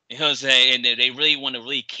venom. You know what I'm saying? And they really want to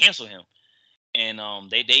really cancel him. And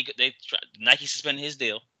Nike suspended his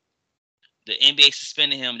deal. The NBA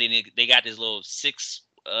suspended him. Then they got this little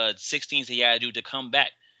 16s he got to do to come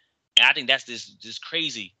back. And I think that's just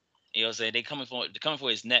crazy. You know what I'm saying? They're coming for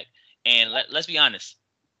his neck. And let's be honest.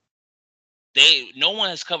 No one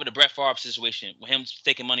has covered the Brett Favre situation with him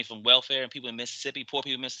taking money from welfare and people in Mississippi, poor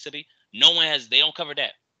people in Mississippi. No one has. They don't cover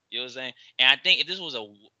that. You know what I'm saying? And I think if this was a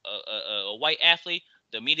white athlete,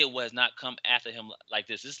 the media has not come after him like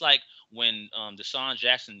this. It's like when Deshaun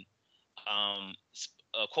Jackson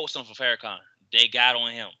quotes something from Farrakhan, they got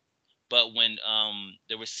on him. But when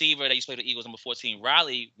the receiver that used to play the Eagles, number 14,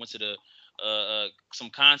 Riley, went to the some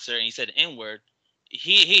concert and he said the N-word,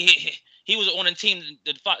 he was on the team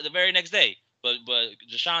the very next day. But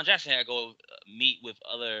Deshaun Jackson had to go meet with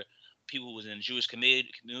other people who was in the Jewish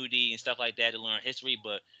community and stuff like that to learn history.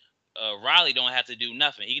 But Riley don't have to do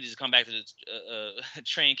nothing. He can just come back to the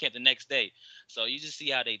training camp the next day. So you just see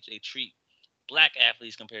how they treat black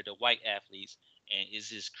athletes compared to white athletes. And it's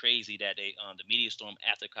just crazy that the media storm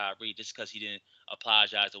after Kyrie just because he didn't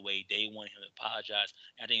apologize the way they want him to apologize.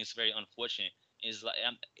 I think it's very unfortunate. It's like I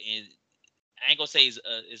ain't gonna say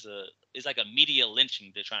it's like a media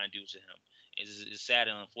lynching they're trying to do to him. It's sad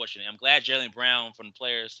and unfortunate. I'm glad Jaylen Brown from the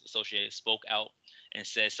Players Association spoke out and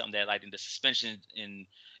said something that like the suspension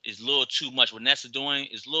is a little too much. What Nets are doing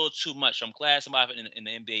is a little too much. I'm glad somebody in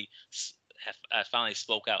the NBA have finally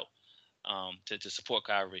spoke out to support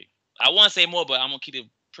Kyrie. I want to say more, but I'm gonna keep it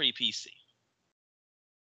pretty PC.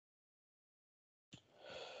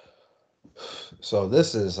 So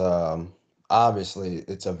this is obviously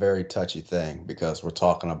it's a very touchy thing because we're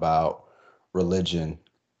talking about religion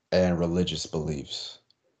and religious beliefs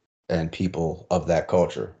and people of that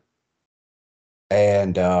culture.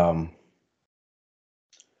 And I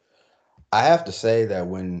have to say that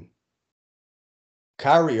when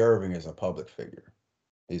Kyrie Irving is a public figure,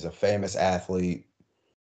 he's a famous athlete,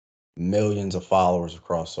 millions of followers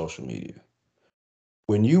across social media.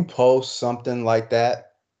 When you post something like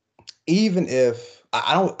that, even if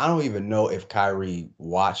I don't even know if Kyrie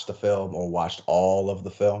watched the film or watched all of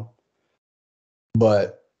the film,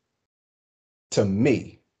 but to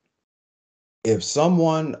me, if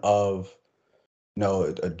someone of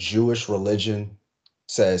a Jewish religion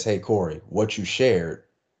says, "Hey Corey, what you shared,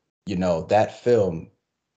 that film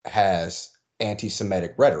has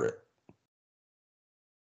anti-Semitic rhetoric,"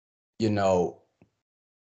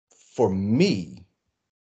 for me,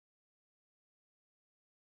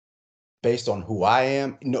 based on who I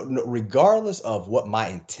am, regardless of what my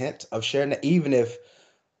intent of sharing that, even if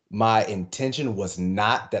my intention was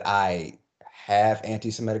not that I have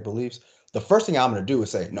anti-Semitic beliefs, the first thing I'm going to do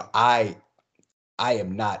is say, no, I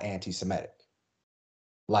am not anti-Semitic.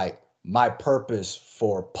 Like, my purpose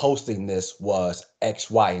for posting this was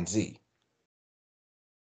X, Y, and Z.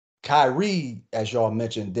 Kyrie, as y'all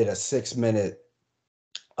mentioned, did a 6-minute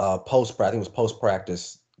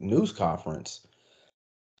post-practice news conference.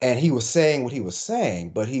 And he was saying what he was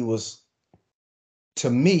saying, but to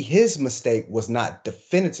me, his mistake was not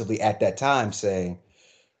definitively at that time saying,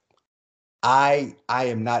 I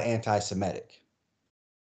am not anti-Semitic.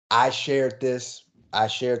 I shared this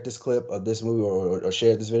clip of this movie or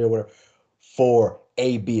shared this video, whatever, for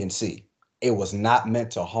A, B, and C. It was not meant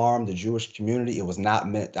to harm the Jewish community. It was not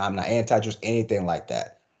meant, I'm not anti-Jewish, anything like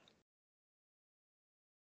that.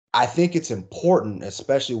 I think it's important,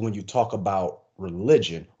 especially when you talk about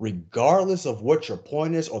religion, regardless of what your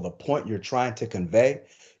point is or the point you're trying to convey,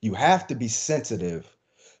 you have to be sensitive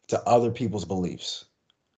to other people's beliefs.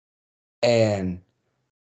 And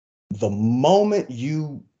the moment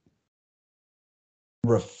you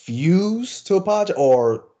refuse to apologize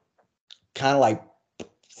or kind of like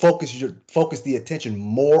focus the attention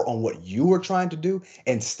more on what you were trying to do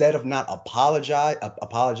instead of not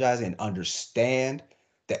apologizing and understand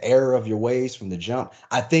the error of your ways from the jump,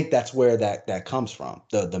 I think that's where that comes from,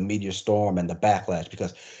 the media storm and the backlash,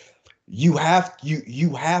 because you have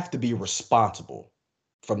to be responsible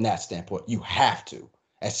from that standpoint. You have to,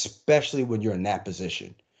 especially when you're in that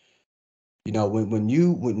position. When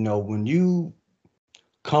you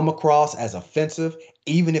come across as offensive,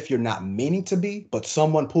 even if you're not meaning to be, but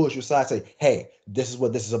someone pulls you aside, say, "Hey, this is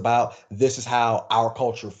what this is about. This is how our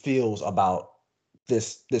culture feels about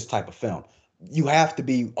this type of film." you have to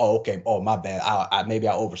be, oh, okay, oh, my bad. I maybe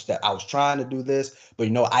I overstepped. I was trying to do this, but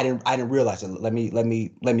I didn't realize it. Let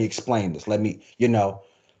me explain this.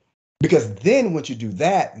 Because then once you do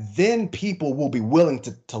that, then people will be willing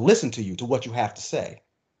to listen to you, to what you have to say.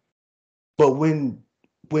 But when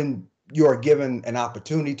you're given an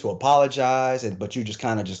opportunity to apologize, but you just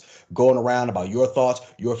kind of just going around about your thoughts,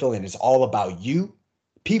 your feeling, it's all about you,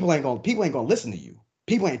 people ain't gonna listen to you.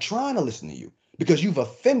 People ain't trying to listen to you because you've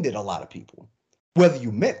offended a lot of people. Whether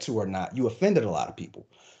you meant to or not, you offended a lot of people.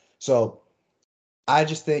 So I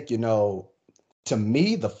just think, to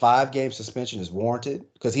me, the 5-game suspension is warranted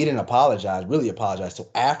because he didn't really apologize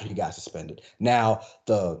till after he got suspended. Now,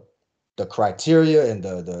 the criteria and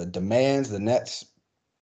the demands the Nets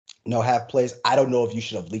have placed, I don't know if you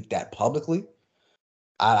should have leaked that publicly.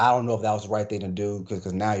 I don't know if that was the right thing to do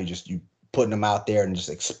because now you putting him out there and just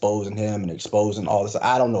exposing him and exposing all this.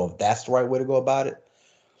 I don't know if that's the right way to go about it,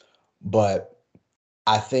 but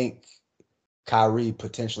I think Kyrie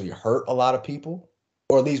potentially hurt a lot of people,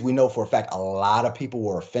 or at least we know for a fact a lot of people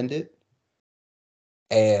were offended.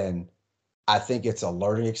 And I think it's a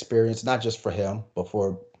learning experience, not just for him, but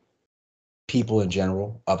for people in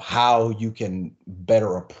general, of how you can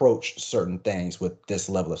better approach certain things with this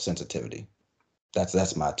level of sensitivity.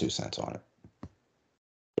 That's my 2 cents on it.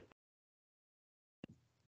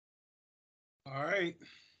 All right.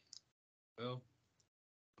 Well,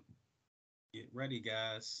 get ready,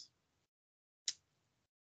 guys.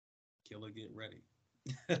 Killer, get ready.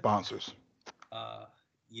 Sponsors. uh,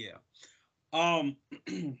 yeah. Um,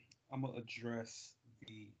 I'm gonna address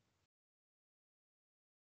the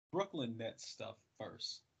Brooklyn Nets stuff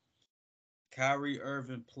first. Kyrie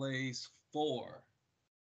Irving plays for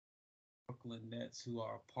Brooklyn Nets, who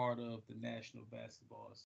are a part of the National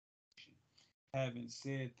Basketball Association. Having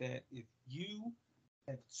said that, if you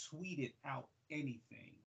have tweeted out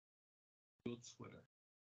anything on Twitter,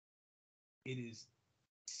 it is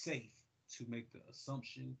safe to make the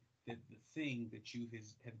assumption that the thing that you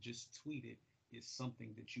have just tweeted is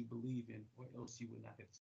something that you believe in, or else you would not have.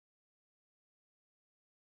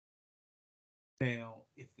 Now,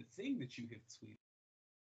 if the thing that you have tweeted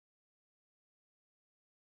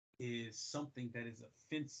is something that is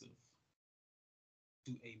offensive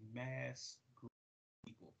to a mass group of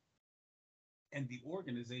people, and the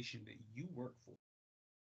organization that you work for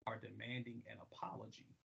are demanding an apology,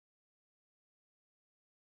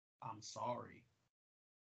 I'm sorry,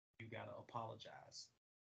 you gotta apologize.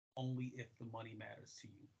 Only if the money matters to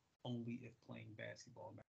you. Only if playing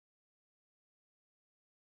basketball matters.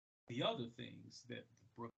 The other things that the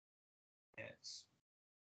Brooklyn Nets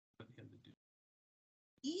want him to do,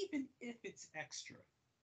 even if it's extra,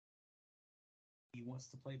 he wants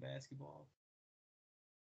to play basketball,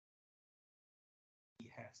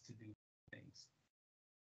 he has to do things.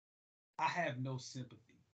 I have no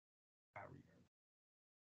sympathy for Kyrie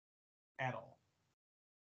Irving at all.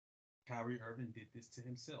 Kyrie Irving did this to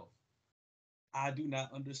himself. I do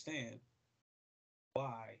not understand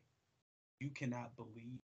why you cannot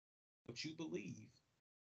believe what you believe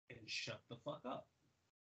and shut the fuck up.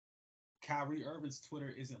 Kyrie Irving's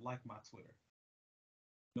Twitter isn't like my Twitter.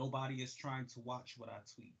 Nobody is trying to watch what I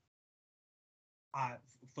tweet. I,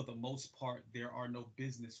 for the most part, there are no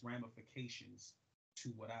business ramifications to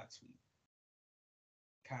what I tweet.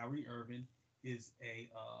 Kyrie Irving is a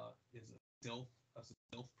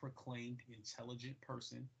self-proclaimed intelligent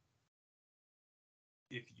person.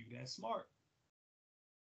 If you that smart,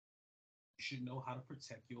 you should know how to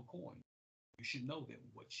protect your coin. You should know that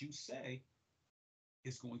what you say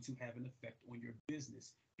is going to have an effect on your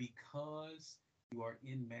business because you are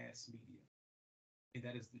in mass media. And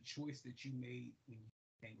that is the choice that you made when you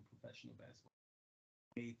became a professional basketball.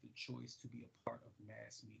 You made the choice to be a part of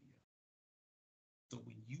mass media. So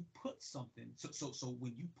when you put something, so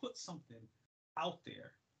when you put something out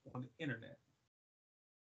there on the internet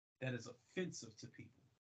that is offensive to people,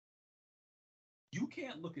 you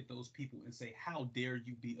can't look at those people and say, "How dare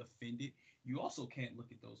you be offended?" You also can't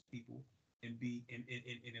look at those people and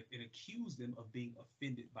and accuse them of being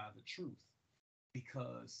offended by the truth,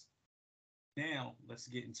 because now let's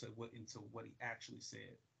get into what he actually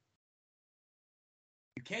said.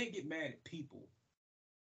 You can't get mad at people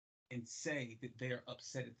and say that they're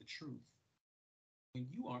upset at the truth when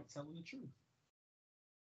you aren't telling the truth.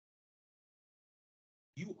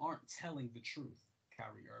 You aren't telling the truth,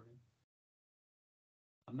 Kyrie Irving.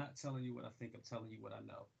 I'm not telling you what I think, I'm telling you what I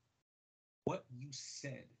know. What you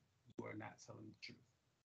said, you are not telling the truth.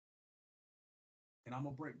 And I'm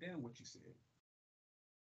going to break down what you said.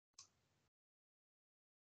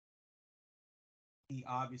 He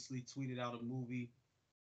obviously tweeted out a movie,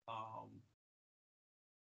 um,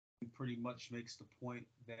 He pretty much makes the point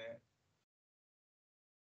that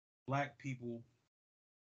Black people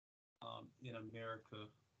in America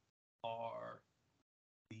are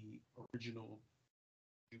the original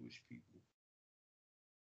Jewish people.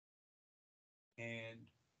 And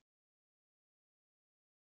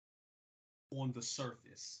on the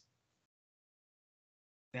surface,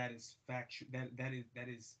 that is factual. That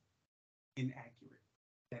is inaccurate.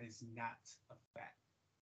 That is not a fact.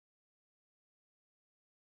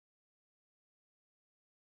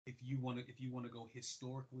 If you want to go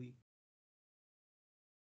historically,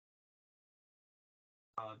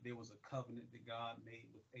 there was a covenant that God made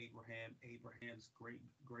with Abraham. Abraham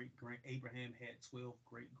had 12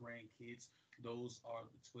 great grandkids. Those are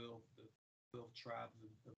the 12 tribes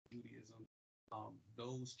of Judaism.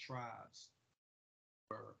 Those tribes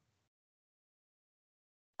were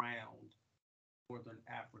around northern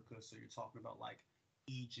Africa, so you're talking about like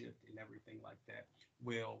Egypt and everything like that.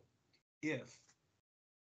 Well, if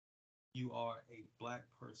you are a Black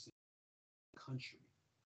person in the country,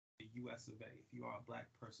 the US of A, if you are a Black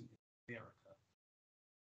person in America,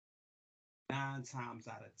 9 times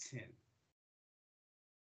out of 10,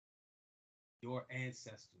 your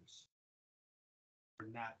ancestors are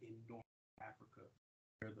not in North Africa.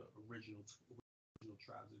 They're the original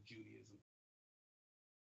tribes of Judaism.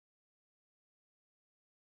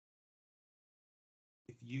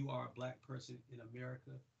 If you are a Black person in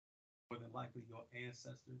America, more than likely your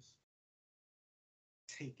ancestors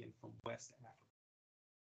taken from West Africa.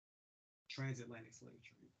 Transatlantic slave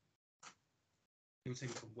trade. They were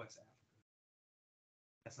taken from West Africa.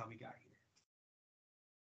 That's how we got here.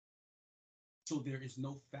 So there is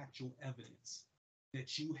no factual evidence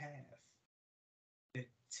that you have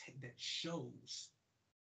that shows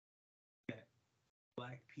that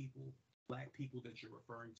Black people that you're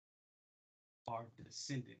referring to, are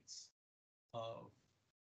descendants of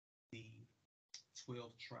the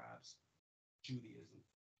 12 tribes Judaism.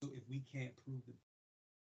 So if we can't prove that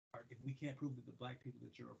the Black people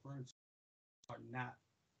that you're referring to are not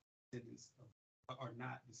descendants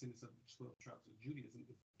of the 12 tribes of Judaism,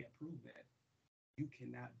 if we can't prove that, you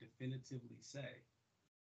cannot definitively say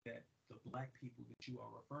that the Black people that you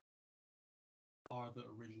are referring to are the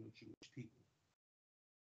original Jewish people.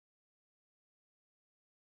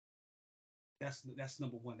 That's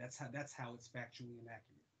number one. That's how it's factually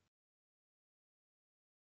inaccurate.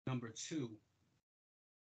 Number two,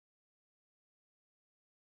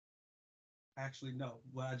 actually no,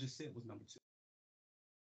 what I just said was number two.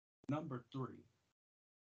 Number three,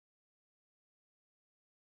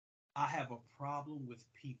 I have a problem with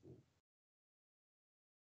people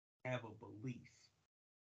who have a belief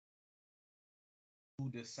who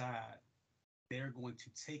decide they're going to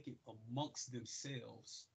take it amongst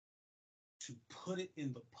themselves to put it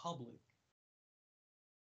in the public,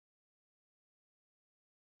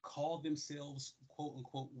 call themselves quote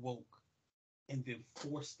unquote woke, and then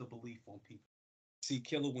force the belief on people. See,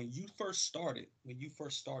 Killer, when you first started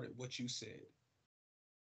what you said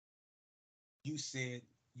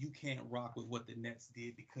you can't rock with what the Nets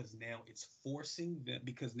did because now it's forcing them,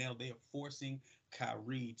 because now they are forcing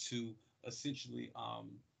Kyrie to essentially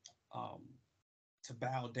to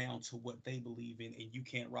bow down to what they believe in, and you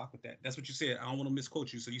can't rock with that. That's what you said. I don't want to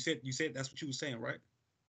misquote you. So you said that's what you were saying, right?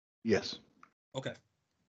 Yes. Okay.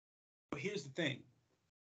 But here's the thing.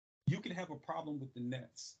 You can have a problem with the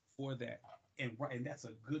Nets for that. And that's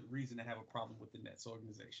a good reason to have a problem with the Nets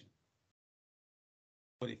organization.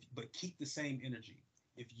 But keep the same energy.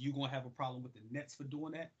 If you're gonna have a problem with the Nets for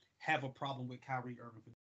doing that, have a problem with Kyrie Irving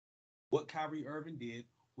for what Kyrie Irving did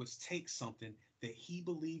was take something that he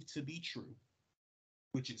believed to be true,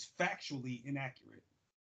 which is factually inaccurate.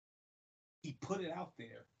 He put it out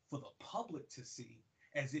there for the public to see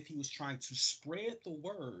as if he was trying to spread the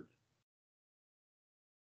word,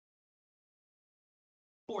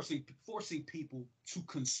 forcing people to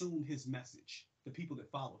consume his message, the people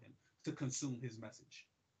that follow him, to consume his message.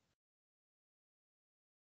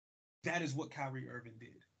 That is what Kyrie Irving did.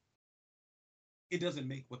 It doesn't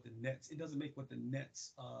make what the Nets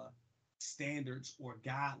standards or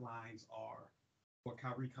guidelines are for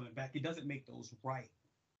Kyrie coming back. It doesn't make those right.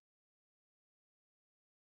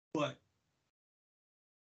 But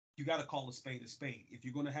you got to call a spade a spade. If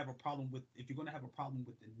you're going to have a problem with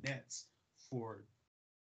the Nets for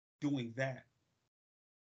doing that,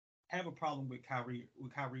 have a problem with Kyrie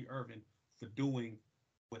Irving for doing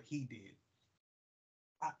what he did.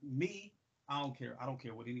 I don't care. I don't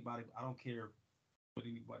care what anybody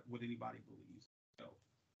believes. So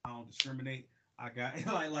I don't discriminate. I got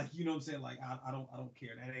like you know what I'm saying. Like I don't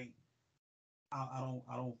care. That ain't. I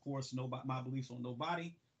don't force nobody my beliefs on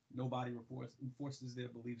nobody. Nobody enforces their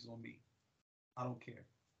beliefs on me. I don't care.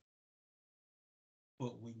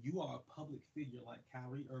 But when you are a public figure like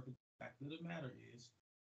Kyrie Irving, the fact of the matter is,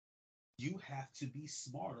 you have to be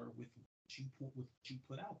smarter with what you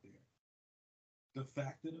put out there. The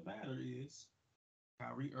fact of the matter is,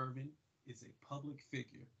 Kyrie Irving is a public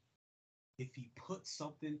figure. If he puts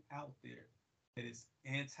something out there that is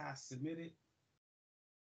anti-Semitic,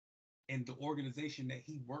 and the organization that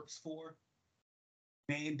he works for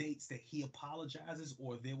mandates that he apologizes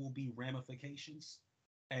or there will be ramifications,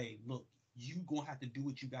 hey, look, you gonna have to do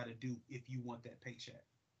what you got to do if you want that paycheck.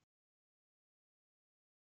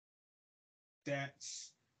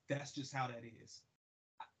 That's just how that is.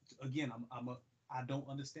 Again, I don't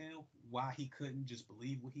understand why he couldn't just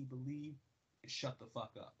believe what he believed and shut the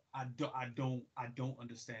fuck up. I don't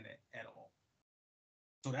understand that at all.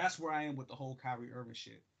 So that's where I am with the whole Kyrie Irving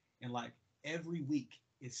shit. And like every week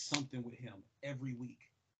is something with him. Every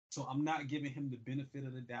week. So I'm not giving him the benefit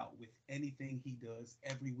of the doubt with anything he does.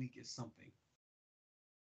 Every week is something.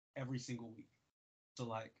 Every single week. So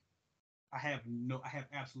like I have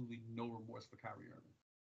absolutely no remorse for Kyrie Irving.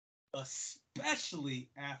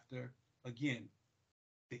 Especially after, again,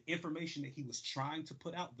 the information that he was trying to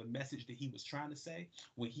put out, the message that he was trying to say,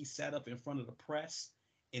 when he sat up in front of the press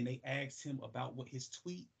and they asked him about what his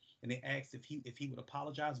tweet, and they asked if he would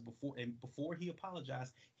apologize before he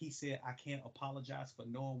apologized, he said, "I can't apologize for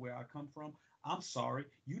knowing where I come from. I'm sorry,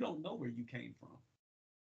 you don't know where you came from.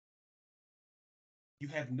 You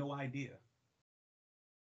have no idea.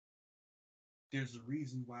 There's a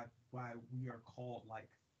reason why we are called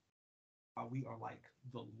like why we are like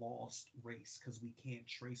the lost race, because we can't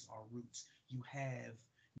trace our roots. You have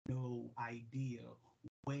no idea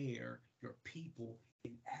where your people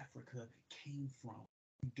in Africa came from.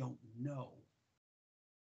 You don't know.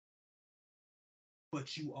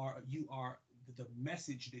 But you are the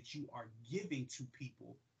message that you are giving to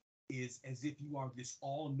people is as if you are this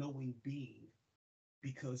all-knowing being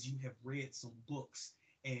because you have read some books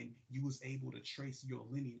and you was able to trace your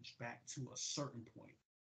lineage back to a certain point.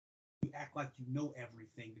 You act like you know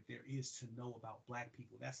everything that there is to know about black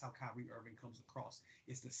people. That's how Kyrie Irving comes across.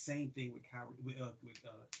 It's the same thing with Kanye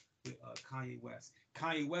West.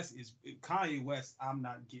 Kanye West. I'm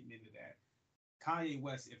not getting into that. Kanye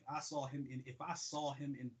West. If I saw him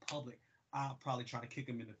in public, I'll probably try to kick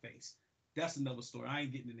him in the face. That's another story. I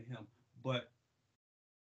ain't getting into him. But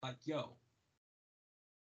like, yo,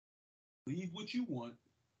 leave what you want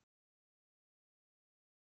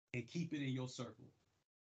and keep it in your circle.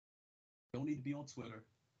 Don't need to be on Twitter.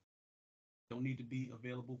 Don't need to be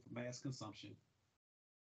available for mass consumption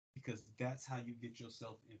because that's how you get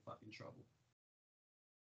yourself in fucking trouble.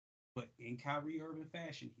 But in Kyrie Irving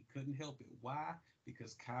fashion, he couldn't help it. Why?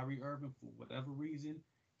 Because Kyrie Irving, for whatever reason,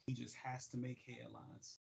 he just has to make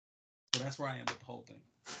headlines. So that's where I am with the whole thing.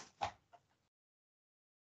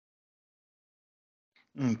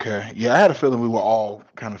 Okay. Yeah, I had a feeling we were all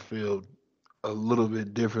kind of feel a little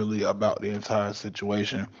bit differently about the entire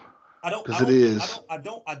situation I don't, I because it don't, I is. don't, I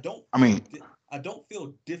don't, I don't I feel, mean, I don't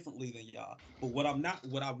feel differently than y'all. But what I'm not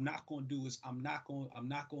going to do is I'm not going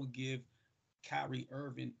to give Kyrie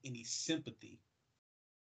Irving any sympathy.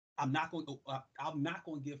 I'm not going to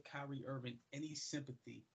give Kyrie Irving any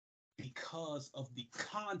sympathy because of the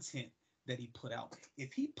content that he put out.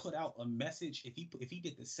 If he put out a message, if he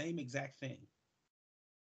did the same exact thing,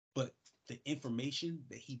 but the information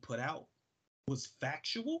that he put out was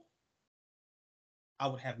factual, I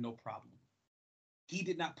would have no problem. He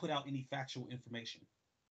did not put out any factual information.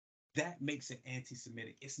 That makes it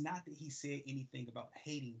anti-Semitic. It's not that he said anything about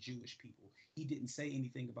hating Jewish people. He didn't say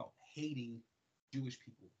anything about hating Jewish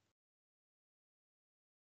people.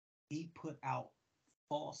 He put out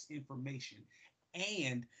false information,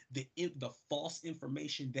 and the false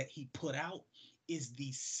information that he put out is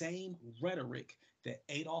the same rhetoric that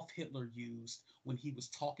Adolf Hitler used when he was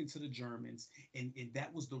talking to the Germans, and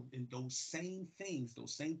that was those same things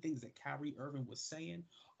that Kyrie Irving was saying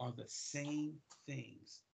are the same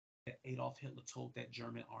things that Adolf Hitler told that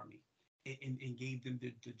German army and gave them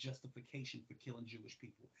the justification for killing Jewish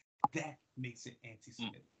people. That makes it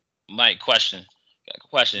anti-Semitic. Mike, question. Got a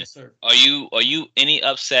question. Yes, sir. Are you any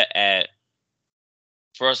upset at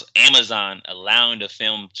first Amazon allowing the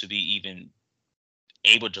film to be even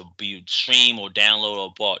able to be streamed or download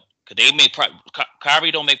or bought? Cause they make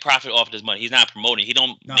Kyrie don't make profit off this money. He's not promoting. He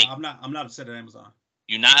don't No, make. I'm not upset at Amazon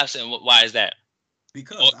You're not upset. Why is that?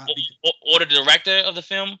 because Or the director of the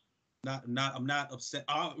film? I'm not upset.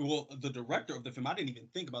 Well, the director of the film, I didn't even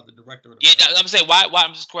think about the director of the Yeah, film. I'm saying why.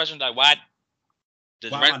 I'm just questioning like why the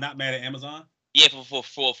Why am I director. not mad at Amazon? Yeah,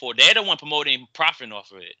 for they're the one promoting profiting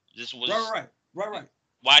off of it. This was Right.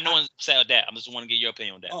 Why no one's upset at that? I just want to get your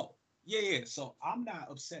opinion on that. Oh, yeah. So I'm not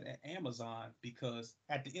upset at Amazon because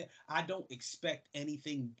at the end, I don't expect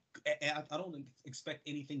anything. I don't expect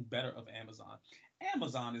anything better of Amazon.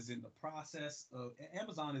 Amazon is in the process of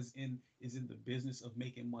Amazon is in the business of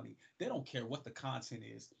making money. They don't care what the content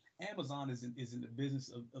is. Amazon is in the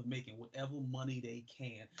business of making whatever money they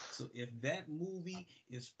can. So if that movie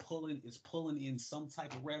is pulling in some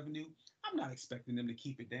type of revenue, I'm not expecting them to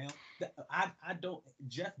keep it down. I don't.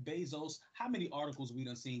 Jeff Bezos. How many articles we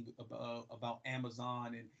done seen about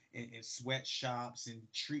Amazon and sweatshops and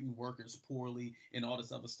treating workers poorly and all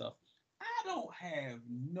this other stuff? I don't have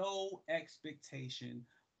no expectation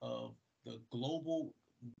of the global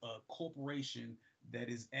corporation that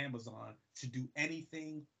is Amazon to do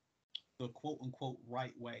anything the quote unquote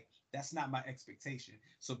right way. That's not my expectation.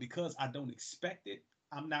 So because I don't expect it,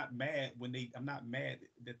 I'm not mad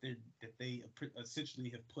that they essentially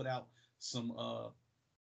have put out some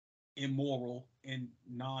immoral and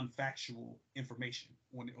non-factual information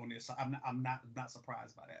on this. So I'm not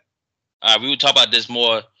surprised by that. All right, we will talk about this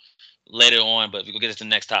more later on, but we will get to the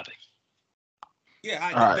next topic. Yeah,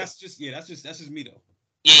 All right. that's just me though.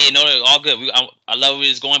 Yeah, no, all good. I love where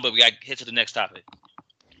it's going, but we got to hit to the next topic.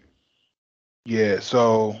 Yeah.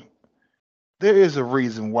 So there is a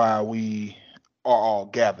reason why we are all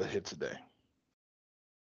gathered here today.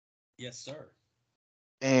 Yes, sir.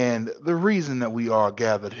 And the reason that we are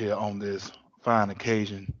gathered here on this fine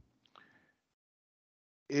occasion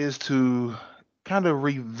is to kind of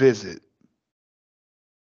revisit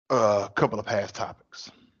a couple of past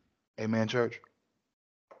topics. Amen, church?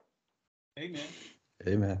 Amen.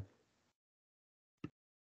 Amen.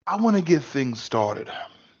 I want to get things started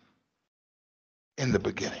in the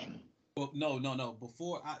beginning. Well, no.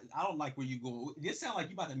 Before I don't like where you go. This sound like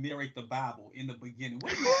you about to narrate the Bible in the beginning.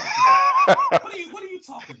 What are you talking about? What are you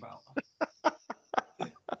talking about?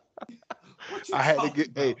 What you I had to talking get,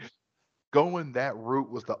 hey, about? going that route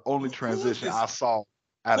was the only Who is transition I this? saw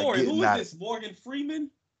out of Corey, who getting is out of. this? Morgan Freeman?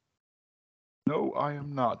 No, I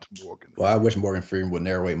am not Morgan Well, I Freeman. wish Morgan Freeman would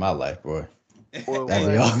narrate my life, boy. Boy, That'd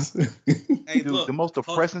Hey, be what? awesome. hey, Dude, the look. most Hold,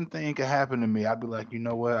 depressing thing could happen to me. I'd be like, you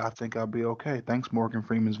know what? I think I'll be okay. Thanks, Morgan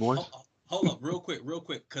Freeman's hold, voice. hold up, real quick,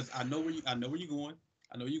 because I know where you're going.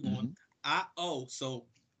 I know you're going. Hmm. So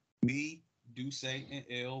me, Dusse, and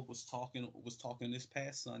L was talking this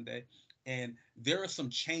past Sunday, and there are some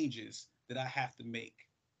changes that I have to make.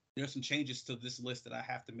 There are some changes to this list that I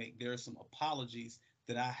have to make. There are some apologies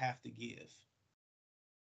that I have to give.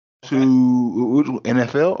 Okay, To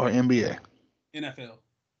NFL or NBA? NFL.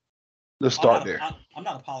 Let's I'm start not. there. I'm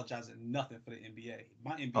not apologizing nothing for the NBA.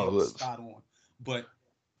 My Oh, NBA was look. spot on, but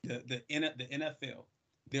the NFL,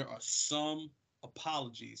 there are some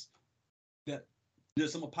apologies that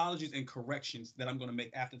there's some apologies and corrections that I'm going to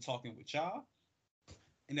make after talking with y'all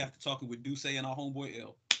and after talking with Duce and our homeboy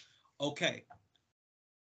L. Okay,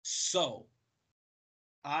 so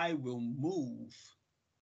I will move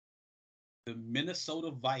the Minnesota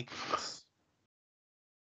Vikings.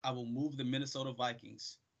 I will move the Minnesota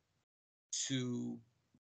Vikings to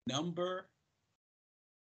number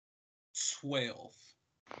 12.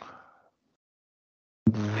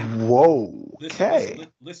 And Whoa. listen, Okay.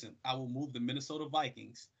 listen. I will move the Minnesota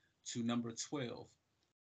Vikings to number 12.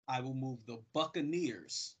 I will move the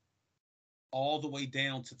Buccaneers all the way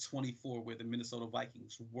down to 24, where the Minnesota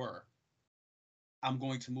Vikings were. I'm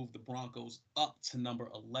going to move the Broncos up to number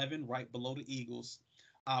 11, right below the Eagles.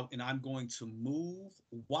 And I'm going to move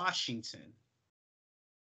Washington.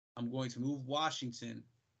 I'm going to move Washington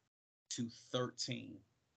to 13.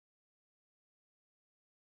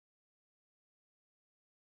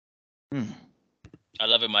 Hmm. I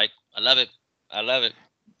love it, Mike. I love it. I love it.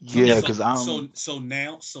 So Yeah, Yes. so because I'm. so so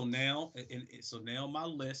now so now and so now my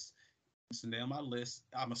list. So now my list.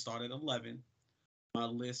 I'm gonna start at 11. My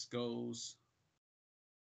list goes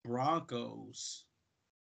Broncos,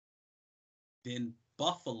 then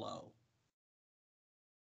Buffalo,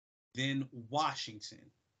 then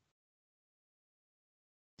Washington,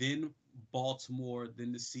 then Baltimore,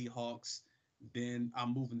 then the Seahawks. Then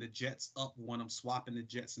I'm moving the Jets up one. I'm swapping the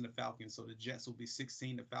Jets and the Falcons. So the Jets will be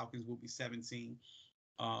 16, the Falcons will be 17.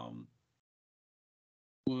 Um,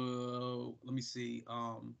 well, let me see.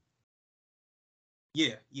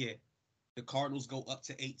 Yeah. The Cardinals go up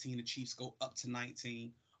to 18. The Chiefs go up to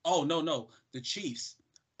 19. Oh no. The Chiefs.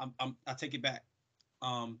 I take it back.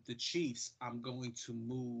 The Chiefs. I'm going to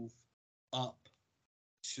move up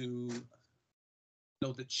to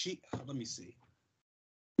no the Chief. Let me see.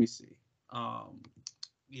 Let me see. Um,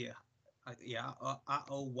 yeah, I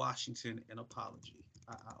owe Washington an apology.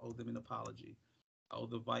 I owe them an apology. I owe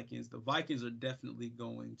the Vikings. The Vikings are definitely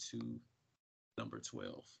going to number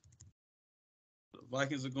 12. The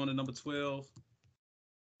Vikings are going to number 12.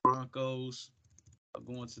 Broncos are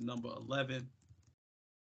going to number 11.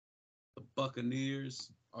 The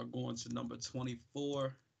Buccaneers are going to number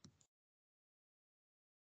 24.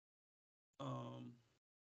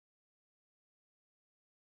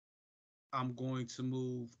 I'm going to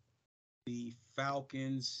move the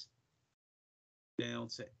Falcons down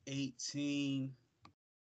to 18.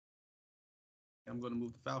 I'm going to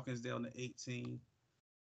move the Falcons down to 18.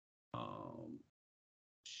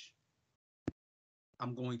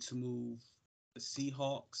 I'm going to move the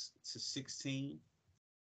Seahawks to 16.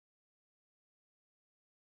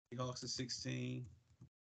 Seahawks to 16.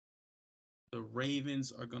 The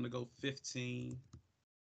Ravens are going to go 15.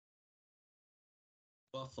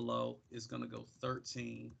 Buffalo is going to go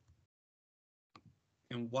 13.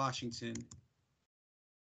 And Washington.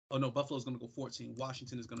 Oh, no, Buffalo's going to go 14.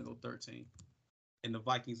 Washington is going to go 13. And the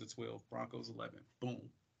Vikings are 12. Broncos 11. Boom.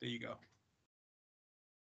 There you go.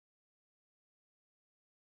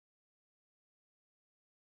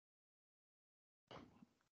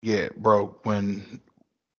 Yeah, bro. When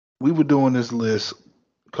we were doing this list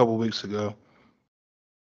a couple weeks ago,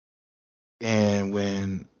 and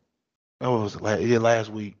when was it last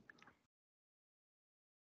week,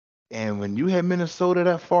 and when you had Minnesota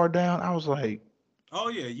that far down, I was like, oh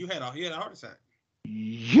yeah, you had a heart attack.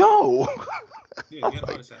 Yo, yeah, you had a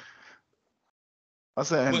heart attack. I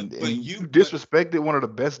said, and you disrespected one of the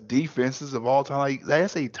best defenses of all time. Like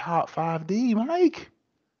that's a top 5 D, Mike.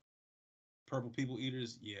 Purple People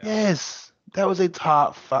Eaters, yeah. Yes, that was a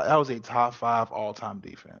top 5. That was a top 5 all-time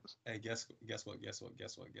defense. Hey, guess what?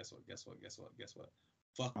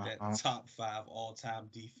 Fuck that top 5 all-time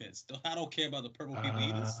defense. I don't care about the Purple People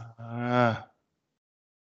Eaters.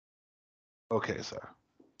 Okay, sir.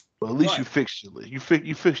 Well, at least you fixed your list. You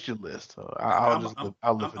fixed your list. So I'll live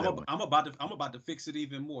with that one. I'm about to fix it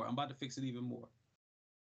even more. I'm about to fix it even more.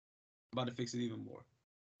 I'm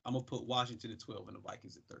gonna put Washington at 12 and the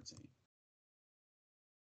Vikings at 13.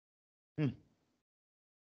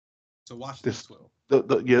 So Washington's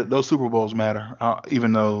 12. Yeah, those Super Bowls matter,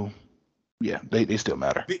 even though, yeah, they still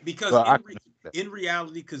matter. Because in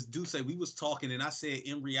reality, because Dusse, we was talking, and I said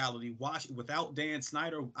in reality, without Dan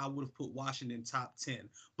Snyder, I would have put Washington top 10.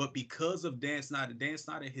 But because of Dan Snyder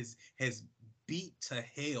has beat to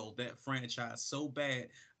hell that franchise so bad,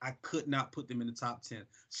 I could not put them in the top 10.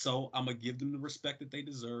 So I'm gonna give them the respect that they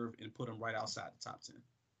deserve and put them right outside the top 10.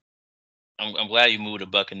 I'm glad you moved the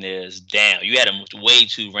Buccaneers down. You had them way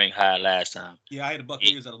too ranked high last time. Yeah, I had the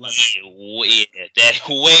Buccaneers at 11. That's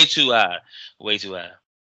way too high. Way too high.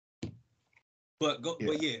 But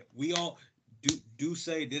we all do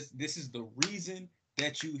say this. This is the reason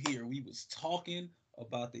that you hear. We was talking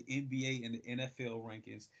about the NBA and the NFL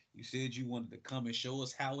rankings. You said you wanted to come and show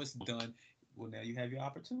us how it's done. Well, now you have your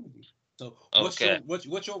opportunity. So what's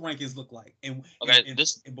your rankings look like? And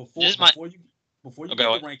before you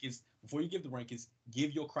give the rankings,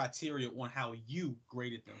 give your criteria on how you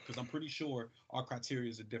graded them, because I'm pretty sure our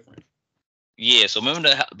criteria are different. Yeah, so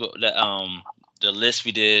remember the list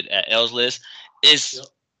we did at L's list is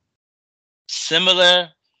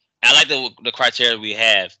similar. I like the criteria we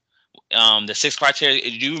have. The 6 criteria. Do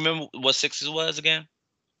you remember what 6 was again?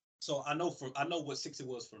 So I know what 6 it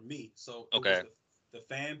was for me. So it was the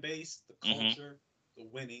fan base, the culture, the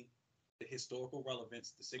winning, the historical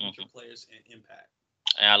relevance, the signature players, and impact.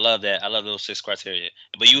 And I love that. I love those 6 criteria.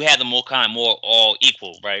 But you had them more all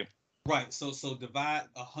equal, right? Right. So divide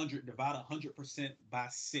 100% by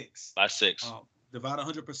 6. By 6. Divide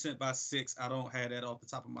 100% by 6. I don't have that off the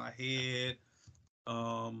top of my head.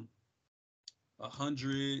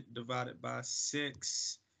 100 divided by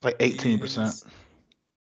 6. Like 18%.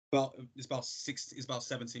 It's about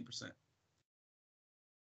 17%.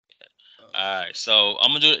 All right, so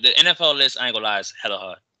I'm gonna do the NFL list. I ain't gonna lie, it's hella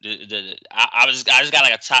hard. I just got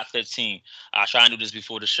like a top 15. I was trying to do this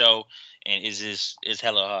before the show, and it's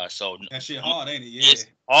hella hard. So that shit hard, ain't it? Yeah, it's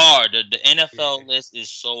hard. The NFL list is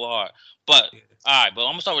so hard. But all right, but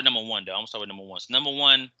I'm gonna start with number 1 though. So number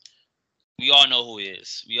 1, we all know who it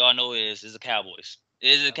is. It's the Cowboys. It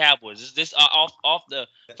is the Cowboys. This off the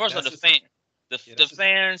first of the fan. The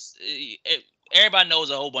fans. Everybody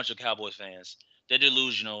knows a whole bunch of Cowboys fans. They're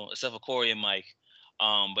delusional, except for Corey and Mike.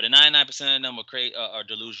 But the 99% of them are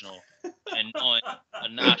delusional and knowing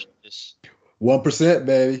obnoxious. 1%,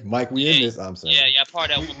 baby. Mike, we in this. I'm saying. Yeah,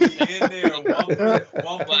 part of that 1%. We in there.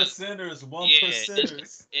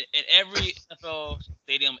 1%ers. In every NFL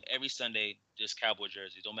stadium, every Sunday, there's Cowboy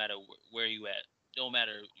jerseys. Don't matter where you at. Don't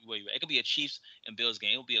matter where you at. It could be a Chiefs and Bills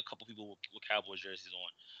game. It'll be a couple people with Cowboy jerseys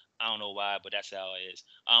on. I don't know why, but that's how it is.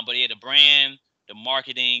 But yeah, the brand, the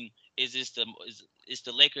marketing, is this it's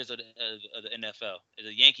the Lakers of the NFL,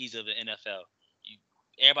 the Yankees of the NFL. You,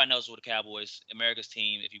 everybody knows what the Cowboys, America's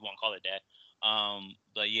team, if you want to call it that.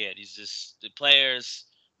 But yeah, these just the players,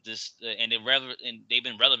 and they've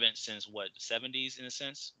been relevant since what the '70s in a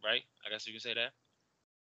sense, right? I guess you can say that.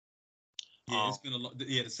 Yeah, it's been a long.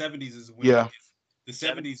 Yeah, the '70s is when Yeah. the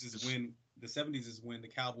Seven. '70s is when the '70s is when the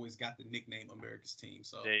Cowboys got the nickname America's team.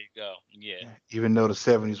 So There you go. Yeah. Even though the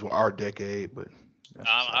 '70s were our decade, but that's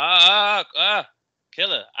Um. beside.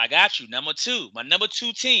 Killer. I got you. Number two. My number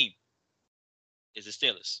two team is the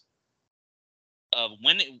Steelers. Of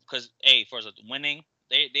winning, because first of winning,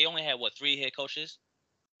 they only had what, three head coaches?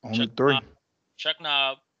 Only Chuck three. Knob, Chuck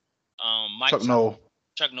Knob, Mike Chuck Noll.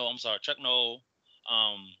 Chuck No, I'm sorry, Chuck No,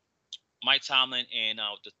 um, Mike Tomlin, and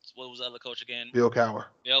what was the other coach again? Bill Cowher.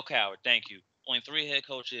 Bill Cowher. Thank you. Only three head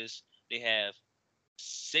coaches. They have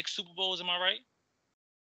six Super Bowls. Am I right?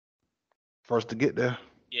 First to get there.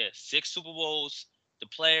 Yeah, six Super Bowls. The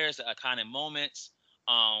players, the iconic moments.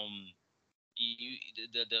 Um,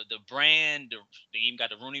 the brand. They even got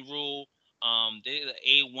the Rooney Rule. They're the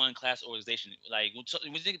A1 class organization. Like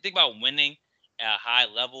when you think about winning at a high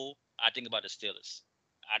level, I think about the Steelers.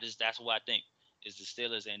 That's what I think is the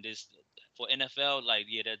Steelers, and this for NFL. Like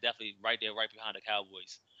yeah, they're definitely right there, right behind the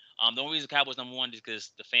Cowboys. The only reason Cowboys number one is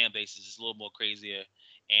because the fan base is just a little more crazier,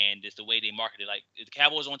 and it's the way they market it. Like if the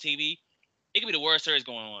Cowboys on TV, it could be the worst series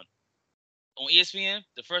going on ESPN.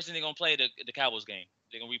 The first thing they're gonna play the Cowboys game.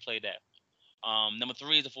 They're gonna replay that. Number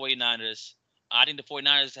three is the 49ers. I think the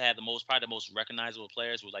 49ers have probably the most recognizable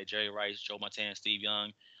players with like Jerry Rice, Joe Montana, Steve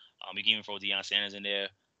Young. You can even throw Deion Sanders in there.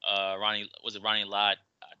 Ronnie Lott?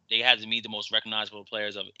 They have to be the most recognizable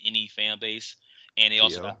players of any fan base, and T.O.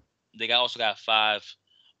 also got five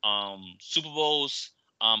Super Bowls.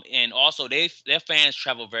 And also their fans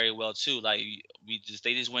travel very well too. Like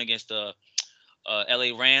they just went against the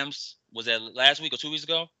L.A. Rams. Was that last week or 2 weeks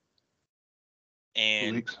ago?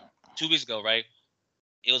 2 weeks. 2 weeks ago, right?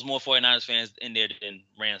 It was more 49ers fans in there than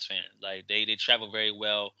Rams fans. Like they travel very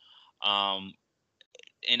well. Um,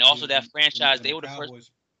 and also yeah, that franchise, when they the were the first.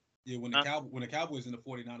 Cowboys, yeah, Huh? when the Cowboys and the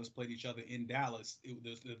 49ers played each other in Dallas,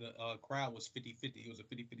 the crowd was 50-50. It was a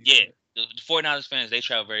 50-50 Yeah, split. the 49ers fans, they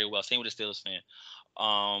travel very well. Same with the Steelers fan.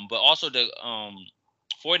 But also the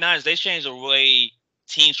 49ers, they changed the way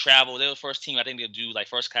teams travel. They were the first team I think to do like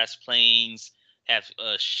first class planes, have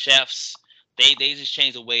chefs. They just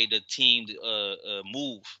changed the way the team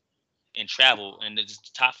move and travel, and it's the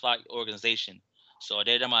top flight organization. So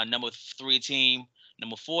they're my number three team.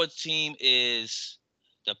 Number four team is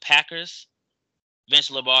the Packers.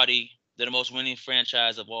 Vince Lombardi. They're the most winning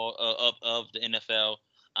franchise of all of the NFL.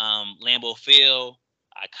 Lambeau Field,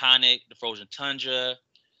 iconic. The Frozen Tundra,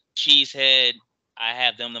 Cheesehead. I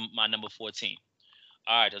have them my number 14.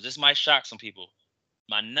 All right, so this might shock some people.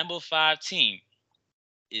 My number five team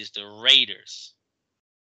is the Raiders.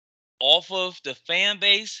 Off of the fan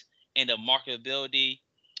base and the marketability,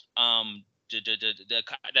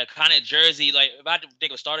 the kind of jersey, like if I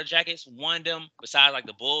think of starter jackets, one of them besides like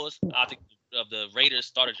the Bulls, I think of the Raiders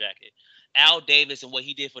starter jacket. Al Davis and what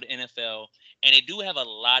he did for the NFL, and they do have a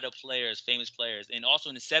lot of players, famous players, and also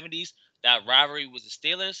in the '70s, that rivalry with the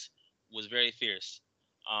Steelers was very fierce.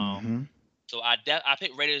 Um, Mm-hmm. so I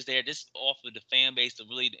picked Raiders there. This off of the fan base, the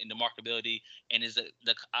really in the marketability, and is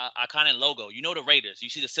the iconic logo. You know the Raiders. You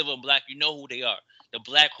see the silver and black. You know who they are. The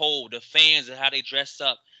black hole, the fans, and how they dress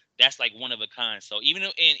up. That's like one of a kind. So even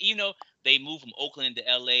though they moved from Oakland to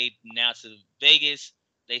LA now to Vegas,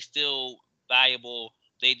 they still valuable.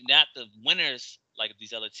 They not the winners like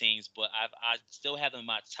these other teams, but I still have them in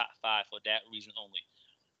my top five for that reason only.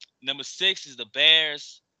 Number six is the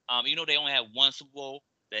Bears. They only have one Super Bowl.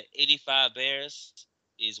 The '85 Bears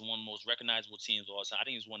is one of the most recognizable teams of all time. I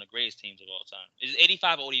think it's one of the greatest teams of all time. Is it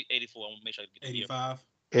 '85 or '84? I want to make sure I get the year. 85.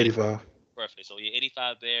 85. Perfect. So yeah,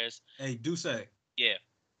 '85 Bears. Hey, Dusse, Yeah.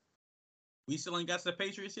 we still ain't got to the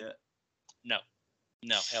Patriots yet? No.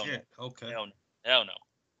 No. Hell no. Shit. Okay. Hell no. Hell no.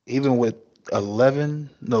 Even with 11,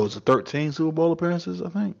 no, it's a 13 Super Bowl appearances, I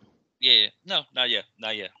think. Yeah. No. Not yet.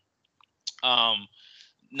 Not yet. Um.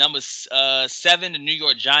 Number seven, the New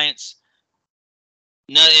York Giants.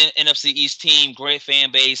 Another NFC East team, great fan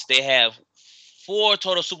base. They have four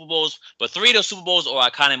total Super Bowls, but three of those Super Bowls are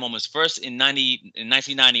iconic moments. First in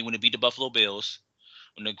 1990 when they beat the Buffalo Bills,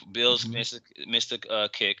 when the Bills Mm-hmm. missed the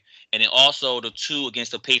kick, and then also the two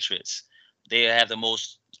against the Patriots. They have the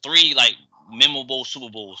most three like memorable Super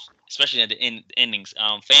Bowls, especially at the endings.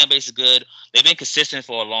 Fan base is good. They've been consistent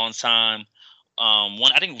for a long time.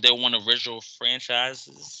 I think they're one of the original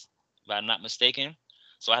franchises, if I'm not mistaken.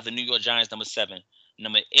 So I have the New York Giants number seven.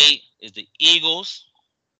 Number eight is the Eagles,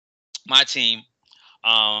 my team.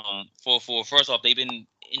 For first off, they've been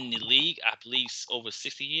in the league, I believe, over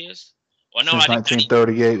 60 years. Or no, Since I think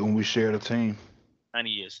 1938 when we shared a team. 90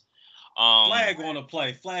 years. Um, Flag on the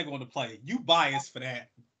play. Flag on the play. You biased for that.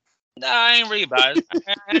 nah, I ain't really biased.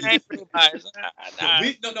 I ain't really biased.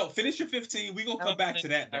 No. Finish your 15. We gonna come back to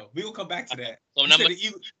that though. We gonna come back to that. So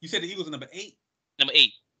You said the Eagles are number 8. number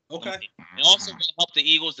 8. Okay. Number 8. And also what help the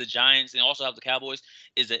Eagles, the Giants, and also help the Cowboys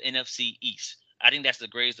is the NFC East. I think that's the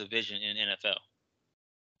greatest division in NFL.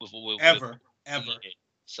 Ever.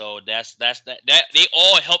 So that's that they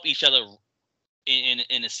all help each other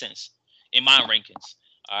in a sense in my rankings.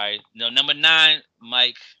 All right. Now number 9,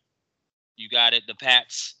 Mike, you got it. The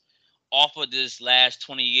Pats. Off of this last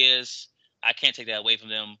 20 years, I can't take that away from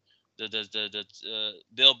them. The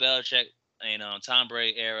Bill Belichick and Tom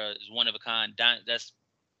Brady era is one of a kind.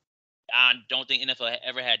 I don't think NFL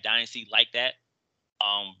ever had dynasty like that.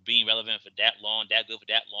 Being relevant for that long, that good for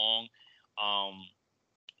that long.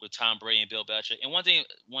 With Tom Brady and Bill Belichick. And one thing I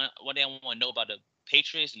want to know about the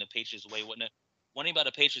Patriots and the Patriots way, one thing about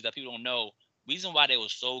the Patriots that people don't know, reason why they were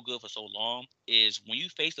so good for so long is when you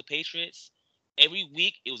face the Patriots, every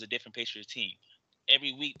week it was a different Patriots team.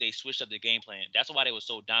 Every week they switched up their game plan. That's why they were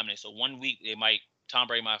so dominant. So one week Tom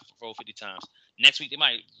Brady might throw 50 times. Next week they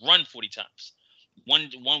might run 40 times.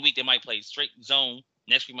 One week they might play straight zone.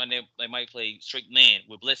 Next week they might play straight man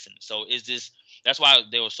with blitzing. So that's why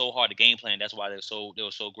they were so hard to game plan. That's why they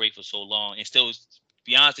were so great for so long. And still, to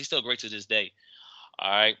be honest, they're still great to this day. All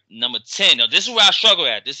right, number 10. Now this is where I struggle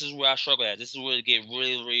at. This is where it get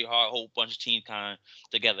really, really hard. A whole bunch of teams kind of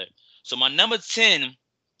together. So my number 10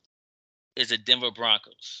 is the Denver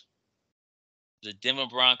Broncos. The Denver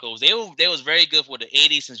Broncos. They was very good for the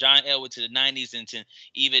 80s since John Elway to the 90s and to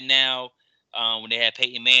even now when they had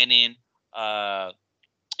Peyton Manning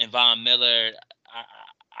and Von Miller.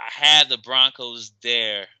 I had the Broncos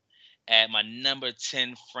there at my number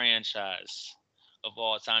 10 franchise of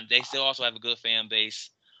all time. They still also have a good fan base.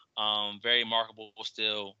 Very marketable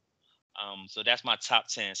still. So that's my top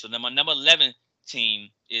 10. So then my number 11 team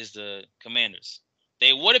is the Commanders.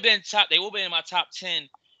 They would have been in my top 10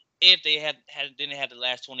 if they didn't have the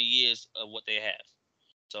last 20 years of what they have.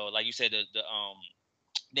 So like you said, the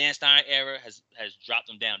Dan Snyder era has dropped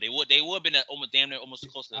them down. They would have been almost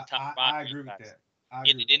close to the top 5. I agree with that.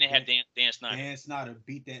 They didn't have Dan Snyder. Dan Snyder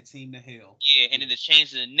beat that team to hell. Yeah, and then to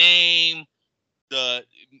change the name,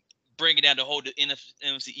 bringing down the whole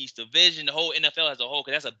NFC East division, the whole NFL as a whole,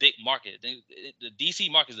 because that's a big market. The DC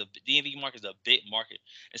market DMV market is a big market,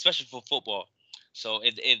 especially for football. So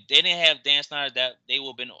if they didn't have Dan Snyder, that they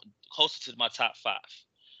would have been closer to my top 5.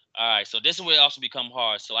 All right, so this is where it also become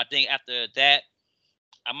hard. So I think after that,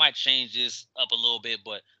 I might change this up a little bit,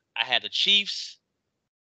 but I had the Chiefs,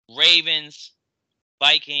 Ravens,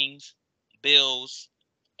 Vikings, Bills,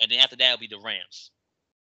 and then after that it'll be the Rams.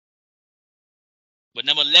 But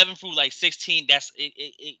number 11 through like 16, that's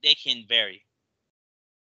it they can vary.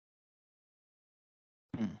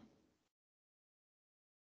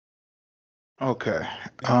 Okay.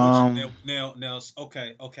 Now,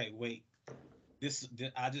 okay, wait.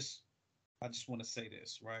 I just want to say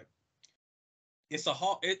this, right? It's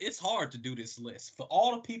hard to do this list. For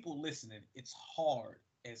all the people listening, it's hard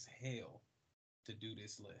as hell to do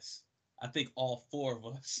this list. I think all 4 of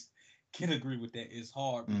us can agree with that. It's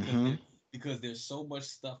hard because there's so much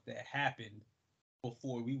stuff that happened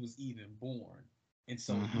before we was even born. And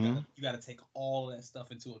so you gotta take all of that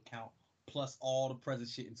stuff into account, plus all the present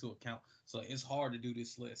shit into account. So it's hard to do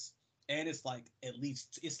this list. And it's like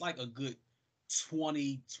it's like a good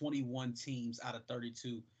 20, 21 teams out of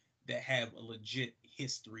 32 that have a legit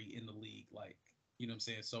history in the league. Like, you know what I'm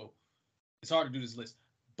saying? So it's hard to do this list.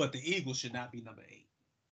 But the Eagles should not be number 8.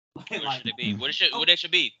 What should it be? What it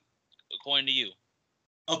should be, according to you?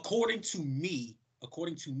 According to me,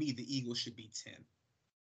 the Eagles should be 10.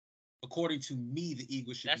 According to me, the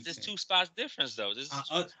Eagles should be 10. That's just 2 spots difference, though.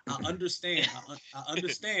 I understand. I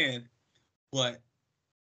understand, but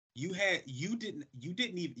you didn't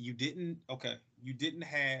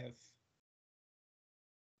have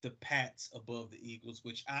the Pats above the Eagles,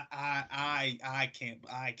 which I can't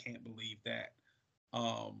believe that.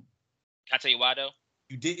 Can I tell you why though?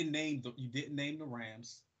 You didn't name the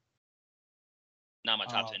Rams. Not my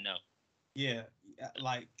top 10, no. Yeah,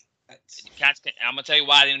 like I'm gonna tell you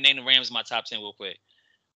why I didn't name the Rams in my top 10 real quick.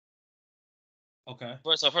 Okay.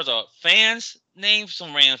 First off, fans, name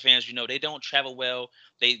some Rams fans. You know, they don't travel well.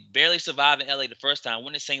 They barely survived in LA the first time.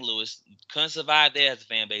 Went to St. Louis, couldn't survive there as a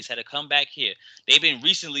fan base. Had to come back here. They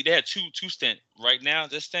had two stint right now.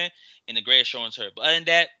 This stint in the Great Shore and Turf. But other than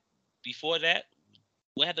that, before that,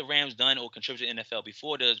 what had the Rams done or contributed to the NFL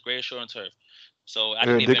before the Great Shore and Turf? So I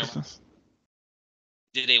think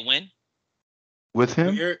Did they win? With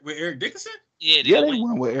him? With Eric Dickinson? Yeah, Yeah, they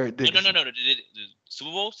won with Eric Dickinson. No. The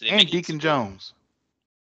Super Bowl? Did they And make it Deacon Jones.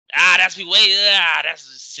 That's me. Wait,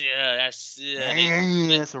 that's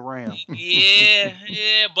That's a Ram.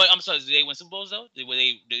 yeah. But I'm sorry. Did they win Super Bowls though? Did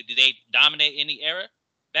they dominate any era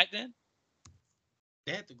back then?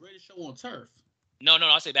 They had the greatest show on turf. No.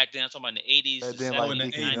 I say back then. I'm talking about in the 80s, the 70s, Like the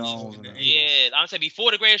Deacon 80s. Jones. In the 80s. Yeah, I'm saying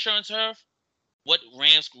before the greatest show on turf. What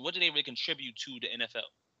did they really contribute to the NFL?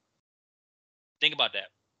 Think about that.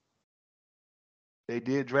 They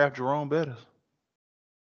did draft Jerome Bettis.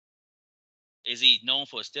 Is he known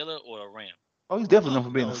for a Steeler or a Ram? Oh, he's definitely known for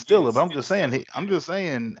being a Steeler. Yes, But I'm just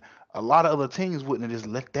saying, a lot of other teams wouldn't have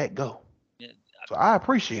just let that go. Yeah. So I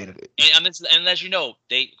appreciated it. And unless you know,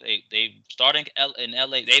 they started in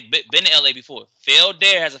LA. They've been to LA before. Failed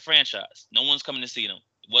there as a franchise. No one's coming to see them.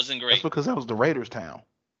 It wasn't great. That's because that was the Raiders' town.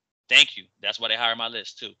 Thank you. That's why they hired my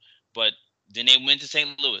list too. But then they went to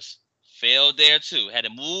St. Louis. Failed there too. Had to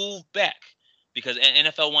move back because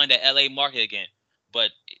NFL wanted the LA market again.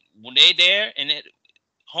 But when they there and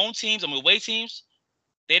home teams, away teams,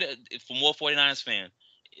 for more 49ers fans.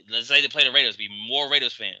 Let's say they play the Raiders, be more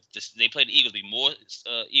Raiders fans. They play the Eagles, be more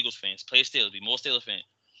Eagles fans. Play Steelers, be more Steelers fans.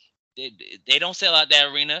 They don't sell out that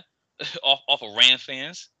arena off of Rams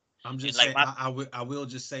fans. I'm just saying. I will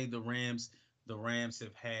just say the Rams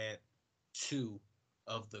have had two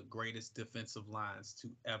of the greatest defensive lines to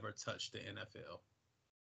ever touch the NFL.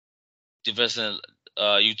 Defensive,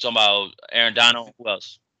 you talking about Aaron Donald? Who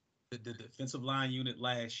else? The defensive line unit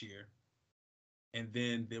last year, and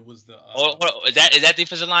then there was the. Is that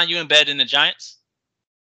defensive line unit better than the Giants?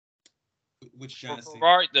 Which Giants?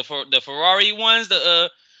 The Ferrari ones, the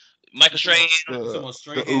Michael Strahan, the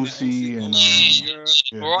Dusse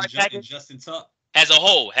and Ferrari package. Justin Tuck. As a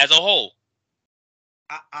whole.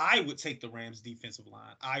 I would take the Rams defensive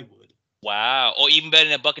line. I would. Wow. Or even better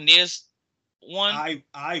than the Buccaneers one?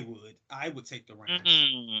 I would take the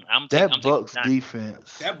Rams. That Bucks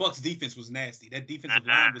defense. That Bucks defense was nasty. That defensive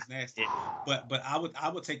line was nasty. But I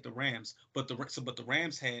would take the Rams. But the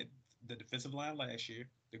Rams had the defensive line last year.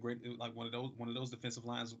 The great, like one of those defensive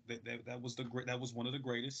lines that was one of the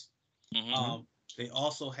greatest. Mm-hmm. They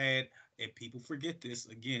also had, and people forget this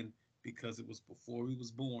again because it was before he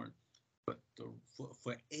was born. But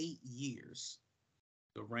for 8 years,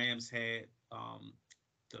 the Rams had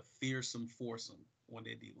the fearsome foursome on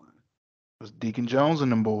their D line. It was Deacon Jones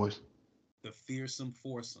and them boys. The fearsome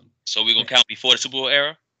foursome. So we're gonna count before the Super Bowl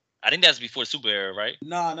era? I think that's before the Super Bowl era, right?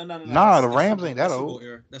 No. Nah, the Rams ain't that old.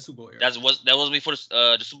 That's Super Bowl era. That wasn't before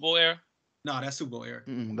the Super Bowl era? No, that's Super Bowl era.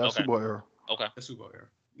 That's Super Bowl era. Okay. That's Super Bowl era.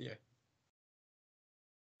 Yeah.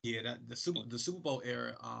 Yeah, the Super Bowl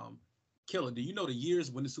era. Killer, do you know the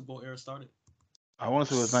years when the Super Bowl era started? I want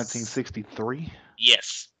to say it was 1963.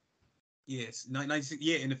 Yes. Yes, 96.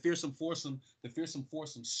 Yeah, and the fearsome foursome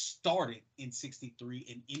started in 63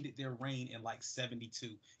 and ended their reign in like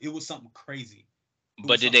 72. It was something crazy.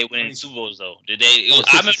 But did they win Super Bowls though? Did they?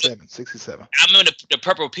 I remember 67. I remember the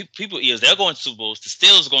purple people eaters. They're going to Super Bowls. The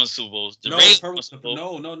Steelers going to Super Bowls. The Raiders going to Super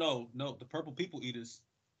Bowls. No. The purple people eaters.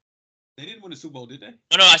 They didn't win the Super Bowl, did they?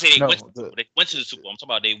 No. I say they went to the Super Bowl. They went to the Super Bowl. I'm talking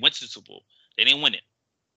about they went to the Super Bowl. They didn't win it.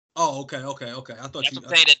 Oh, okay. I thought That's what I'm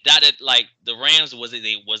saying that like the Rams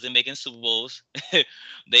they wasn't making Super Bowls.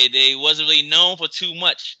 they wasn't really known for too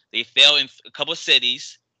much. They fell in a couple of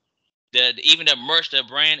cities. Even the merch, the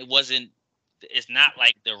brand, it's not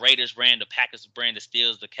like the Raiders brand, the Packers brand, the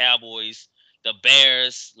Steelers, the Cowboys, the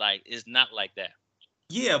Bears. Like it's not like that.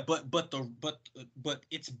 Yeah, but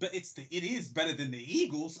it is better than the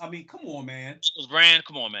Eagles. I mean, come on, man. Eagles brand,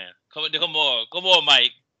 come on, man. Come on,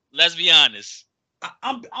 Mike. Let's be honest.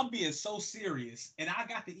 I'm being so serious, and I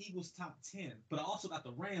got the Eagles top 10, but I also got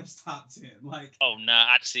the Rams top 10. Like, oh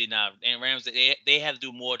I see now. And Rams, they have to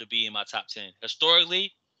do more to be in my top 10.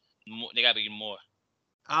 Historically, they gotta be more.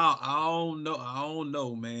 I don't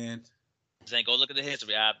know, man. Saying go look at the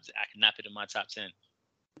history. I cannot put in my top 10.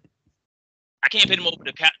 I can't put them over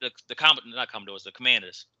not Commodores, the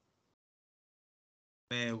Commanders.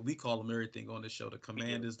 Man, we call them everything on the show: the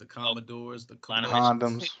Commanders, the Commodores, the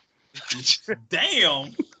condoms.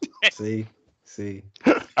 Damn. See.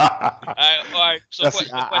 All right. So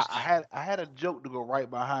question. I had a joke to go right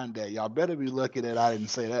behind that. Y'all better be lucky that I didn't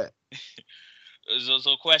say that.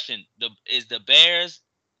 So question: is the Bears,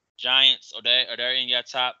 Giants, are they in your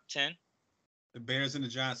top 10? The Bears and the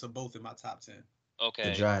Giants are both in my top 10. Okay.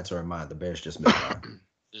 The Giants are in mine. The Bears just made mine.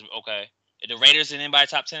 Okay. The Raiders in anybody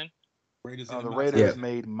top 10? The Raiders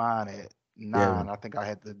made mine at 9. Yeah. I think I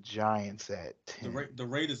had the Giants at 10. The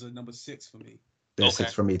Raiders are number 6 for me. They're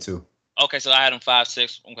 6 for me too. Okay, so I had them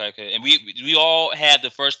 5-6. Okay. And we all had the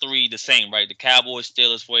first three the same, right? The Cowboys,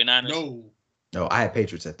 Steelers, 49ers. No, I had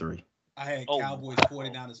Patriots at 3. I had Oh, Cowboys, wow.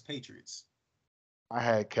 49ers, Patriots. I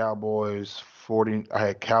had Cowboys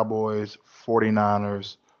 49ers,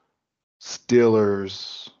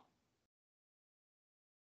 Steelers,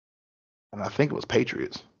 and I think it was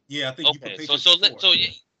Patriots. Yeah, I think you put Okay. So Patriots so at let 4. so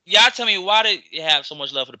y'all tell me why did you have so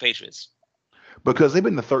much love for the Patriots? Because they've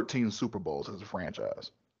been to 13 Super Bowls as a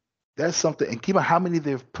franchise. That's something. And keep on how many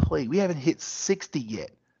they've played. We haven't hit 60 yet,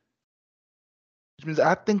 which means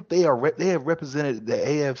I think they have represented the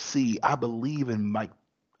AFC. I believe in like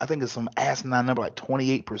I think it's some asinine number like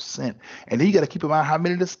 28%. And then you got to keep in mind how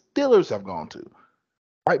many the Steelers have gone to.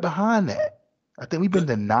 Right behind that, I think we've been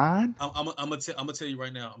to 9. I'm gonna tell you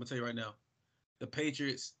right now. I'm gonna tell you right now. The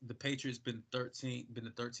Patriots been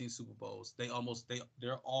to 13 Super Bowls. They're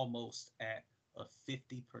almost at a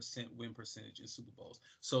 50% win percentage in Super Bowls.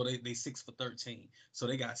 So they 6 for 13. So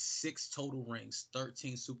they got 6 total rings,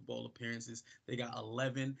 13 Super Bowl appearances. They got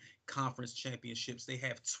 11 conference championships. They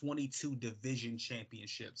have 22 division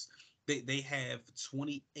championships. They have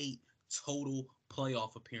 28 total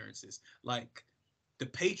playoff appearances. Like the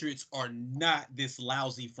Patriots are not this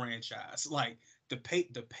lousy franchise. Like the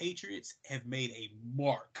Patriots have made a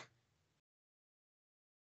mark.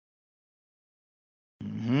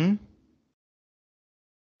 Hmm.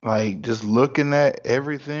 Like just looking at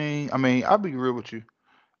everything. I mean, I'll be real with you.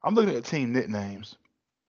 I'm looking at team nicknames.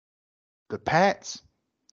 The Pats,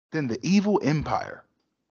 then the Evil Empire.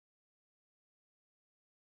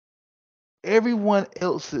 Everyone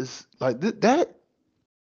else is like that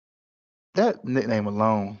nickname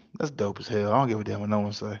alone. That's dope as hell. I don't give a damn what no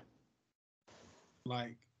one say.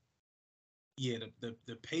 Like yeah,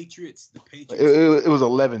 the Patriots, the It, Patriots. it, it was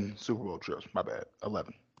 11 Super Bowl trips. My bad.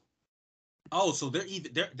 11. Oh, so they're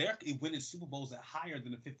winning Super Bowls at higher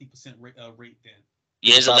than a 50% rate. Then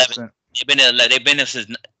Yeah, it's 11. 55%. They've been there since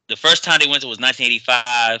the first time they went to was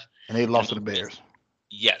 1985. And they And lost to the Bears.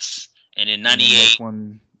 yes. And then And then next 98,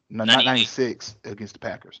 one, not 98, 96 against the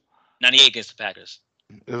Packers. 98 against the Packers.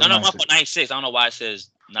 It was No, my fault, 96. 96. I don't know why it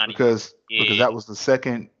says 90. Because Yeah. that was the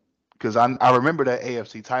second. Because I remember that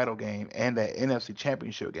AFC title game and that NFC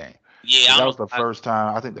championship game. Yeah, Because I that don't was know the why. first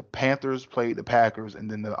time I think the Panthers played the Packers and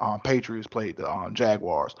then the Patriots played the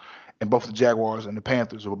Jaguars, and both the Jaguars and the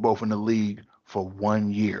Panthers were both in the league for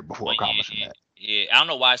 1 year before One year. accomplishing that. Yeah. I don't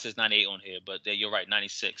know why it says 98 on here, but you're right,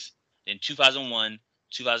 96. Then 2001,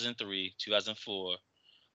 2003, 2004,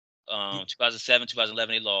 You- 2007,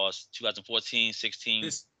 2011 they lost. 2014, 16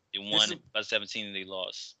 this they this won. is And 2017 they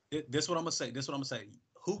lost. this what I'm gonna say. This what I'm gonna say.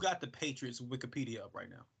 Who got the Patriots Wikipedia up right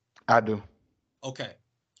now? I do. Okay,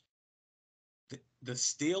 the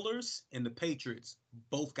Steelers and the Patriots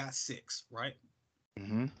both got 6, right?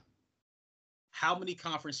 Hmm. How many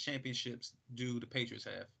conference championships do the Patriots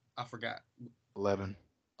have? I forgot. 11.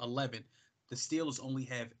 11. The Steelers only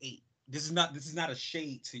have 8. This is not a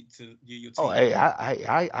shade to your Oh, team. hey,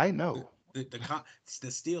 I The know. the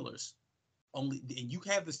Steelers only, and you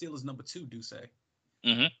have the Steelers number 2, do say.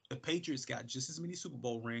 Hmm. The Patriots got just as many Super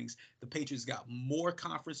Bowl rings. The Patriots got more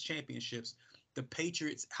conference championships. The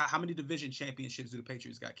Patriots, how many division championships do the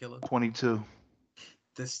Patriots got, Killer? 22.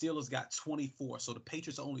 The Steelers got 24. So the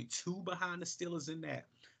Patriots are only 2 behind the Steelers in that.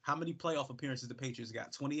 How many playoff appearances the Patriots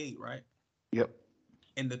got? 28, right? Yep.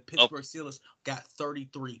 And the Oh, Pittsburgh Steelers got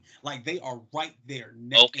 33. Like they are right there,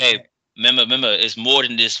 neck and okay. neck. Remember, it's more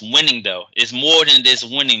than this winning though. It's more than this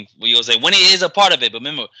winning. You'll say winning is a part of it, but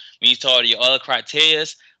remember when you talk your other criteria,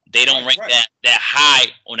 they don't Right, rank right. that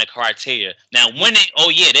high on the criteria. Now winning, oh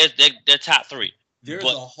yeah, they're top three. There's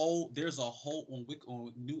But a whole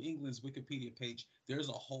on New England's Wikipedia page. There's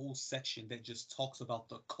a whole section that just talks about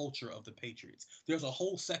the culture of the Patriots. There's a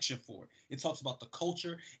whole section for it. It talks about the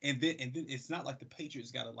culture, and then it's not like the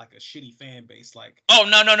Patriots got a shitty fan base. Like oh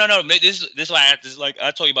no. This is why this is like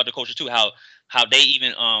I told you about the culture too. How they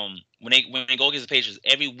even when they go against the Patriots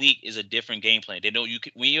every week is a different game plan. They know you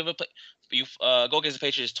can, when you ever play you go against the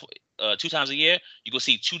Patriots 2 times a year, you go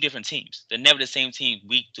see 2 different teams. They're never the same team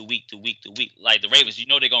week to week to week to week. Like the Ravens, you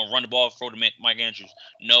know they're gonna run the ball, throw to Mike Andrews.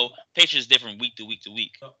 No, Patriots different week to week to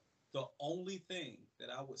week. the only thing that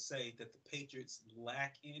I would say that the Patriots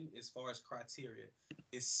lack in as far as criteria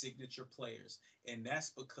is signature players, and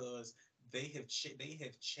that's because they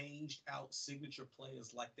have changed out signature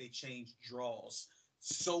players like they changed draws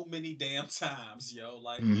so many damn times, yo.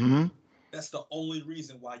 Like Hmm. that's the only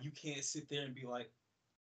reason why you can't sit there and be like,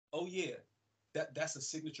 oh yeah, that's a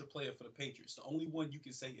signature player for the Patriots. The only one you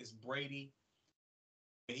can say is Brady,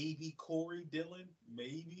 maybe Corey Dillon,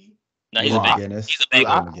 maybe. No, he's a Willie Bengal. McGinnis. He's a Dude,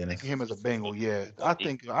 Bengal. I think of him as a Bengal. Yeah, I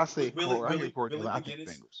think I say Willie, I say Willie, Corey Willie Dillon. I think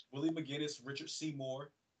McGinnis, Bengals. Willie McGinnis, Richard Seymour,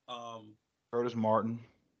 Curtis Martin.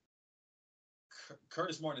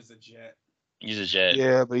 Curtis Martin is a Jet. He's a Jet.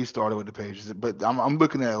 Yeah, but he started with the Patriots. But I'm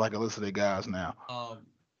looking at like a list of their guys now.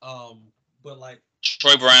 But like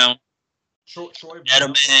Troy Brown, Troy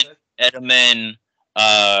Brown, Edelman,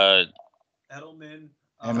 Edelman,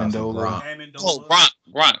 Amendola.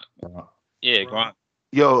 Gronk. Yeah, Gronk.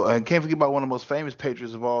 Yo, and can't forget about one of the most famous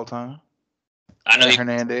Patriots of all time. I know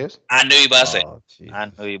Hernandez. I knew you about to say. Oh, Jesus.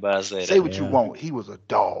 I knew you about to say Say that. what you want. He was a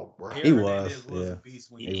dog, bro. He was, a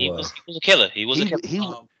beast when He was a killer. He was a killer. He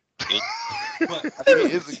but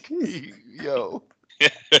is a key, yo.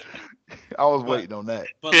 I was waiting on that.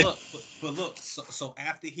 But look. So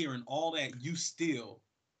after hearing all that, you still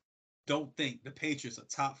don't think the Patriots are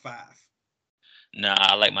top 5? Nah,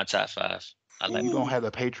 I like my top 5. You don't have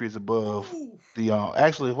the Patriots above the.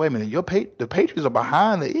 Actually, wait a minute. The Patriots are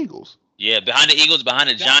behind the Eagles. Yeah, behind the Eagles, behind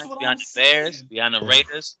the Giants, behind the Bears, behind the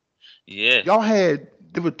Raiders. Yeah.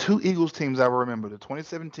 There were 2 Eagles teams I remember: the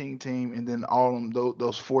 2017 team, and then all of them,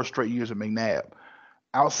 those 4 straight years of McNabb.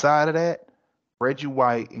 Outside of that, Reggie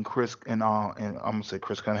White and I'm gonna say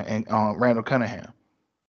Chris Cunningham and Randall Cunningham.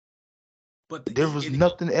 But there was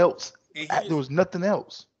nothing else. There was nothing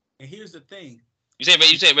else. And here's the thing. You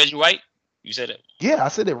said Reggie White? You said it? Yeah, I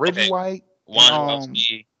said that. Reggie White.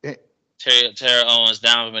 Terry Owens,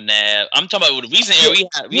 Donovan McNabb. I'm talking about the recent era.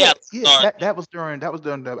 That was during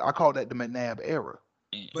I call that the McNabb era.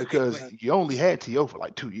 Because you only had T.O. for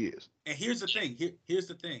like 2 years. And here's the thing. Here's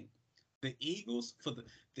the thing. The Eagles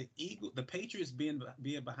the Patriots being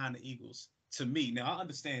behind the Eagles, to me, now I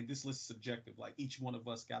understand this list is subjective, like each one of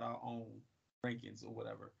us got our own rankings or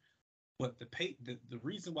whatever. But the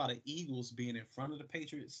reason why the Eagles being in front of the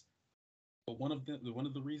Patriots, but one of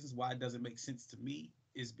the reasons why it doesn't make sense to me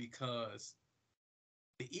is because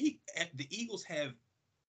the Eagles have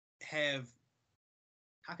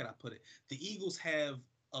how can I put it? The Eagles have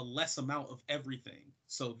a less amount of everything.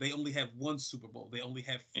 So they only have 1 Super Bowl. They only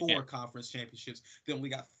have 4 conference championships. They only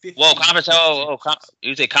got 15. Whoa,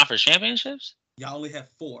 you say conference championships? Y'all only have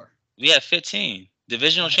 4. We have 15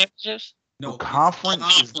 divisional championships. No, conference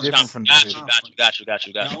is different from division. Got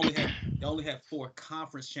you. Y'all only have 4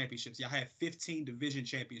 conference championships. Y'all have 15 division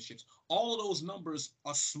championships. All of those numbers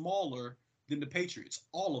are smaller than the Patriots.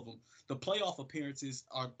 All of them. The playoff appearances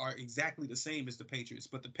are exactly the same as the Patriots,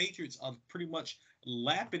 but the Patriots are pretty much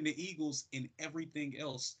lapping the Eagles in everything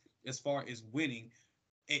else as far as winning.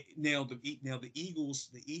 Now the Eagles,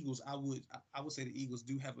 I would say the Eagles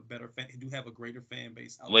do have a greater fan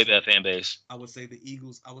base. Way better fan base. I would say the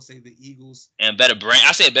Eagles. And better brand.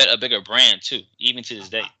 I say a bigger brand too, even to this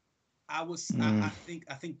day. I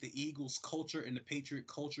think the Eagles culture and the Patriot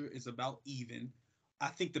culture is about even. I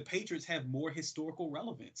think the Patriots have more historical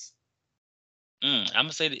relevance. I'm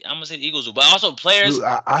gonna say the Eagles, but also players. Dude,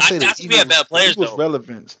 I say the Eagles, we have better players. Eagles'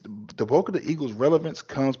 relevance, the bulk of the Eagles' relevance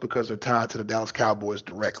comes because they're tied to the Dallas Cowboys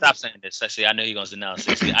directly. Stop saying this. I know you're gonna denounce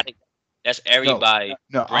this. I think that's everybody.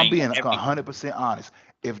 No, I'm being 100% honest.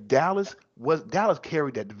 If Dallas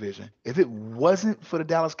carried that division, if it wasn't for the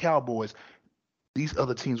Dallas Cowboys, these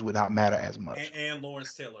other teams would not matter as much. And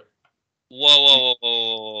Lawrence Taylor.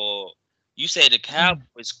 Whoa. You said the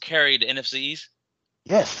Cowboys carried the NFC East?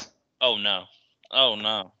 Yes. Oh no.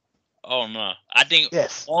 I think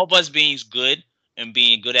all of us being good and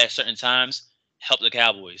being good at certain times help the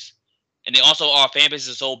Cowboys. And then also our fan base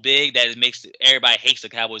is so big that it makes everybody hates the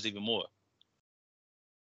Cowboys even more.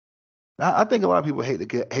 I think a lot of people hate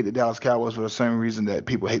the Dallas Cowboys for the same reason that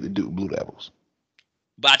people hate the Duke Blue Devils.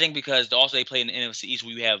 But I think because also they play in the NFC East,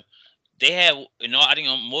 I think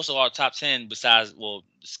most of our top 10 besides,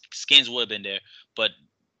 Skins would have been there, but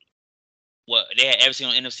they had every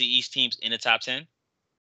single NFC East teams in the top 10.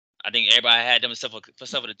 I think everybody had them except for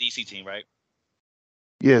the DC team, right?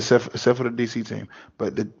 Yeah, except for the DC team.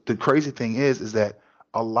 But the crazy thing is that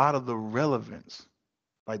a lot of the relevance,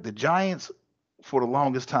 like the Giants, for the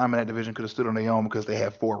longest time in that division could have stood on their own because they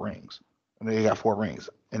had 4 rings. And they got 4 rings,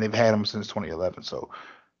 and they've had them since 2011. So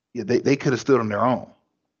yeah, they could have stood on their own.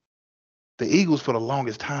 The Eagles for the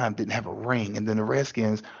longest time didn't have a ring, and then the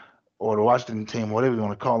Redskins or the Washington team, whatever you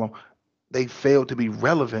want to call them, they failed to be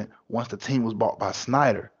relevant once the team was bought by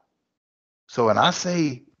Snyder. So, and I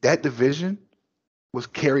say that division was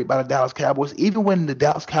carried by the Dallas Cowboys. Even when the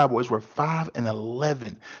Dallas Cowboys were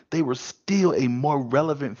 5-11, they were still a more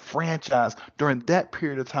relevant franchise during that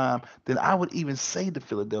period of time than I would even say the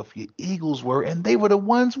Philadelphia Eagles were, and they were the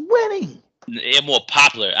ones winning. They're more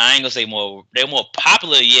popular. I ain't gonna say more. They're more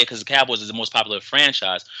popular, because the Cowboys is the most popular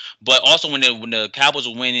franchise. But also when the Cowboys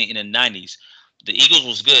were winning in the 90s, The Eagles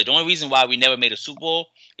was good. The only reason why we never made a Super Bowl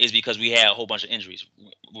is because we had a whole bunch of injuries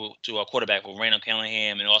to our quarterback with Randall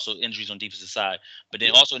Callahan and also injuries on defensive side. But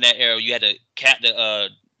then also in that era, you had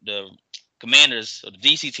the Commanders, or the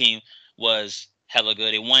DC team was hella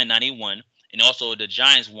good. They won in 91, and also the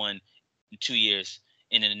Giants won in 2 years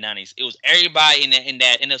in the 90s. It was everybody in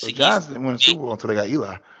that NFC The East. Giants didn't win the Super Bowl until they got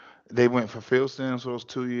Eli. They went for Phil Simms for those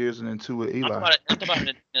 2 years and then 2 with Eli. I'm talking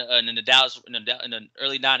about in the Dallas in the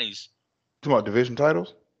early 90s. Talking about division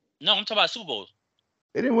titles? No, I'm talking about Super Bowls.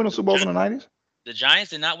 They didn't win a Super Bowl in the 90s? The Giants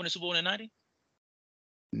did not win a Super Bowl in the 90s?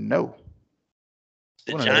 No.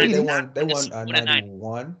 The Won in Giants They 80s? won. They won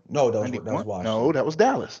 91. No, that was 91? Washington. No, that was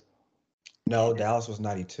Dallas. No, Dallas was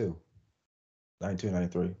 92. 92,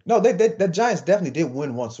 93. No, the Giants definitely did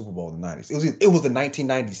win one Super Bowl in the 90s. It was the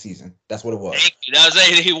 1990 season. That's what it was. Thank you. That was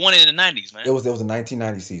it. He won it in the 90s, man. It was the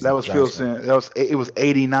 1990 season. That was Phil Simms. It was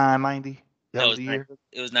 89, 90. That was the year.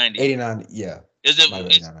 It was 90. 89, yeah.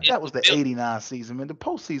 That was the 89 season, man. The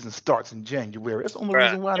postseason starts in January. That's the only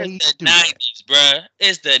reason why they It's the do 90s, bruh.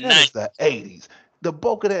 It's the 90s. That is the 80s. The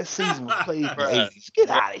bulk of that season was played in the 80s. Get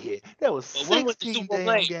out of here. That was 16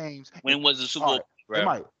 damn games. When was the Super Bowl, bro? Hey,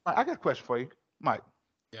 Mike, I got a question for you. Mike.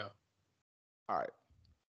 Yeah. All right.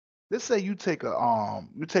 Let's say you're taking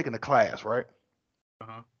a class, right?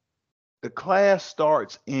 Uh-huh. The class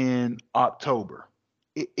starts in October.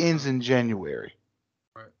 It ends in January.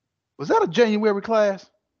 Right. Was that a January class?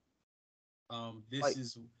 This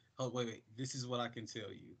is what I can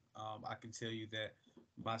tell you. I can tell you that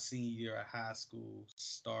my senior year of high school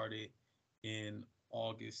started in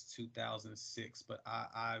August 2006, but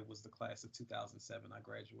I was the class of 2007. I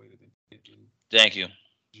graduated in Thank you.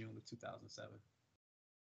 June of 2007.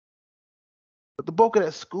 But the bulk of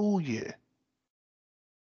that school year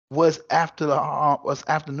was after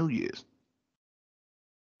New Year's.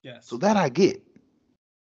 Yes. So that I get.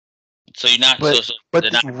 So you're not. But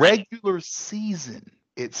the regular season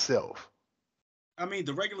itself. I mean,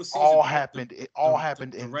 the regular season all happened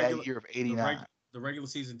in that year of '89. The regular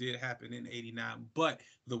season did happen in '89, but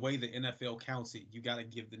the way the NFL counts it, you got to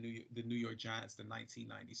give the New York Giants the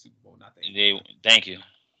 1990 Super Bowl, not the. Thank you.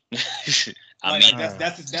 I mean,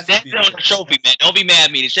 that's just being fair. Trophy, man. Don't be mad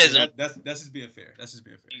at me. That's just being fair. That's just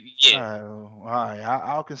being fair. Yeah. All right.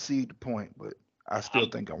 I'll concede the point, but I still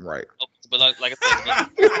think I'm right. But like I said,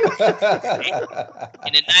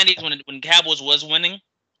 in the 90s when Cowboys was winning,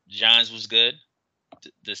 Giants was good.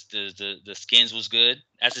 The Skins was good.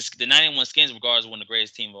 The 91 Skins regardless one of the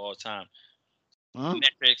greatest team of all time.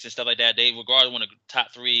 Metrics and stuff like that, they regarded one of the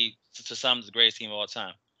top 3 to some of the greatest team of all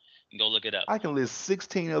time. You can go look it up. I can list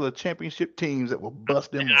 16 other championship teams that will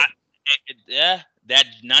bust them up. Yeah, that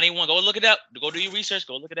 91. Go look it up. Go do your research.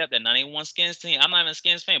 Go look it up. That 91 Skins team. I'm not even a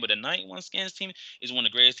Skins fan, but the 91 Skins team is one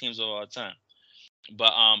of the greatest teams of all time.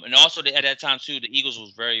 But and also at that time too, the Eagles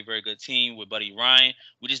was very, very good team with Buddy Ryan.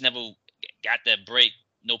 We just never got that break.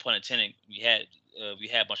 No pun intended. We had a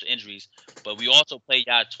bunch of injuries, but we also played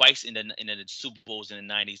y'all twice in the Super Bowls in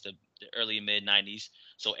the 90s, the early and mid 90s.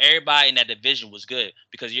 So everybody in that division was good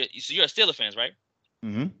because you're a Steelers fans, right?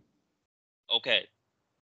 Mm-hmm. Okay.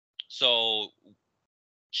 So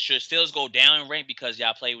should Steelers go down in rank because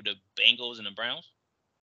y'all play with the Bengals and the Browns?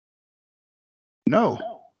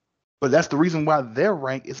 No. But that's the reason why their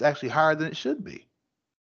rank is actually higher than it should be.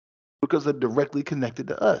 Because they're directly connected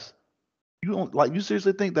to us. You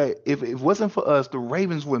seriously think that if it wasn't for us, the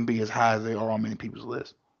Ravens wouldn't be as high as they are on many people's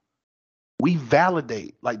list? We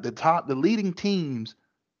validate, like the leading teams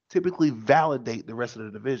typically validate the rest of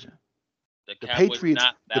the division. The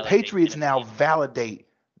Patriots now validate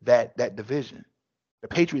that division. The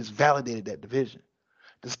Patriots validated that division.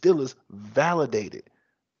 The Steelers validated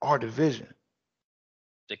our division.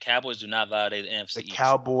 The Cowboys do not validate the NFC. The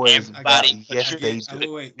Cowboys, yes, they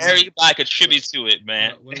do. Everybody contributes to it,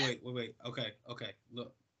 man. Wait. Okay.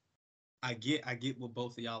 Look, I get what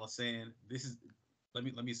both of y'all are saying. Let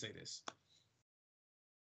me say this.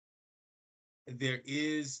 There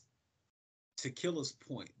is, to Killer's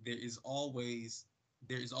point, there is always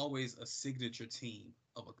a signature team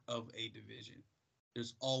of a division.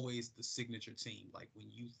 There's always the signature team. Like when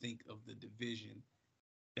you think of the division,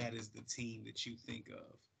 that is the team that you think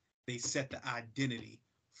of. They set the identity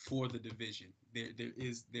for the division. There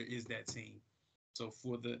is that team. So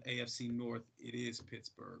for the AFC North, it is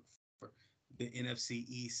Pittsburgh. For the NFC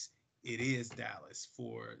East, it is Dallas.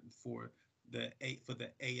 For the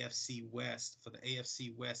AFC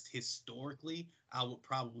West, historically, I would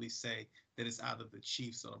probably say that it's either the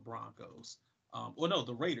Chiefs or the Broncos.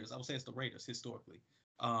 The Raiders. I would say it's the Raiders historically.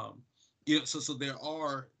 So there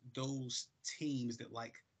are those teams that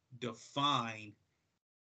like define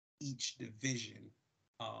each division.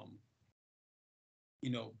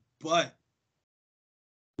 But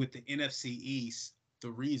with the NFC East,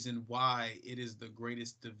 the reason why it is the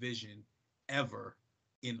greatest division ever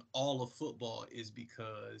in all of football is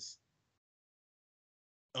because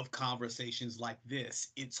of conversations like this.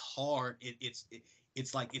 It's hard.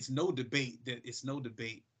 It's like it's no debate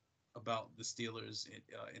about the Steelers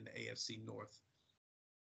in the AFC North.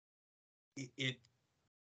 It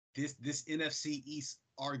this NFC East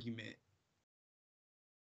argument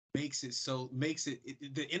makes it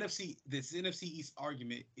the NFC East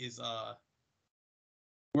argument is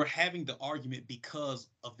we're having the argument because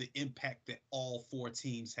of the impact that all four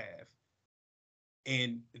teams have.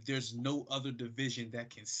 And there's no other division that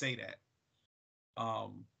can say that.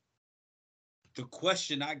 The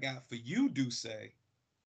question I got for you, Dusse,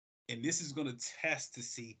 and this is going to test to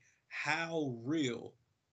see how real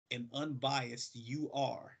and unbiased you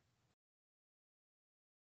are.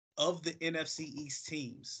 Of the NFC East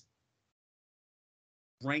teams,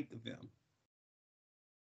 rank them.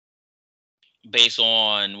 Based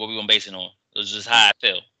on what we gonna base it on? It's just how I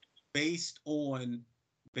feel. Based on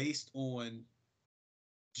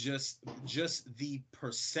just the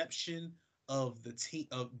perception of the team,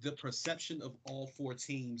 of the perception of all four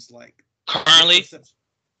teams, like currently,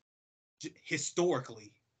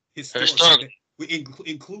 historically,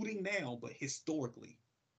 including now, but historically.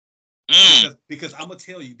 Because I'm gonna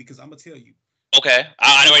tell you. Okay,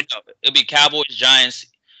 I already know. It'll be Cowboys, Giants,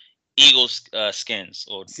 Eagles, Skins,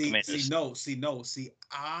 or Commanders.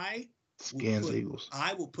 I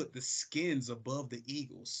will put the Skins above the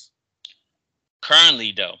Eagles.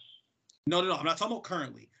 Currently, though. No. I'm not talking about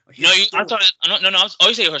currently. No, I'm talking. No. Oh,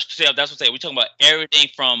 you say that's what I'm saying. We're talking about everything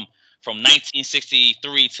from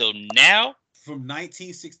 1963 till now. From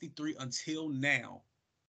 1963 until now.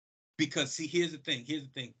 Because see, here's the thing.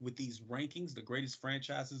 With these rankings, the greatest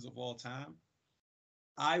franchises of all time,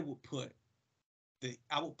 I will put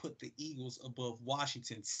the Eagles above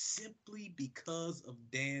Washington simply because of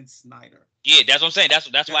Dan Snyder. Yeah, that's what I'm saying.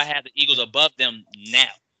 That's why I have the Eagles above them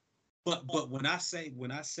now. But when I say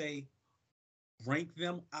rank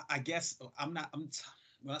them, I guess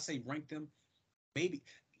when I say rank them, maybe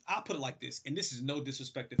I'll put it like this, and this is no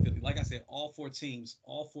disrespect to Philly. Like I said, all four teams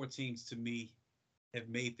to me have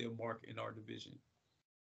made their mark in our division.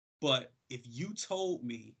 But if you told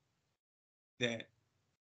me that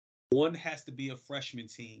one has to be a freshman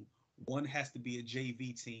team, one has to be a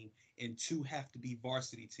JV team, and two have to be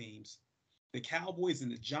varsity teams, the Cowboys and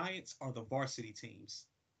the Giants are the varsity teams.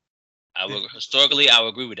 Historically, I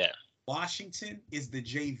would agree with that. Washington is the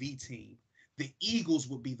JV team. The Eagles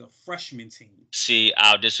would be the freshman team. See,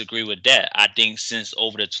 I'll disagree with that. I think since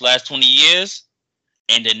over the last 20 years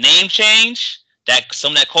and the name change, that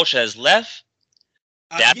some of that culture has left.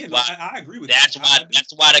 I agree with that.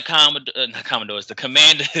 That's why the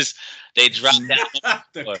Commanders, they dropped down.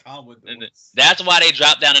 The Commodores. That's why they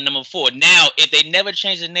dropped down to number 4. Now, if they never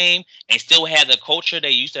change the name and still had the culture they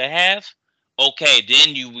used to have, okay,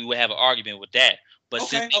 then we would have an argument with that. But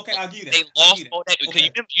okay, I'll give you that. They lost all that because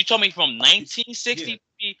you told me from 1963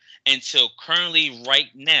 until currently right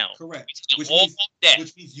now. Correct. Which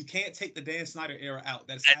means you can't take the Dan Snyder era out.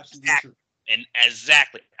 That's absolutely true. And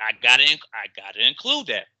exactly, I gotta include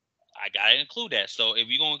that. So if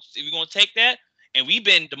you're gonna take that, and we've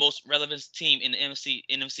been the most relevant team in the NFC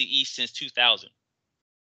East since 2000.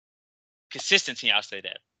 Consistent team, I'll say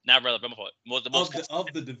that. Not relevant, but of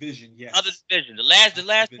the division, yes. Of the division, the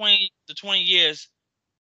last 20 years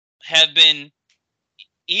have been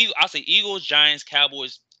I'll say Eagles, Giants,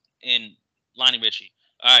 Cowboys, and Lonnie Ritchie.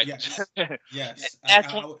 All right. Yes.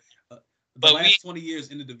 The last 20 years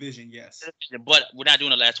in the division, yes. But we're not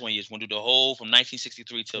doing the last 20 years. We're going to do the whole from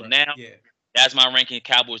 1963 till now. Yeah. That's my ranking.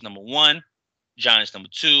 Cowboys number 1, Giants number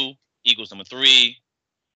 2, Eagles number 3,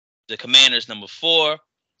 the Commanders number 4. If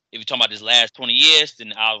you're talking about this last 20 years,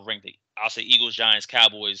 then I'll say Eagles, Giants,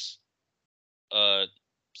 Cowboys,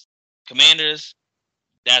 Commanders.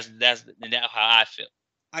 That's how I feel.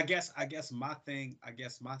 I guess my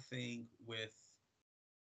thing with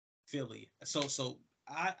Philly. So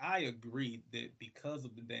I agree that because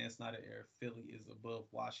of the Dan Snyder era, Philly is above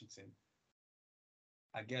Washington.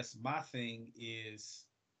 I guess my thing is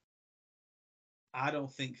I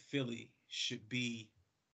don't think Philly should be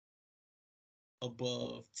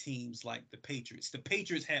above teams like the Patriots. The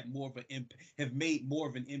Patriots have made more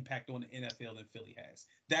of an impact on the NFL than Philly has.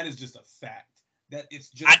 That is just a fact. That it's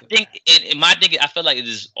just. I think in my thinking, I feel like it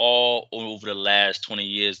is all over the last 20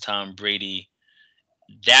 years. Tom Brady.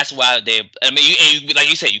 That's why like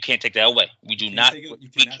you said, you can't take that away. We can't take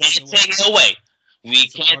it away. We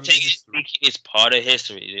can't take it. It's part of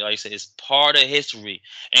history. Like I said, it's part of history.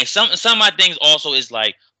 And some of my things also is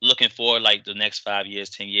like looking for like the next 5 years,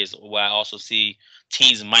 10 years, where I also see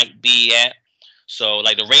teams might be at. So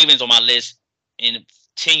like the Ravens on my list in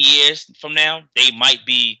 10 years from now, they might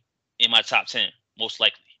be in my top 10 most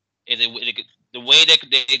likely. The way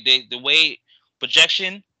the way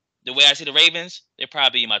projection, the way I see the Ravens, they're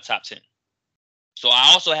probably in my top 10. So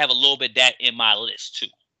I also have a little bit that in my list too,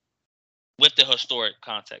 with the historic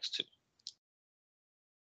context too.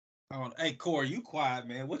 Hey, Corey, you quiet,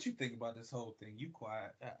 man. What you think about this whole thing? You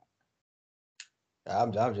quiet.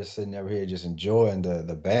 I'm just sitting over here just enjoying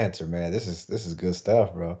the banter, man. This is good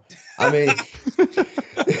stuff, bro. I mean,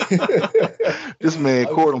 This man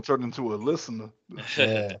Cordon turned into a listener.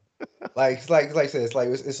 yeah, like I said,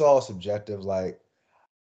 it's all subjective. Like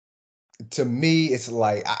to me, it's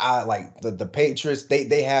like I like the Patriots.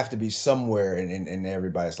 They have to be somewhere in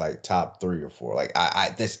everybody's like top 3 or 4. Like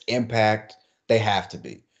I this impact they have to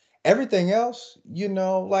be. Everything else,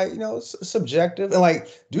 it's subjective. And like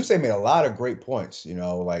Duce made a lot of great points.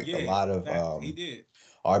 Like a Yeah, lot of he did.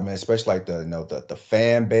 argument, especially like the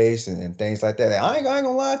fan base and things like that. And I ain't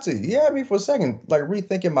gonna lie to you. He had me for a second, like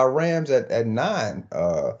rethinking my Rams at 9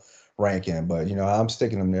 ranking, but I'm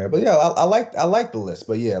sticking them there. But yeah, I like the list.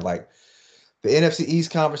 But yeah, like the NFC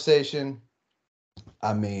East conversation.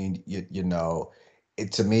 I mean,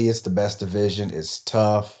 to me, it's the best division. It's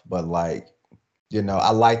tough, but like,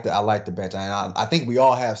 I like the bench, and I think we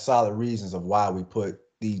all have solid reasons of why we put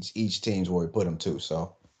each teams where we put them to.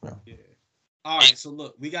 So, Yeah. All right. So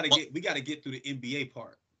look, we gotta get through the NBA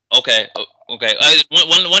part. Okay. Okay.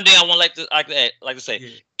 One day I want like to say, Yeah.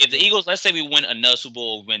 if the Eagles, let's say we win another Super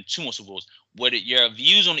Bowl, win 2 more Super Bowls, would your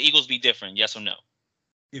views on the Eagles be different? Yes or no?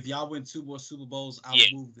 If y'all win 2 more Super Bowls, I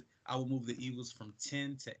would move the Eagles from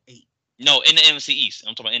 10 to 8. No, in the NFC East.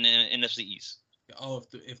 I'm talking about in the NFC East. Oh,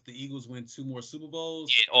 if the Eagles win 2 more Super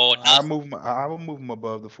Bowls, Yeah. Or I will move them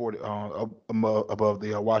above the 40, above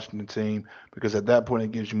the Washington team, because at that point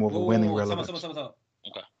it gives you more of a winning relevance.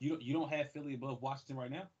 Okay. You don't have Philly above Washington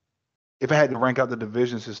right now? If I had to rank out the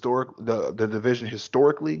divisions the division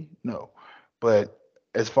historically, no. But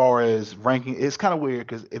as far as ranking, it's kind of weird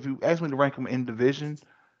because if you ask me to rank them in division,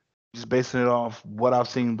 just basing it off what I've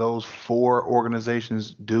seen those 4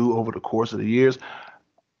 organizations do over the course of the years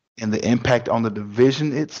and the impact on the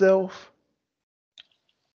division itself,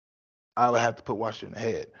 I would have to put Washington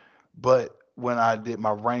ahead. But when I did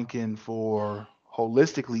my ranking for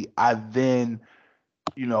holistically, I then,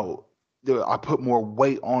 I put more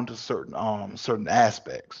weight onto certain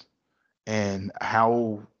aspects, and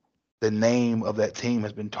how the name of that team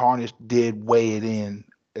has been tarnished did weigh it in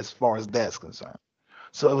as far as that's concerned.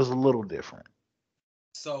 So it was a little different.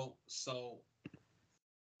 So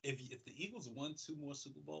if the Eagles won 2 more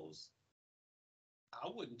Super Bowls, I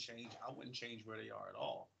wouldn't change where they are at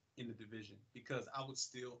all in the division, because I would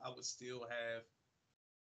still have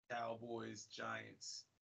Cowboys, Giants,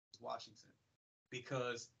 Washington,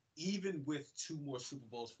 because even with 2 more Super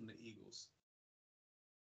Bowls from the Eagles,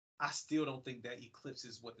 I still don't think that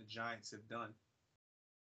eclipses what the Giants have done.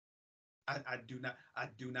 I do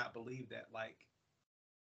not believe that. Like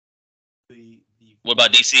the what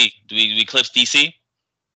about DC? Do we eclipse DC?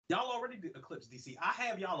 Y'all already eclipsed DC. I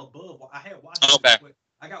have y'all above. I had Washington. Okay.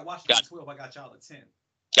 I got Washington 12. I got y'all at 10.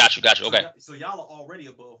 Got you. Okay. So y'all are already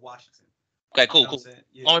above Washington. Okay, cool.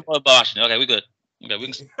 Yeah. Only above Washington. Okay, we good. Okay,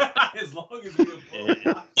 we can. As long as we're above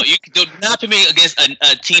Washington. But you do not put me against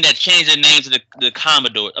a team that changed their name to the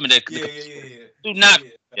Commodore. I mean, yeah. Do not.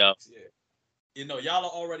 Yeah. Y'all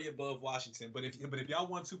are already above Washington. But if y'all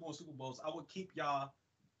won 2 more Super Bowls, I would keep y'all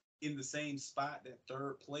in the same spot, that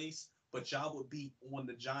 3rd place, but y'all would be on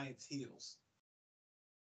the Giants' heels.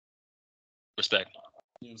 Respect.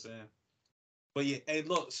 You know what I'm saying? But yeah, hey,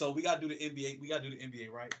 look, so we gotta do the NBA. We gotta do the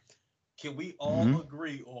NBA, right? Can we all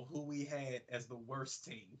agree on who we had as the worst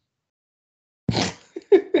team?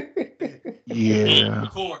 Yeah.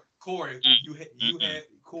 Corey, you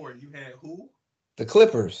had who? the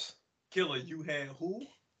Clippers. Killer, you had who?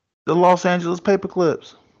 The Los Angeles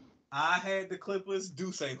Paperclips. I had the Clippers.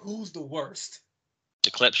 Do say who's the worst?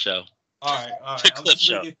 The Clip Show. All right. The Clip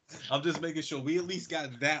Show. I'm just making sure we at least got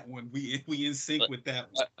that one. We in sync with that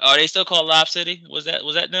one. Are they still called Lob City? Was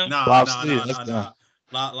that them? Nah. Lob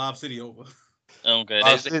City over. Okay.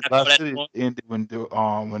 Lob City ended when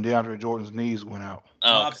DeAndre Jordan's knees went out.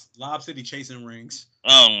 Oh, Lob City chasing rings.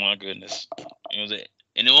 Oh my goodness. It was it.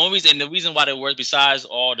 And the reason why they worked, besides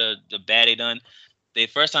all the bad they done, the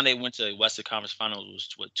first time they went to Western Conference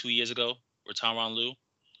Finals was 2 years ago with Tyronn Lue.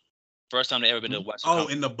 First time they ever been to Western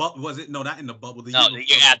Conference. In the bubble, was it? No, not in the bubble. The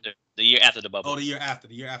year after. The year after the bubble. Oh, the year after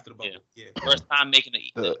the bubble. Yeah. First time making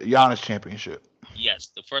the Giannis championship. Yes,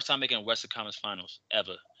 the first time making a Western Conference Finals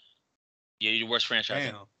ever. Yeah, you're the worst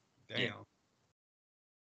franchise.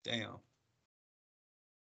 Damn.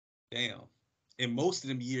 In most of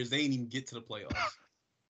them years, they didn't even get to the playoffs.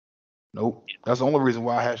 Nope. That's the only reason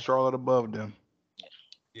why I had Charlotte above them.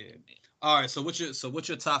 Yeah. All right. So what's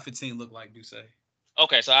your top 15 look like, Dusse?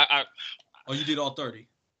 Okay, so I Oh, you did all 30.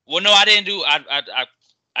 Well, no, I didn't do. I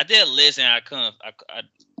did a list and I couldn't.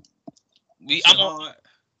 I'm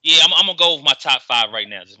gonna go with my top 5 right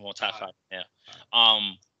now. Just one top 5 now.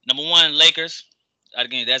 Number 1, Lakers.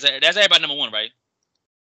 Again, that's everybody number 1, right?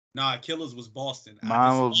 Nah, Killers was Boston.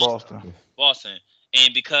 Mine was Boston. Boston,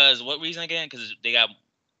 and because what reason again? Because they got.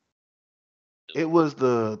 It was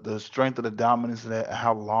the strength of the dominance of that,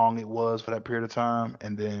 how long it was for that period of time,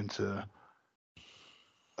 and then to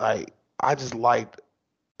like I just liked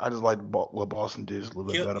what Boston did just a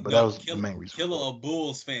little bit better, but that was the main reason. Killer a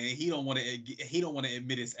Bulls fan. He don't want to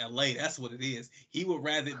admit it's LA. That's what it is. He would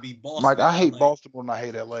rather it be Boston. Mike, I hate Boston more than I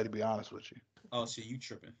hate LA. To be honest with you. Oh shit, you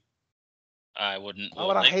tripping? I wouldn't. Why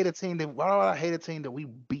would I hate a team that we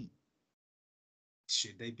beat?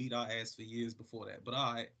 Shit, they beat our ass for years before that. But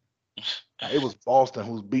all right. It was Boston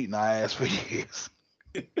who's beating our ass for years.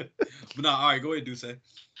 But no, all right, go ahead, Dusse.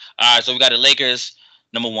 All right, so we got the Lakers,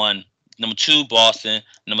 number 1. Number 2, Boston.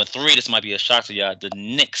 Number 3, this might be a shock to y'all, the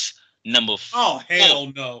Knicks. Number 4. Oh,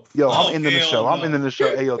 hell no. Yo, I'm ending the show. I'm ending the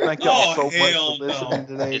show. Hey, yo, thank y'all so much for listening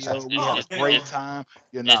today. Yo, we had a great time.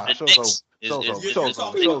 You're not. Show's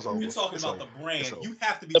over. You're talking about the brand. You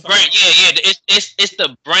have to be the brand. Yeah. It's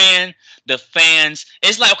the brand, the fans.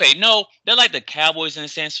 It's like, okay, no, they're like the Cowboys in a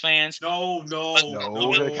sense fans. No.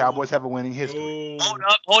 The Cowboys have a winning history.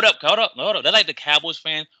 Hold up. They're like the Cowboys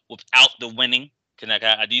fans without the winning. Do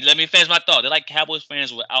you let me finish my thought? They're like Cowboys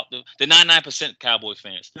fans without the 99% Cowboys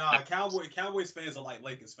fans. Nah, Cowboys fans are like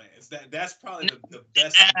Lakers fans. That's probably the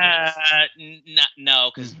best.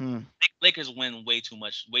 No, because Lakers win way too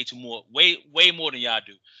much, way more than y'all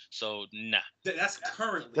do. So nah. That's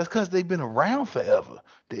currently. That's because they've been around forever.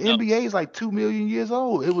 The NBA is like 2 million years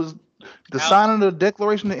old. It was the signing of the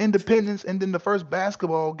Declaration of Independence and then the first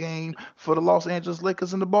basketball game for the Los Angeles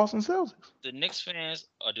Lakers and the Boston Celtics. The Knicks fans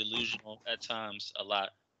are delusional at times a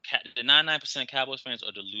lot. The 99% Cowboys fans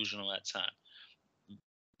are delusional at times.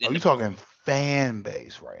 Are you talking fan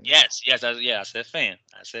base right now? Yes. I said fan.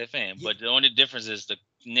 Yeah. But the only difference is the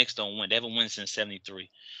Knicks don't win. They haven't won since '73.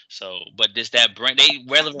 So, but this that brand they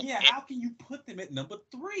relevant. Yeah, how can you put them at number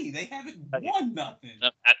 3? They haven't won nothing.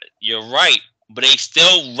 You're right, but they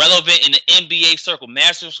still relevant in the NBA circle.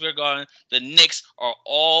 Madison Square Garden, the Knicks are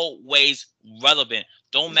always relevant.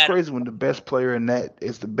 Don't matter. It's crazy when the best player in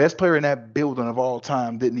that building of all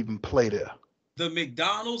time didn't even play there. The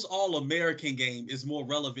McDonald's All-American game is more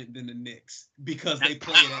relevant than the Knicks because they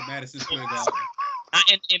play it at Madison Square Garden. Not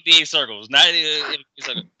in NBA circles. Not in NBA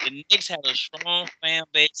circles. The Knicks have a strong fan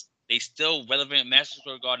base. They still relevant. Madison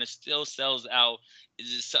Square Garden still sells out. Is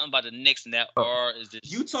there something about the Knicks in that, or is this?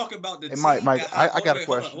 You talking about the team? Mike, I got a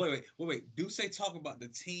question. Wait. Dusse talk about the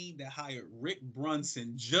team that hired Rick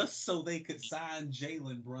Brunson just so they could sign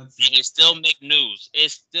Jalen Brunson. And it still make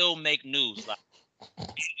news. Like,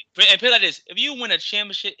 and put it like this: if you win a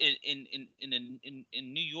championship in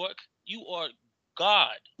New York, you are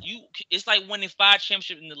God. It's like winning 5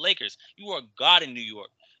 championships in the Lakers. You are God in New York.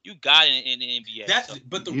 You got it in the NBA.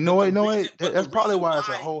 That's probably why it's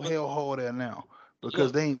a whole hellhole there now.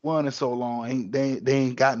 Because they ain't won in so long. They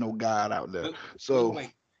ain't got no God out there.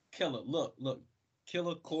 Wait. Killer, look.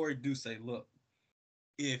 Killer Corey Dusse, look.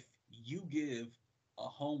 If you give a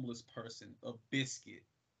homeless person a biscuit,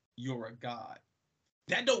 you're a god.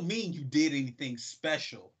 That don't mean you did anything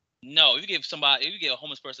special. No, if you give a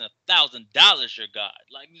homeless person $1,000, you're God.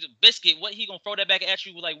 Like a biscuit, what he gonna throw that back at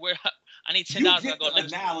you? Like where I need $10. You get the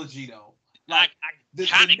analogy though. Like the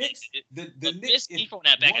Knicks, he throwing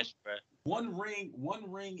that back at you, bro. One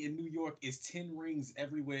ring in New York is 10 rings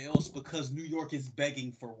everywhere else because New York is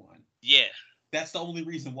begging for one. Yeah, that's the only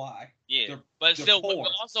reason why. Yeah, but still, poor.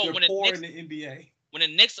 Also they're when poor the Knicks, in the NBA. When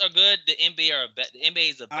the Knicks are good, the NBA are better. The NBA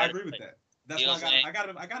is a better. I agree with that. That's why I got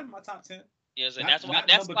him in my top 10. Yes, and that's why.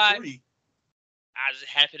 That's why. I just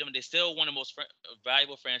happy them. They're still one of the most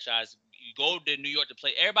valuable franchise. You go to New York to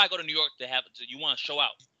play. Everybody go to New York to have. You want to show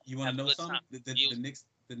out. You want to know something?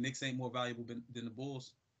 The Knicks ain't more valuable than the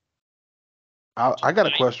Bulls. I got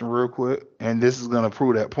a question real quick, and this is gonna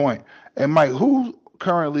prove that point. And Mike, who's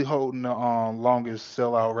currently holding the longest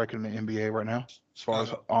sellout record in the NBA right now, as far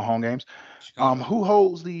as on home games? Chicago. Who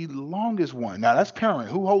holds the longest one? Now that's current.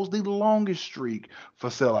 Who holds the longest streak for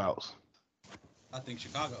sellouts? I think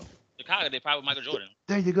Chicago. They probably Michael Jordan.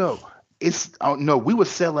 There you go. It's no, we were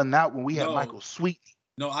selling out when we had Michael Sweet.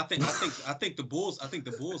 No, I think the Bulls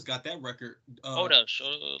got that record. Hold up, show.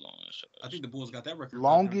 I think the Bulls got that record.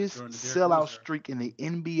 Longest during the sellout streak in the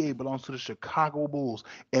NBA belongs to the Chicago Bulls.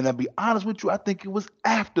 And to be honest with you, I think it was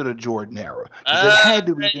after the Jordan era. Because it had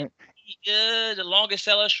to be. The longest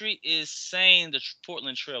sellout streak is saying the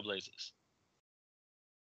Portland Trailblazers.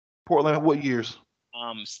 Portland, what years?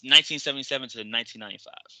 1977 to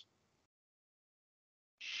 1995.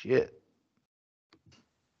 Shit.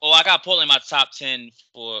 Oh, I got Portland in my top 10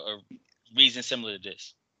 for a reason similar to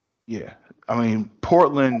this. Yeah. I mean,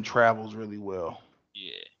 Portland travels really well.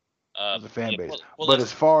 Yeah. As a fan base. Portland, but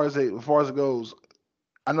as far as it goes,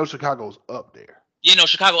 I know Chicago's up there. Yeah, no,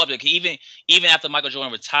 Chicago up there. Even after Michael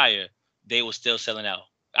Jordan retired, they were still selling out.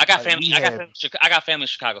 I got family. I got family in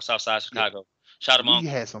Chicago, South Side Chicago. Yeah. Shout out to We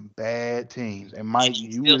had some bad teams, and Mike,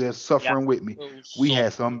 you were there suffering with me. We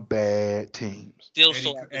had some bad teams.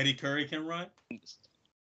 Eddie Curry can run.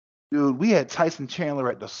 Dude, we had Tyson Chandler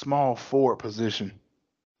at the small forward position.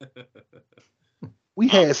 We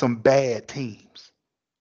had some bad teams.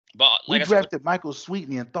 But we drafted Michael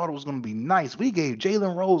Sweetney and thought it was going to be nice. We gave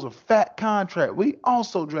Jalen Rose a fat contract. We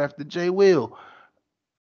also drafted Jay Will.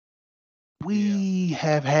 We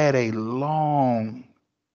have had a long,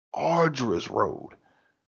 arduous road.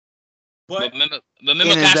 But remember, in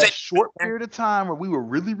that short period of time where we were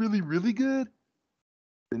really, really, really good,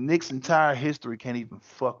 the Knicks' entire history can't even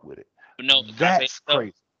fuck with it. But no, that's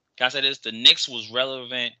crazy. Can I say this? The Knicks was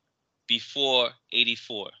relevant before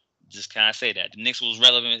 '84. Just can I say that? The Knicks was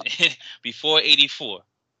relevant before '84.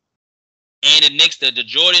 And the Knicks, the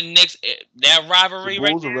Jordan Knicks, that rivalry the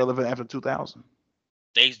Bulls are relevant after 2000.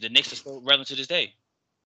 The Knicks are still relevant to this day.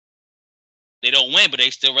 They don't win, but they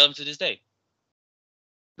still relevant to this day.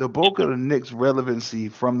 The bulk of the Knicks' relevancy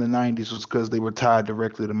from the 90s was because they were tied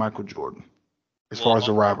directly to Michael Jordan, as far as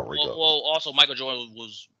the rivalry goes. Well, also Michael Jordan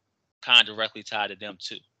was kind of directly tied to them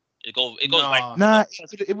too. It goes no, like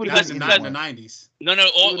it would have been not in the 90s. No.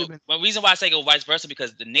 The reason why I say go vice versa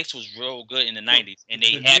because the Knicks was real good in the 90s, and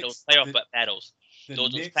they had those playoff battles,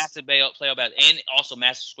 those classic playoff battles, and also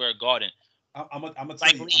Madison Square Garden. I'm gonna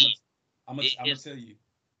tell you,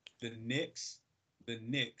 the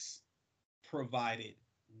Knicks provided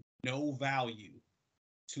no value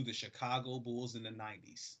to the Chicago Bulls in the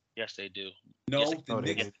 90s. Yes, they do. No,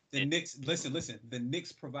 the Knicks. Listen. The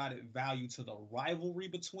Knicks provided value to the rivalry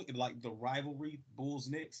between, like the rivalry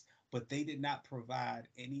Bulls-Knicks, but they did not provide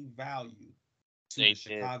any value to the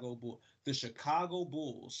Chicago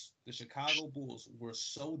Bulls. The Chicago Bulls were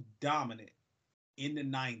so dominant in the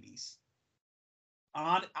 90s.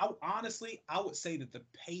 Honestly, I would say that the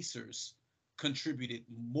Pacers contributed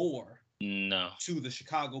more to the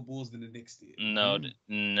Chicago Bulls than the Knicks did. No.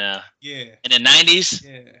 Yeah. In the 90s?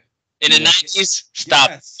 Yeah. In the 90s? Stop.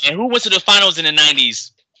 Yes. And who went to the finals in the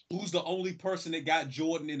 90s? Who's the only person that got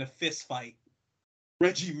Jordan in a fist fight?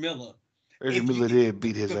 Reggie Miller. Reggie Miller did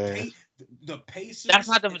beat his ass. The Pacers. That's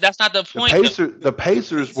not the point. The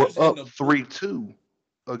Pacers were up 3-2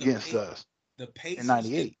 against us. The Pacers in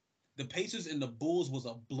 '98. The Pacers and the Bulls was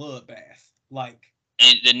a bloodbath.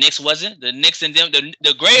 And the Knicks wasn't. The Knicks and them.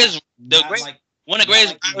 The greatest. One of the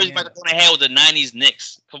greatest rivalries I had was the '90s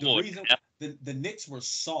Knicks. Come on. The Knicks were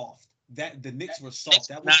soft. That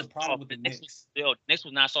was the problem with the Knicks. The Knicks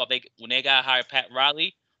was not soft. When they got hired Pat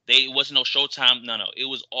Riley, it wasn't no Showtime. No. It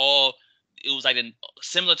was all. It was like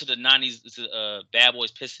similar to the '90s Bad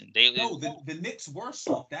Boys Pistons. The Knicks were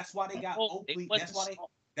soft. That's why they got Oakley.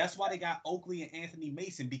 That's why they got Oakley and Anthony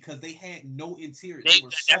Mason, because they had no interior. They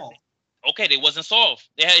were soft. Okay, they wasn't soft.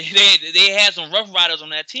 They had some Rough Riders on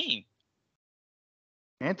that team.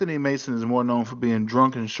 Anthony Mason is more known for being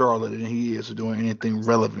drunk in Charlotte than he is for doing anything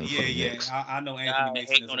relevant for the Knicks. I know Anthony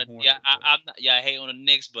Mason I hate on the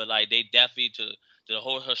Knicks, but they definitely to the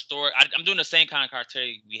whole historic. I'm doing the same kind of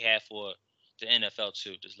criteria we had for the NFL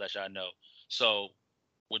too, just to let y'all know. So,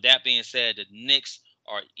 with that being said, the Knicks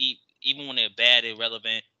are even when they're bad, they're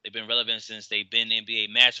relevant. They've been relevant since they've been in NBA.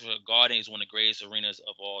 Madison Square Garden is one of the greatest arenas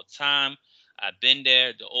of all time. I've been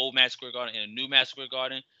there. The old Madison Square Garden and the new Madison Square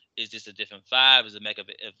Garden is just a different vibe. It's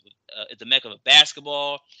a mecca of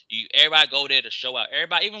basketball. Everybody go there to show out.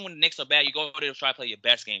 Everybody, even when the Knicks are bad, you go there to try to play your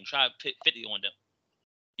best game. Try to put 50 on them.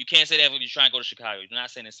 You can't say that when you try and go to Chicago. You're not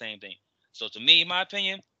saying the same thing. So to me, in my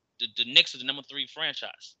opinion, the Knicks are the number 3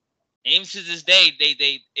 franchise. And even to this day,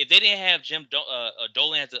 if they didn't have Jim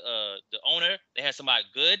Dolan as the owner, they had somebody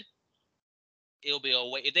good. It'll be a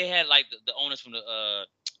way. If they had like the owners from the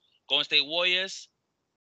Golden State Warriors,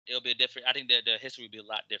 it'll be different. I think the history would be a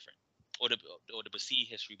lot different, or the perceived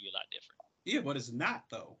history would be a lot different. Yeah, but it's not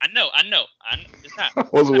though. I know. It's not. I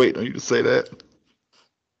wasn't waiting on you to say that.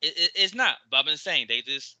 It's not. But I've been saying they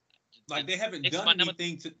just Like they haven't Knicks done my number.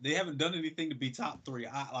 anything to be top 3.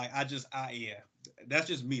 Yeah. That's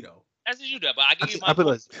just me though. That's just you, though. But I give you I my feel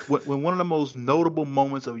vote. like when one of the most notable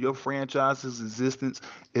moments of your franchise's existence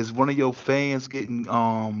is one of your fans getting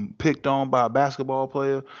picked on by a basketball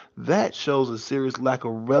player, that shows a serious lack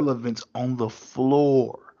of relevance on the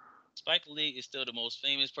floor. Spike Lee is still the most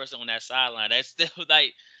famous person on that sideline. That's still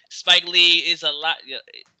like Spike Lee is a lot. Yeah,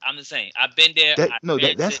 I'm just saying. I've been there. That I no,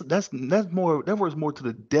 experienced it. that's more that was more to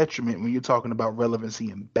the detriment when you're talking about relevancy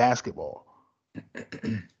in basketball.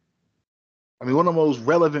 I mean, one of the most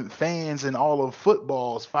relevant fans in all of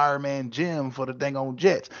football is Fireman Jim for the dang on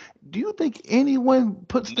Jets. Do you think anyone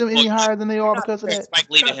puts them any higher than they You're are not because of comparing that? Spike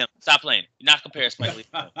Lee to him. Stop playing. You're not comparing Spike Lee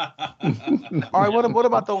to him. All right, what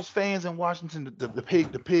about those fans in Washington, the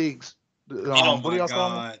pigs, Oh what do my y'all call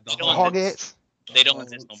them? God, They The don't exist. hogettes. They don't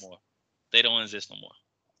exist no more. They don't exist no more.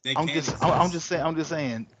 They I'm can't just, exist. I'm just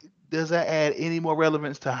saying. Does that add any more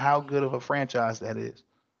relevance to how good of a franchise that is?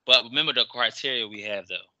 But remember the criteria we have,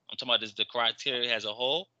 though. I'm talking about this. The criteria as a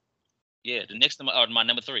whole. Yeah, the Knicks are my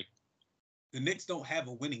number 3. The Knicks don't have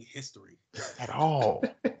a winning history At all.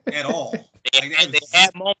 at all. They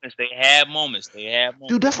have moments. They have moments. They have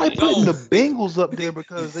moments. Dude, that's like No. putting the Bengals up there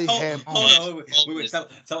because they have Hold moments. on, wait.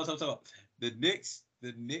 Stop. The Knicks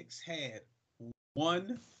had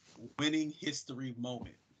one winning history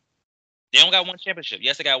moment. They don't got one championship.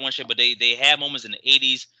 Yes, they got one championship, but they had moments in the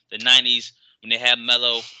 80s, the 90s when they had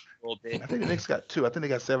Melo a little bit. I think the Knicks got 2. I think they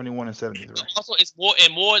got 71 and 73. Also,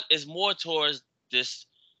 it's more towards this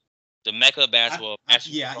the mecca of basketball.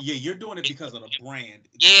 Yeah, you're doing it because of the brand.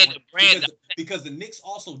 Yeah, the brand. Because the Knicks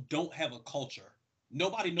also don't have a culture.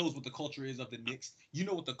 Nobody knows what the culture is of the Knicks. You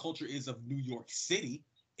know what the culture is of New York City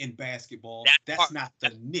in basketball. That's not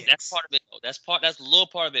the Knicks. That's part of it, though. That's a little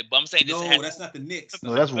part of it. But I'm saying that's not the Knicks.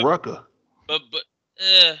 No, that's Rucker. But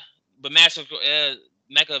Master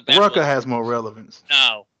Mecca of basketball. Rucker has more relevance.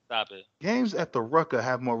 No, stop it. Games at the Rucker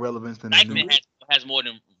have more relevance than Dykeman has more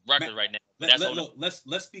than Rucker right now.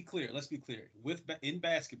 Let's be clear. In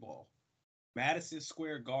basketball, Madison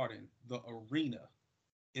Square Garden, the arena,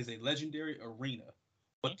 is a legendary arena.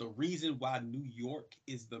 But the reason why New York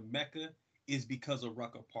is the Mecca is because of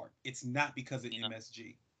Rucker Park. It's not because of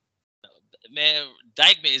MSG. Man,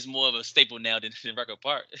 Dykeman is more of a staple now than Rucker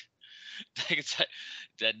Park.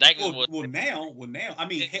 Well, now. I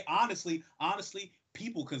mean, honestly,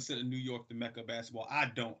 people consider New York the Mecca of basketball.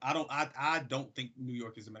 I don't think New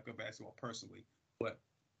York is the Mecca of basketball personally. But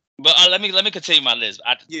let me continue my list.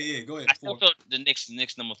 Go ahead. I still feel the Knicks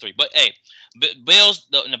number 3. But hey, the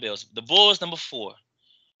Bulls number 4.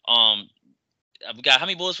 We got how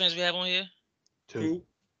many Bulls fans we have on here? 2.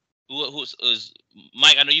 Who's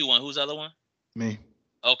Mike? I know you one. Who's the other one? Me.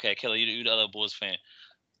 Okay, Killer, you the other Bulls fan.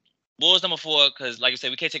 Bulls number 4, because like I said,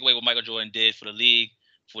 we can't take away what Michael Jordan did for the league,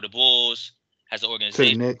 for the Bulls, as an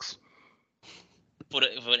organization. To the Knicks. For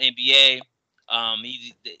an NBA.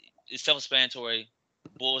 It's self-explanatory.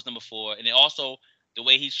 Bulls number 4. And then also the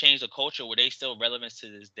way he's changed the culture where they still relevant to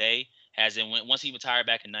this day, has in once he retired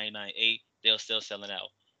back in 99-8, they're still selling out.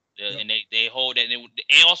 And they hold that. And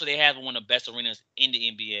also they have one of the best arenas in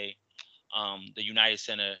the NBA, the United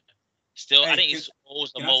Center. Still, I think it's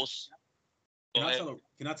the most. Can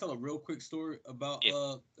I tell a real quick story about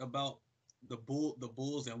the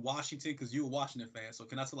Bulls and Washington, because you're a Washington fan? So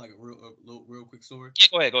can I tell like a real quick story?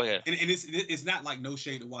 Yeah, go ahead. And it's not like no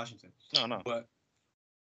shade to Washington. No.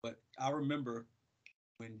 But I remember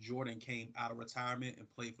when Jordan came out of retirement and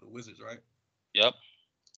played for the Wizards, right? Yep.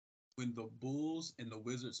 When the Bulls and the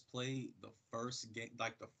Wizards played the first game,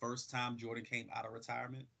 like the first time Jordan came out of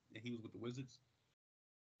retirement and he was with the Wizards,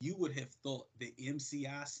 you would have thought the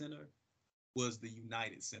MCI Center was the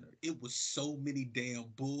United Center. It was so many damn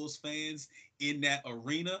Bulls fans in that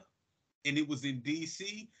arena, and it was in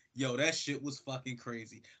DC. Yo, that shit was fucking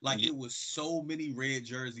crazy. Like, it was so many red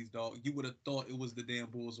jerseys, dog. You would have thought it was the damn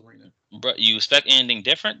Bulls arena. Bro, you expect anything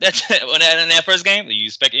different? That's in that first game. You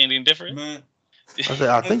expect anything different? Man,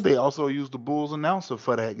 I think they also used the Bulls announcer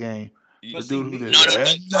for that game. But the dude who did No,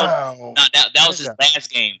 that was his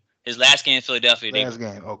last game. His last game in Philadelphia. Last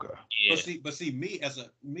game, okay. Yeah. But see,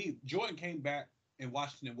 Jordan came back in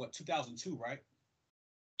Washington, 2002, right?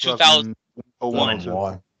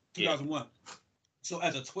 2001. 2001. So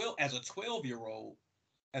as a 12-year-old,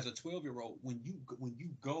 when you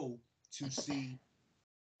go to see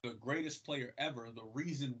the greatest player ever, the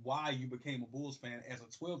reason why you became a Bulls fan as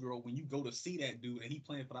a 12-year-old, when you go to see that dude and he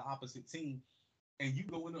playing for the opposite team, and you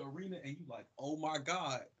go in the arena and you like, oh my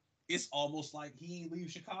God, it's almost like he ain't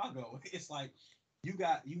leave Chicago. It's like you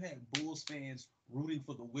had Bulls fans rooting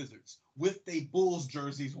for the Wizards with they Bulls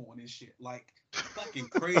jerseys on and shit. Like fucking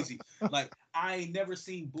crazy. Like I ain't never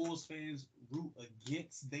seen Bulls fans root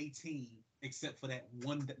against their team except for that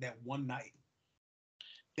one night.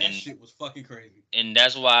 That And shit was fucking crazy. and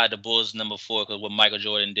that's why the Bulls number 4, because what Michael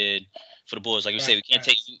Jordan did for the Bulls, like you said,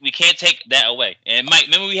 Facts. we can't take that away. And Mike,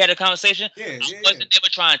 remember we had a conversation? Yeah, I yeah. wasn't ever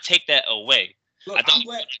trying to take that away. Look,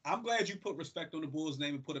 I'm glad you put respect on the Bulls'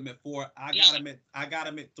 name and put him at 4. I got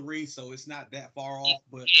him at 3, so it's not that far off.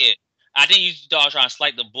 But yeah, I think you thought trying to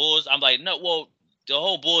slight the Bulls. I'm like, no, well, the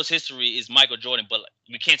whole Bulls history is Michael Jordan, but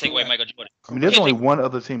we can't take away Michael Jordan. I mean, there's only one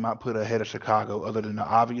other team I put ahead of Chicago other than the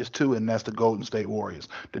obvious two, and that's the Golden State Warriors.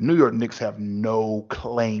 The New York Knicks have no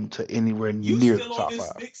claim to anywhere you near the still on top this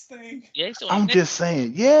 5. Knicks thing? Yeah, he's still I'm just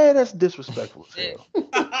saying, yeah, that's disrespectful as hell.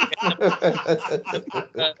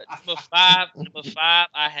 Number five,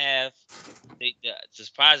 I have.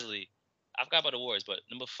 Surprisingly, I forgot about the Warriors, but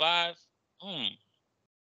number 5, I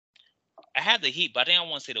have the Heat, but I think I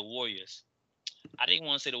want to say the Warriors. I didn't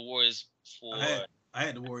want to say the Warriors for. I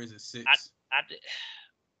had the Warriors at 6.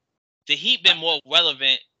 The Heat been more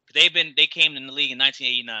relevant. They came in the league in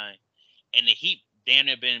 1989, and the Heat damn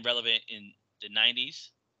near been relevant in the 90s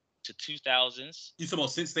to 2000s. You talking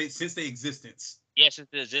about since they existence? Yeah, since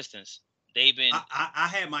their existence, they've been. I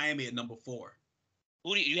had Miami at number 4.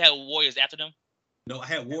 Who do you have Warriors after them? No, I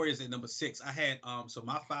had Warriors at number 6. I had so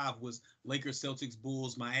my 5 was Lakers, Celtics,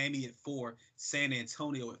 Bulls, Miami at 4, San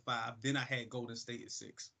Antonio at 5. Then I had Golden State at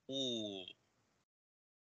 6. Ooh,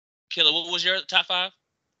 Killer, what was your top 5?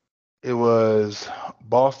 It was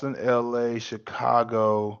Boston, LA,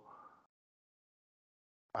 Chicago.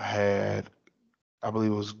 I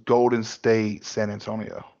believe it was Golden State, San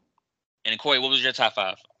Antonio. And Corey, what was your top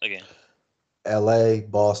 5 again? LA,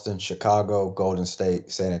 Boston, Chicago, Golden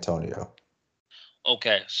State, San Antonio.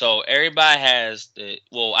 Okay, so everybody has the.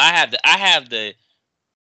 Well, I have the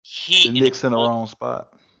Heat. The Knicks in the wrong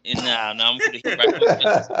spot. Nah, I'm gonna put the Heat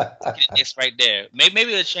right. Get this right there. Maybe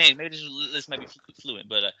it'll change. Maybe this list might be fluent,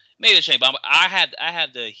 but maybe it'll change. But I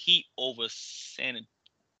have the Heat over San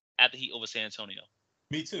Antonio.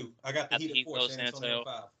 Me too. I got the Heat at 4, San Antonio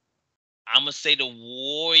 5. I'm gonna say the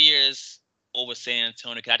Warriors over San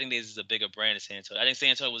Antonio because I think this is a bigger brand than San Antonio. I think San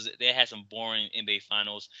Antonio they had some boring NBA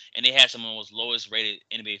finals and they had some of the most lowest rated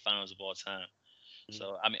NBA finals of all time. Mm-hmm.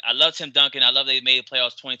 So I mean, I love Tim Duncan. I love they made the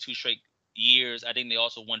playoffs 22 straight years. I think they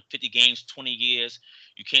also won 50 games, 20 years.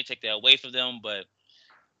 You can't take that away from them, but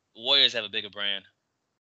Warriors have a bigger brand.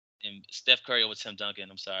 And Steph Curry over Tim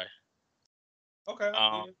Duncan. I'm sorry. Okay,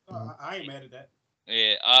 I ain't mad at that.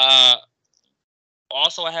 Yeah.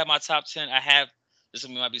 Also, I have my top 10. This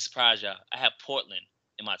might be surprised y'all. I have Portland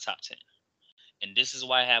in my top 10, and this is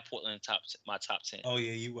why I have Portland in my top 10. Oh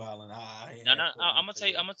yeah, you wildin'. No. I'm gonna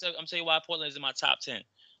tell you why Portland is in my top 10.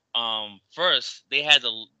 First, they had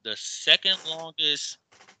the second longest.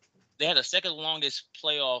 They had the second longest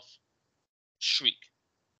playoff streak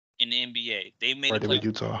in the NBA. They made right there with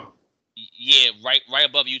Utah. Yeah, right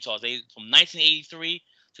above Utah. They from 1983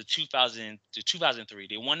 to 2003.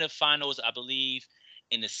 They won the finals, I believe,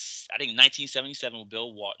 in 1977 with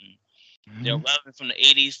Bill Walton. Mm-hmm. They're relevant from the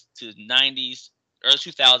 80s to the 90s, early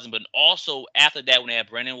 2000s, but also after that when they had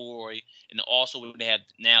Brandon Roy and also when they have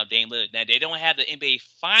now Dame Lillard. Now they don't have the NBA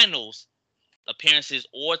Finals appearances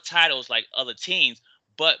or titles like other teams,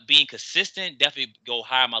 but being consistent definitely go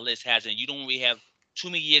higher on my list. Hasn't you don't really have too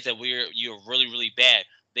many years that you're really really bad.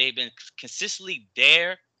 They've been consistently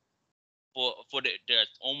there for their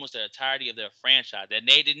almost the entirety of their franchise. And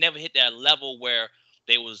they never hit that level where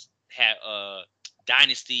they had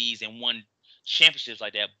dynasties and won championships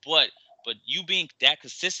like that. But you being that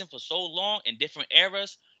consistent for so long in different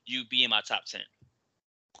eras, you be in my top 10.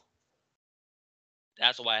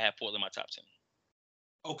 That's why I have Portland in my top 10.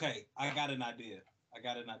 Okay, I got an idea.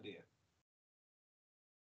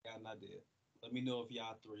 Let me know if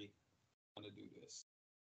y'all three want to do this.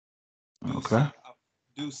 Okay.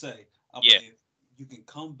 Dusse. Yeah. You can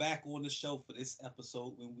come back on the show for this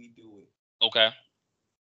episode when we do it. Okay.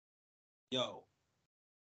 Yo,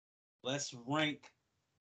 let's rank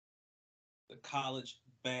the college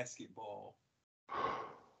basketball.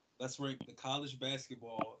 Let's rank the college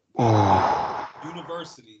basketball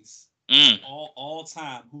universities all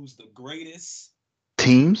time. Who's the greatest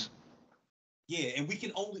teams? Yeah, and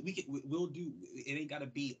we'll do. It ain't gotta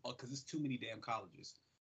be because it's too many damn colleges.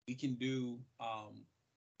 We can do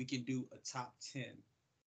a top 10,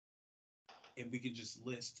 and we can just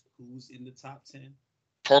list who's in the top 10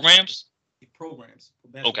 programs.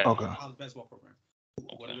 Okay. College basketball programs.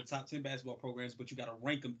 Okay. What are the top 10 basketball programs? But you got to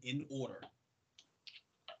rank them in order.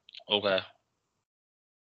 Okay.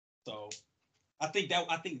 So, I think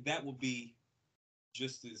that will be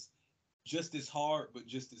just as just as hard, but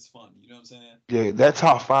just as fun. You know what I'm saying? Yeah, that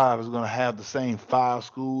top five is gonna have the same five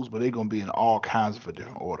schools, but they're gonna be in all kinds of a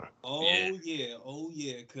different order. Yeah. Oh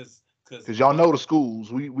yeah, cause Cause y'all know the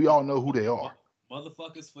schools. We all know who they are.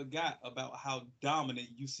 motherfuckers forgot about how dominant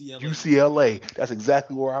UCLA used to be. UCLA. That's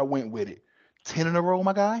exactly where I went with it. 10 in a row,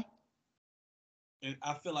 my guy. And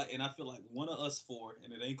I feel like one of us four,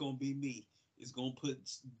 and it ain't gonna be me, is gonna put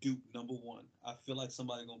Duke number one. I feel like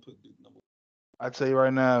somebody gonna put Duke number I tell you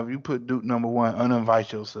right now, if you put Duke number one,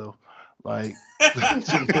 uninvite yourself. Like,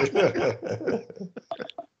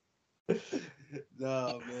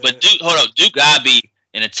 no, But man. Duke, hold on, Duke gotta be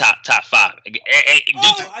in the top five. Duke,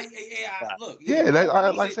 Look, yeah. yeah,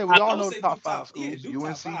 Don't like I say said, we all don't know the say top Duke five top. Yeah, schools: Duke top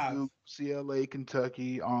UNC, five. Duke, CLA,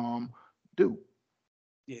 Kentucky, Duke.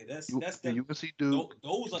 Yeah, that's Yeah, that. UNC, Duke,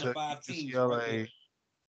 Those are the Kentucky, five teams right there. UCLA,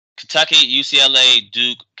 Kentucky, UCLA,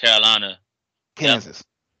 Duke, Carolina. Yep. Kansas.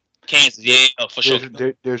 Kansas, yeah, for sure.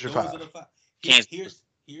 There's your Those are five. the five. Kansas.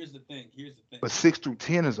 Here's the thing. Here's the thing. But 6 through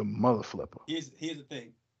 10 is a mother flipper. Here's the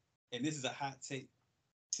thing. And this is a hot take.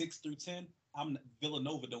 6 through 10.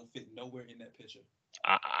 Villanova don't fit nowhere in that picture.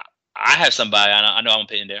 I have somebody I know I'm gonna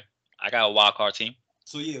put in there. I got a wild card team.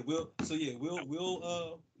 So yeah, we'll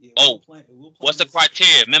Oh, plan what's the this.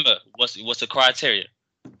 criteria? Remember, what's the criteria?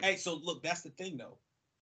 Hey, so look, that's the thing though.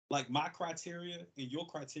 Like my criteria and your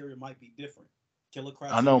criteria might be different. Killer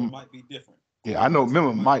I criteria know. might be different. Yeah, Core I know. criteria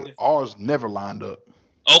Remember, might be Mike, different. ours never lined up.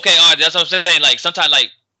 Okay, all right, that's what I'm saying. Like sometimes, like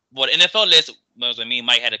what NFL list, was me and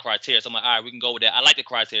Mike had a criteria. So I'm like, all right, we can go with that. I like the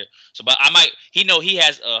criteria. So, but I might, he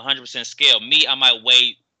has 100% scale. Me, I might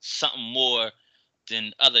weigh something more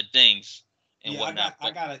than other things and Yeah, whatnot.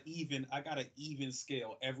 I got an even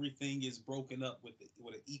scale. Everything is broken up with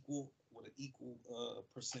an equal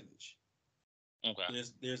percentage. Okay.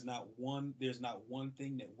 There's not one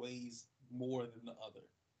thing that weighs more than the other.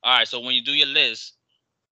 All right. So when you do your list,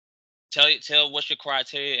 tell what's your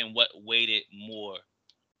criteria and what weighed it more.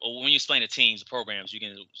 Or when you explain the teams, the programs, you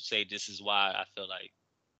can say this is why I feel like,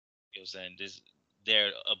 you know what I'm saying, this they're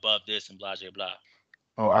above this and blah blah blah.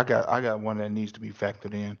 Oh, I got one that needs to be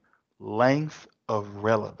factored in. Length of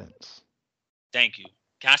relevance. Thank you.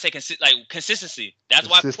 Can I say consistency? That's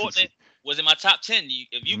why Portland Consistency. was in my top 10.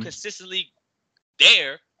 If you Mhm. consistently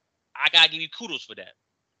there, I gotta give you kudos for that.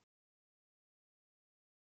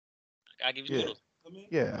 I gotta give you Yeah. kudos. I mean,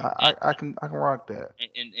 Yeah, And I can rock that.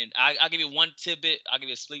 I'll give you one tidbit. I'll give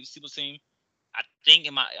you a sleeper team. I think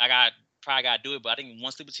probably gotta do it, but I think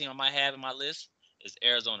one sleeper team I might have in my list is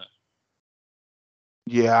Arizona.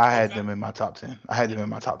 Yeah, I had okay. them in my top 10. I had them in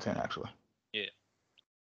my top 10 actually. Yeah.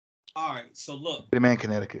 All right. So look. The man,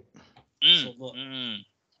 Connecticut. So look.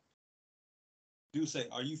 Dusse,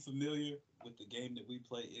 are you familiar with the game that we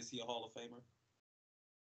play? Is he a Hall of Famer?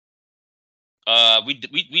 We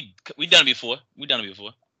done it before. We done it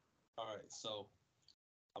before. All right. So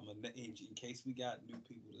in case we got new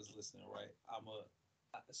people that's listening, right?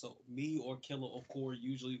 So me or Killer or Core,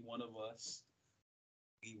 usually one of us,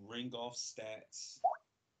 we ring off stats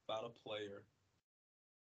about a player.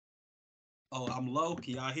 Oh, I'm low.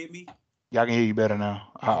 Can y'all hear me? Yeah, I can hear you better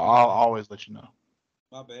now. All right, I'll always let you know.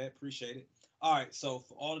 my bad. Appreciate it. All right. So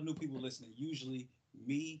for all the new people listening, usually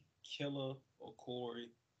me, Killer, or Corey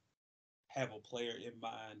have a player in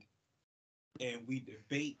mind, and we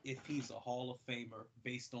debate if he's a Hall of Famer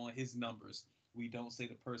based on his numbers. We don't say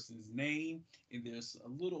the person's name, and there's a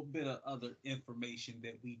little bit of other information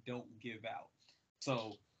that we don't give out.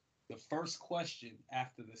 So the first question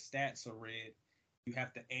after the stats are read, you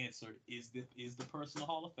have to answer is the person a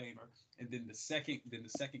Hall of Famer? And then the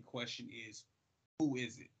second question is who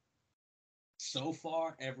is it? So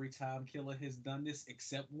far, every time Killer has done this,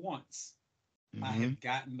 except once, I Hmm. have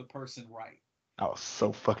gotten the person right. I was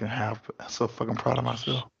so fucking proud of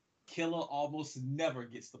myself. Killer almost never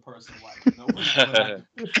gets the person right. You know what?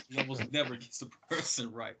 He almost never gets the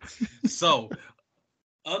person right. So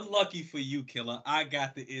unlucky for you, Killer. I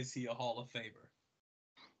got the is he a Hall of Famer?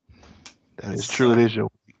 That is true. It So is your.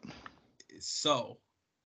 so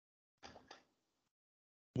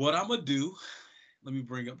what I'm gonna do? Let me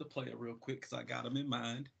bring up the player real quick because I got him in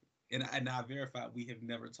mind, and I verified we have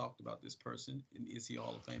never talked about this person. And is he a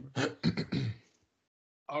Hall of Famer?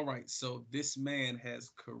 All right, so this man has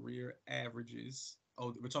career averages.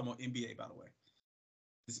 Oh, we're talking about NBA, by the way.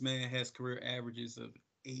 This man has career averages of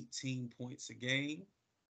 18 points a game,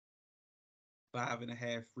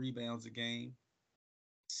 5.5 rebounds a game,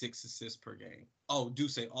 6 assists per game. Oh, do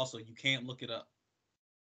say also you can't look it up.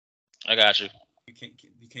 I got you.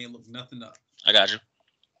 You can't look nothing up. I got you.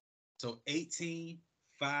 So 18,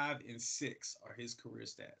 5, and 6 are his career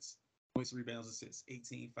stats. Points, rebounds, assists.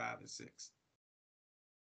 18, 5, and 6.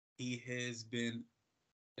 He has been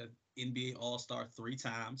NBA All-Star 3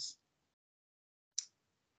 times.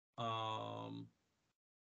 Um,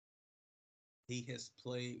 he has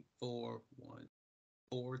played for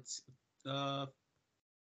uh,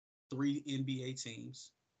 3 NBA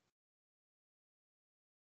teams.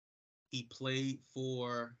 He played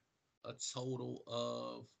for a total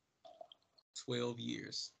of 12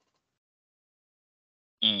 years.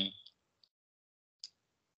 Mm.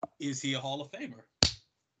 Is he a Hall of Famer?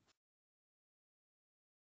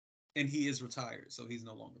 And he is retired, so he's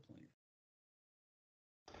no longer playing.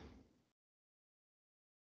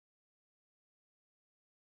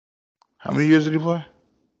 How many years did he play?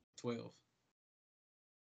 12.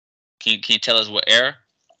 Can you tell us what era?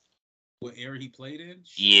 What era he played in?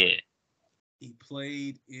 Sure. Yeah. He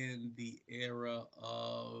played in the era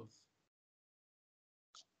of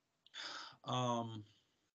um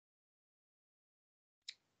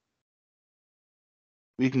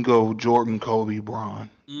We can go Jordan, Kobe, Bron.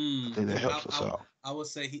 I think that yeah, helps us out. I would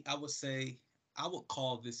say I would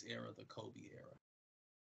call this era the Kobe era.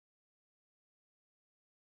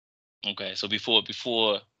 Okay, so before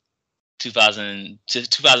 2010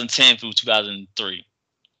 through 2003.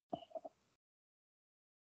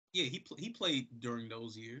 Yeah, he played during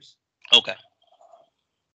those years. Okay.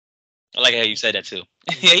 I like how you said that too.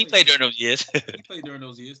 Yeah, he played during those years. He played during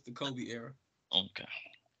those years, the Kobe era. Okay.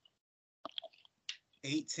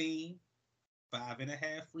 18,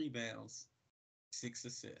 5.5 rebounds, 6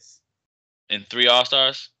 assists, And 3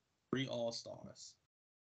 All-Stars? 3 All-Stars.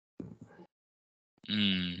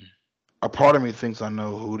 A part of me thinks I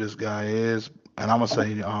know who this guy is, and I'm gonna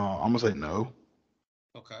say no.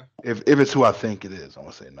 Okay. If it's who I think it is, I'm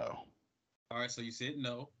gonna say no. All right, so you said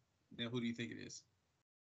no. Then who do you think it is?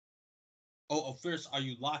 Oh, first, are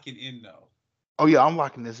you locking in no? Oh yeah, I'm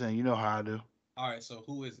locking this in. You know how I do. All right, so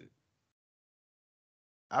who is it?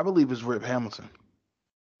 I believe it's Rip Hamilton.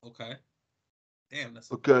 Okay. Damn, that's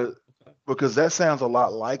because that sounds a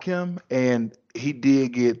lot like him, and he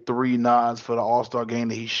did get 3 nods for the All-Star game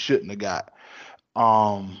that he shouldn't have got.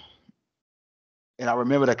 And I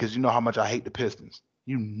remember that because you know how much I hate the Pistons.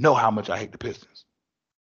 You know how much I hate the Pistons.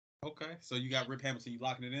 Okay, so you got Rip Hamilton. You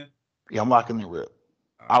locking it in? Yeah, I'm locking in Rip.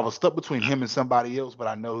 All I right. was stuck between him and somebody else, but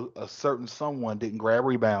I know a certain someone didn't grab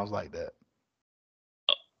rebounds like that.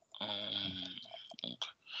 Okay.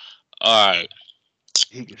 All right.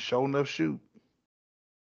 He can show enough shoot.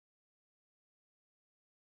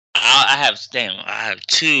 I have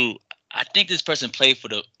 2. I think this person played for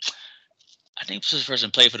the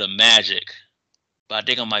Magic, but I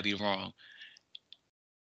think I might be wrong.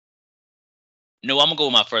 No, I'm gonna go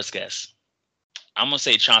with my first guess. I'm gonna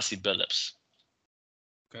say Chauncey Billups.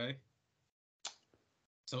 Okay.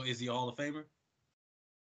 So is he a Hall of Famer?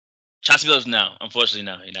 Chauncey Billups, no. Unfortunately,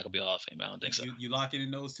 no. He's not gonna be a Hall of Fame. I don't think so. You locking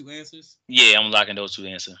in those 2 answers? Yeah, I'm locking those 2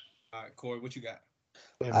 answers. All right, Corey, what you got?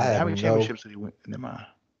 Wait a I minute, how have many no. championships did he win? Never mind.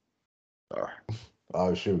 Sorry.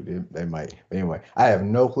 Oh shoot, they might. Anyway, I have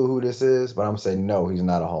no clue who this is, but I'm saying no, he's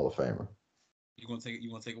not a Hall of Famer. You want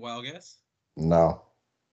to take a wild guess? No.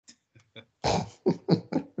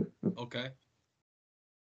 Okay.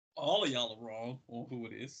 All of y'all are wrong on who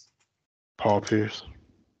it is. Paul Pierce.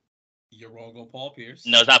 You're wrong on Paul Pierce.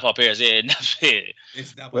 No, it's not Paul Pierce. Yeah, no,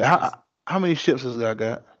 It's not Paul Wait, Pierce. how many ships has this guy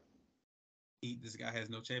got? This guy has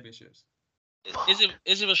no championships. Is it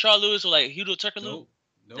Rashard Lewis or like Hudo Turkoglu?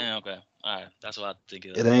 Nope. Damn, okay. All right. That's what I think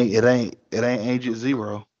it It is. ain't Agent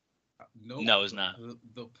Zero. Nope. No, it's not.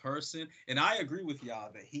 The person, and I agree with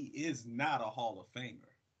y'all that he is not a Hall of Famer,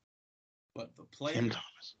 but the Tim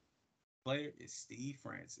Thomas. player is Steve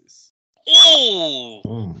Francis. Oh.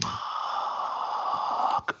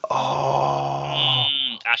 Fuck. Oh.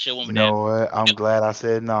 I should went You with know that. what? I'm glad I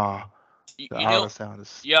said nah. You The know, outer sound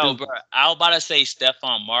is yo, stupid. bro. I was about to say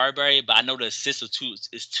Stephon Marbury, but I know the assist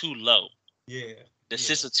is too low. Yeah. The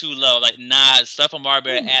assists are too low. Like, nah, Stephon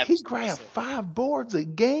Marbury. He grabbed 5 boards a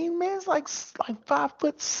game, man. It's like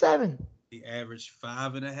 5'7". He averaged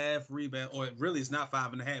 5.5 rebounds, or really it's not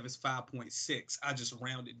 5.5, it's 5.6. I just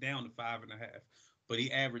rounded down to 5.5. But he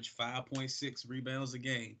averaged 5.6 rebounds a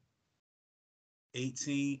game,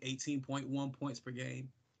 18.1 points per game,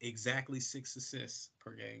 exactly 6 assists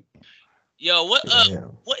per game. Yo,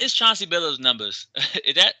 what is Chauncey Billups' numbers?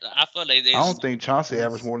 Is that I feel like I don't think Chauncey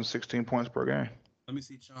averaged more than 16 points per game. Let me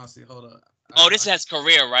see Chauncey. Hold on. This has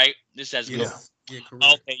career, right? This has career.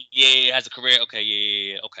 Okay, yeah, it has a career. Okay,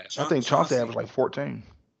 yeah, okay. I think Chauncey averaged like 14.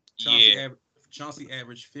 Chauncey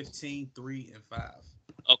averaged 15, 3, and 5.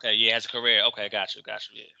 Okay, yeah, it has a career. Okay, got you,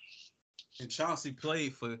 yeah. And Chauncey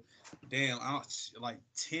played for like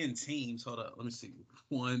 10 teams. Hold up, let me see.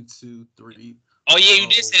 1, 2, 3. Oh yeah, you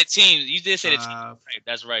did say the team. You did say the team.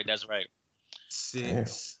 Right, that's right.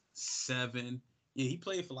 6, 7. Yeah, he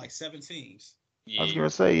played for like 7 teams. I was Yeah. gonna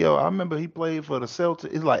say, yo, I remember he played for the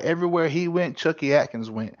Celtics. It's like everywhere he went, Chucky Atkins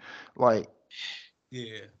went. Like,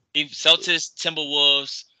 Yeah. Celtics,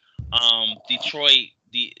 Timberwolves, Detroit,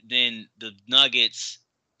 then the Nuggets,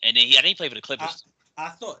 and then I think he played for the I Clippers. I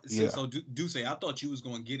thought yeah, so. Duce, I thought you was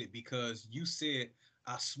gonna get it because you said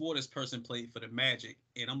I swore this person played for the Magic,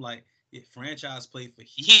 and I'm like, yeah, franchise played for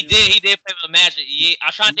He Houston, did. He did play for the Magic. Yeah, I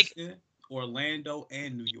was trying to think. Houston, Orlando,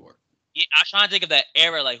 and New York. Yeah, I was trying to think of that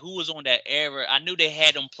era. Like who was on that era? I knew they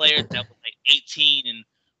had them players that was like 18 and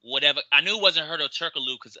whatever. I knew it wasn't Herto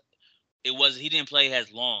Turkoglu because it was he didn't play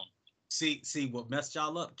as long. See what messed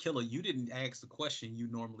y'all up, Killer. You didn't ask the question you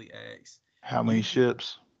normally ask. how many You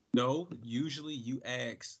ships no, usually you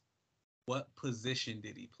ask what position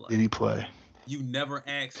did he did play. he play? You never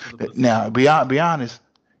ask for the Now, position. be honest.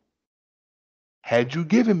 Had you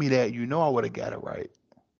given me that, you know I would have got it right.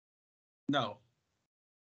 No,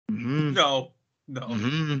 Hmm. no, no.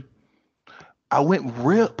 Hmm. I went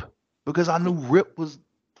Rip because I knew Rip was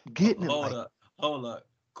getting it. Hold Like up, hold up,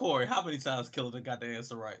 Corey. How many times Killer done got the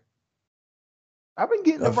answer right? I've been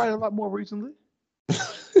getting it Of- right a lot more recently.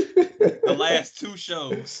 The last 2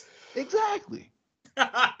 shows. Exactly.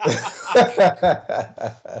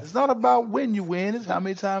 It's not about when you win; it's how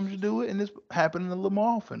many times you do it, and it's happening a little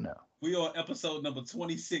more often now. We on episode number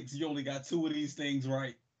 26. You only got 2 of these things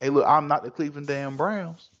right. Hey, look, I'm not the Cleveland damn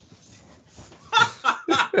Browns.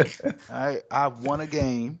 I've won a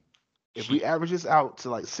game. If we average this out to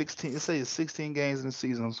like 16, let's say it's 16 games in the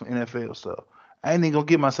season on some NFL stuff, I ain't even gonna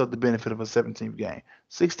give myself the benefit of a 17th game.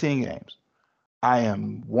 16 games. I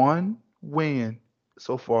am 1 win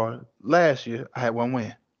so far. Last year I had 1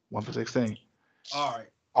 win, 1 for 16. All right.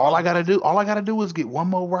 All I gotta do is get one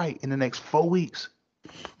more right in the next 4 weeks,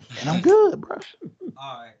 and I'm good, bro.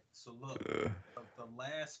 All right. So look, the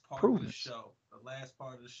last part of Prove the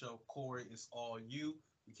it. show, Corey, is all you.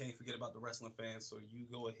 We can't forget about the wrestling fans, so you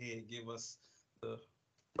go ahead and give us the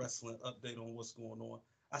wrestling update on what's going on.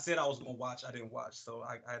 I said I was gonna watch, I didn't watch, so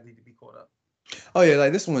I need to be caught up. Oh yeah,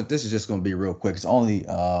 like this is just gonna be real quick. It's only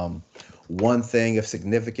one thing of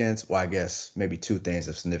significance. Well, I guess maybe 2 things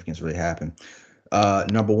of significance really happened.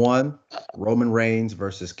 Number one, Roman Reigns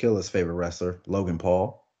versus Killer's favorite wrestler, Logan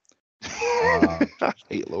Paul. Uh, I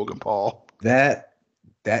hate Logan Paul. that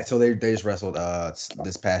so they just wrestled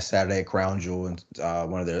this past Saturday at Crown Jewel and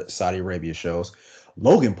one of the Saudi Arabia shows.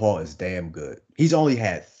 Logan Paul is damn good. He's only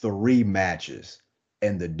had 3 matches,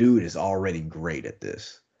 and the dude is already great at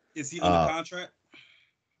this. Is he under contract?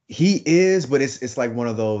 He is, but it's like one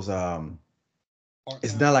of those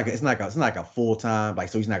it's Part-time? not like it's not like a full time, like,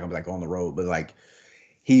 so he's not gonna be like on the road, but like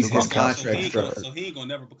he's He'll his come count. contract structure. So he ain't gonna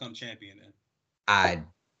never become champion then. I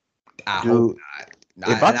hope Dude, not.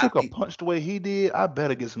 if I And took a punch the way he did, I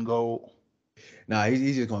better get some gold. no,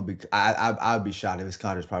 he's just gonna be. I'd be shocked if his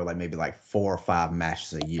contract's probably like maybe like 4 or 5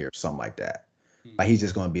 matches a year, something like that. Like he's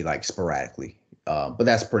just gonna be like sporadically. But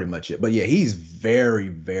that's pretty much it. But yeah, he's very,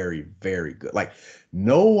 very, very good. Like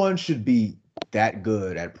no one should be that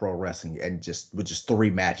good at pro wrestling and just with just 3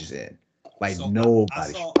 matches in. Like So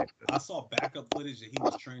nobody. I saw backup footage that he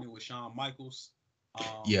was training with Shawn Michaels.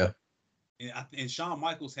 Yeah. And Shawn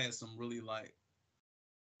Michaels had some really like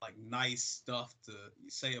nice stuff to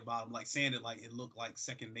say about him, like saying that like it looked like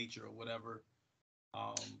second nature or whatever.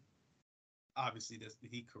 Obviously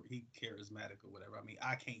he charismatic or whatever. I mean,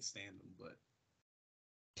 I can't stand him, but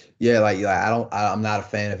Yeah, like I'm not a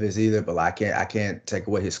fan of his either, but like, I can't take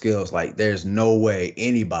away his skills. Like there's no way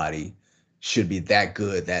anybody should be that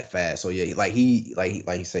good that fast. So yeah, like he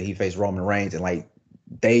said he faced Roman Reigns and like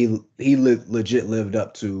legit lived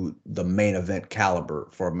up to the main event caliber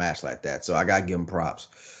for a match like that. So I gotta give him props.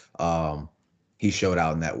 He showed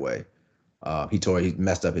out in that way. He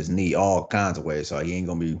messed up his knee all kinds of ways, so he ain't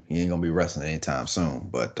gonna be wrestling anytime soon.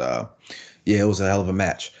 But yeah, it was a hell of a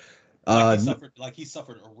match. he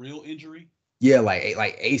suffered a real injury. Yeah, like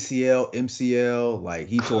ACL, MCL, like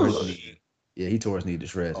he tore his Ugh. knee. Yeah, he tore his knee to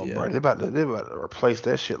shreds. Oh, Yeah, bro, they about to replace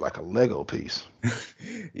that shit like a Lego piece.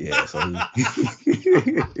 yeah. So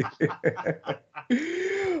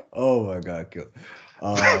oh my God, kill.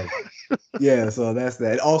 Yeah, so that's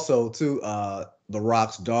that. Also, too, The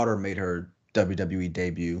Rock's daughter made her WWE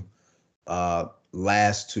debut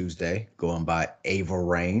last Tuesday, going by Ava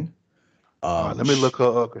Rain. Let me look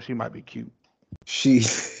her up because she might be cute. She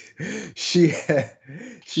she had,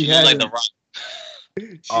 She had looked like an- the Rock.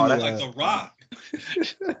 She Oh, looked that's- like the Rock.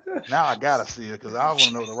 Now I gotta see her because I want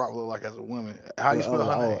to know what the Rock look like as a woman. How you spell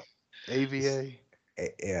her name? AVA.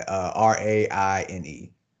 Raine.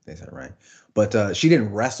 They said it right. But she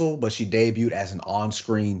didn't wrestle, but she debuted as an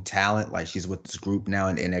on-screen talent. Like she's with this group now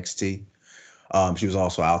in NXT. She was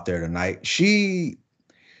also out there tonight.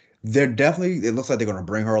 They're definitely. It looks like they're going to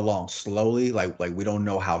bring her along slowly. Like we don't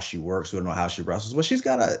know how she works. We don't know how she wrestles, but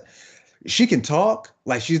she can talk.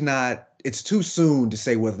 Like she's not. It's too soon to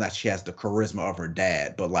say whether or not she has the charisma of her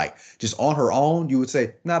dad. But like just on her own, you would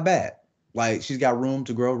say not bad. Like she's got room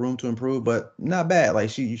to grow, room to improve, but not bad.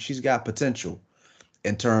 Like she's got potential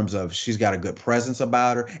in terms of she's got a good presence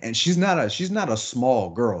about her, and she's not a small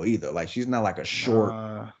girl either. Like she's not like a short.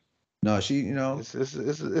 No, it's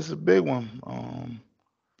a big one.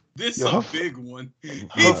 This Yo, a big one. He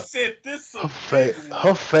her said this a her big face one.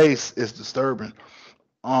 her face is disturbing.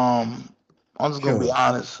 I'm just gonna be Killer.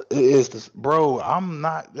 honest. It is this, bro. I'm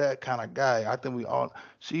not that kind of guy. I think we all.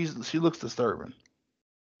 She looks disturbing.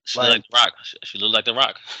 She look like Like the Rock. She look like the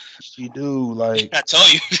Rock. she do. Like I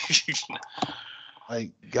told you.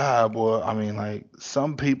 like God, boy. I mean, like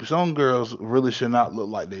some people, some girls really should not look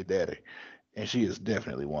like their daddy, and she is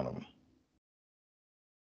definitely one of them.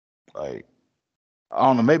 Like I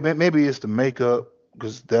don't know. Maybe it's the makeup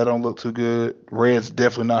because that don't look too good. Red's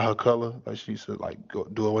definitely not her color. Like she should like go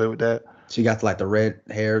do away with that. She got like the red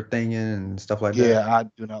hair thing in and stuff like that. Yeah, I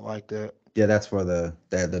do not like that. Yeah, that's for the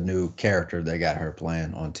new character they got her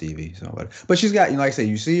playing on TV. So, but she's got, like I said,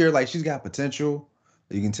 you see her like she's got potential.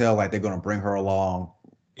 You can tell like they're gonna bring her along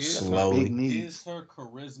Is That's a big slowly. need. is her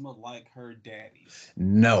charisma like her daddy's?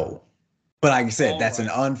 No, but like I said, All that's an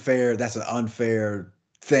right. unfair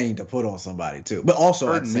thing to put on somebody too. But also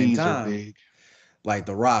Her at the same needs are time, big. like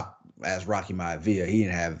The Rock as Rocky Maivia, he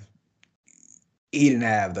didn't have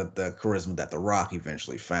the charisma that The Rock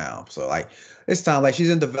eventually found. So like it's time like she's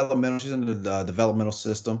in developmental, she's in the developmental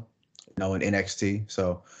system, in NXT.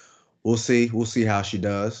 So we'll see how she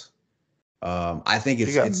does. I think She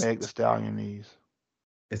it's got it's Meg the Stallion needs.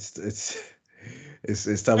 it's it's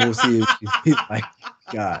it's tough. We'll see if she's like,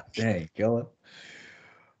 God dang, killer.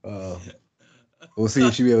 Uh, we'll see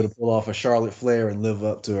if she'll be able to pull off a Charlotte Flair and live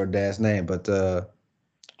up to her dad's name. But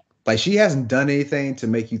like she hasn't done anything to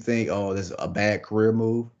make you think, oh, this is a bad career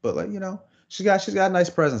move. But like, she's got a nice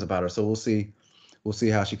presence about her. So we'll see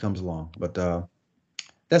how she comes along. But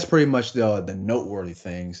that's pretty much the noteworthy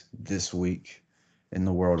things this week in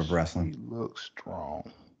the world of wrestling. She looks strong.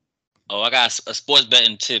 Oh, I got a sports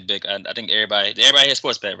betting tidbit. I think everybody has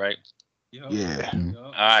sports bet, right? Yup. Yeah. Mhm. Yup.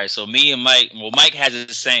 All right. So me and Mike, well, Mike has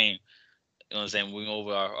the same. You know what I'm saying? We went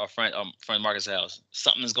over our friend Marcus' house.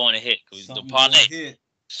 Something's going to hit. The Something parlay. gonna hit.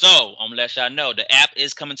 So I'm gonna let y'all know the app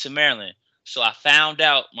is coming to Maryland. So I found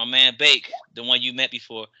out my man Bake, the one you met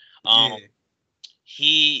before, Yeah.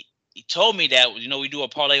 he told me that we do a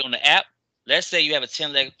parlay on the app. Let's say you have a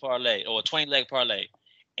 10-leg parlay or a 20-leg parlay,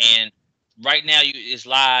 and right now it's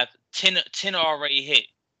live. 10 are already hit.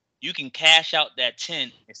 You can cash out that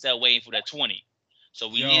 10 instead of waiting for that 20. So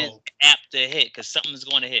we need this Yo, app to hit because something's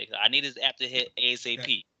going to hit. I need this app to hit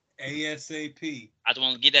ASAP. ASAP. I just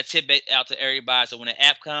want to get that tidbit out to everybody. So when the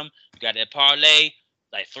app come, you got that parlay,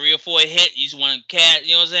 like 3 or 4 hit. You just want to cash.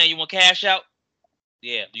 You know what I'm saying? You want cash out?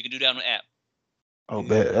 Yeah, you can do that on the app. Oh, Yeah,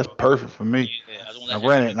 bet that's bro. perfect for me. Yeah, I just want Now, to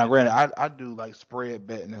let you know. granted, I do like spread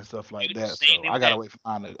betting and stuff You like do the that. same So thing I with gotta that. wait for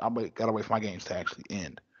mine. Gotta wait for my games to actually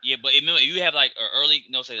end. Yeah, but remember, you have like an early,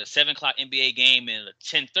 say a 7 o'clock NBA game and a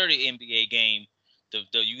 10:30 NBA game.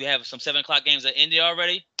 You have some 7 o'clock games that ended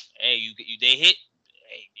already. Hey, they hit.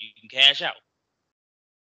 Hey, you can cash out.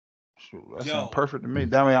 Shoot, that sounds Yo, perfect to me.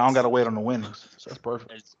 That way I don't gotta wait on the winnings. So that's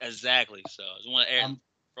perfect. Exactly. So I just want to I'm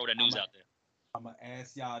throw that I'm news a, out there. I'm gonna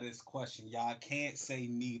ask y'all this question. Y'all can't say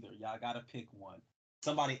neither. Y'all gotta pick one.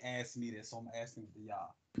 Somebody asked me this, so I'm asking for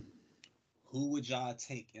y'all. Who would y'all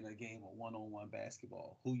take in a game of one-on-one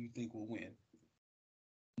basketball? Who you think will win?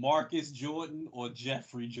 Marcus Jordan or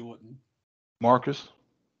Jeffrey Jordan? Marcus.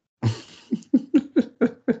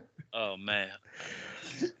 Oh man,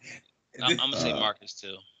 I'm This- gonna say Marcus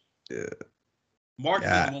too. Yeah. Marcus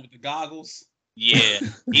is Yeah. the one with the goggles. Yeah,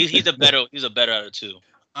 he's a better out of two.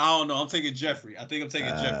 I don't know. I'm taking Jeffrey. I think I'm taking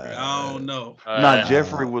Jeffrey. I don't know. Nah, Uh,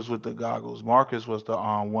 Jeffrey was with the goggles. Marcus was the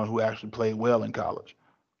one who actually played well in college.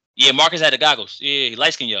 yeah, Marcus had the goggles. Yeah, he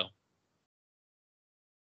light skin yo.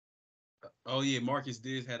 Oh yeah, Marcus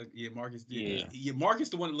did had a yeah. Marcus did. Yeah. Yeah, Marcus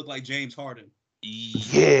the one that looked like James Harden.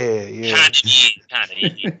 Yeah, yeah. Kind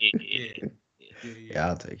of. Yeah. Yeah,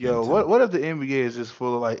 I'll take Yo, him too. what if the NBA is just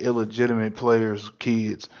full of like illegitimate players,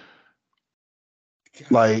 kids?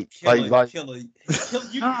 Like, Killer.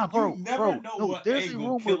 You nah, you bro, never know no. what There's a angle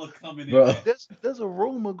rumor. Killer coming in Bro. at. There's a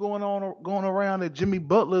rumor going around that Jimmy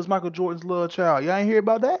Butler is Michael Jordan's love child. Y'all ain't hear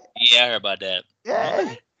about that? Yeah, I heard about that. Yeah,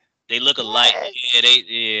 What? They look alike. yeah.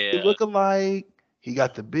 Yeah, They look alike. He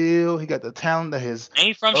got the bill. He got the talent that his Ain't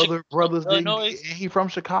he from other brothers didn't Illinois? get. And he from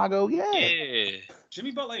Chicago. Yeah. Yeah.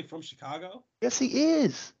 Jimmy Butler ain't from Chicago. Yes, he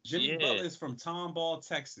is. Jimmy Yeah. Butler is from Tomball,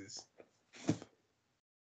 Texas.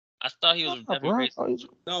 I thought he was Stop, definitely bro. racist. Oh, he's-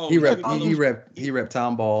 No, He Jimmy rep Butler he was, rep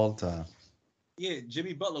Tom Ball all the time. yeah,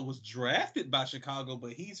 Jimmy Butler was drafted by Chicago,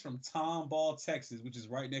 but he's from Tomball, Texas, which is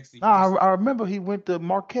right next to Nah, Houston. I remember he went to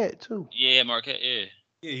Marquette too. Yeah, Marquette. Yeah.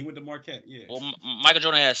 Yeah, he went to Marquette. Yeah. Well, Michael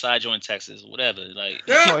Jordan had a side joint in Texas. Whatever. Like.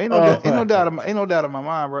 No, ain't no, Oh, ain't no doubt. Ain't no doubt in my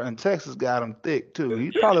mind, bro. And Texas got him thick too.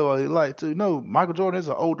 He's probably what he like too. No, Michael Jordan is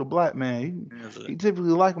an older black man. He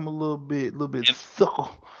typically like him a little bit thicker.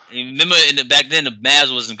 Remember back then the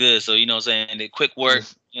Mavs wasn't good, so you know what I'm saying. They quick work.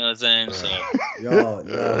 Yes. You know what I'm saying. So Y'all.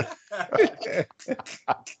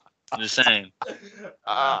 the same.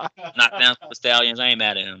 Ah, Knock down the Stallions. I ain't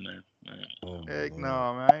mad at him, man. Oh, heck Lord.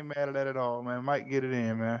 no, man. I ain't mad at that at all, man. Might get it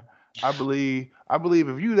in, man. I believe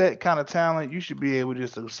if you that kind of talent, you should be able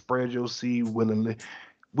just to spread your seed willingly.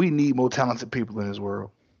 We need more talented people in this world.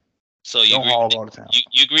 So you Don't agree? hog all the talent.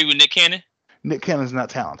 You agree with Nick Cannon? Nick Cannon's not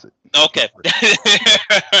talented. Okay.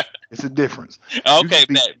 It's a difference. Okay,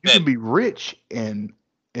 you bet. can be rich and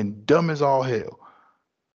dumb as all hell,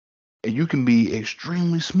 and you can be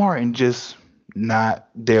extremely smart and just not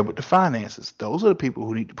there with the finances. Those are the people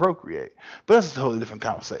who need to procreate. But that's a totally different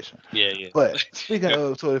conversation. Yeah. But speaking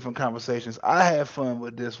of totally different conversations, I had fun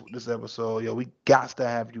with this episode. Yo, we got to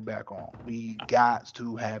have you back on. We got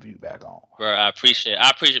to have you back on. Bro, I appreciate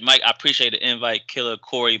Mike. I appreciate the invite, Killer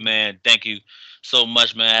Corey, man. Thank you so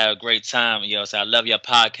much, man. I had a great time. You know what I'm saying? I love your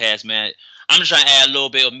podcast, man. I'm just trying to add a little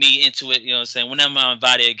bit of me into it. You know what I'm saying? Whenever I'm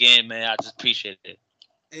invited again, man, I just appreciate it.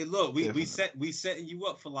 Hey, look, we Definitely. setting you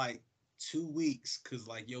up for like 2 weeks, cause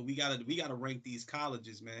like, yo, we gotta rank these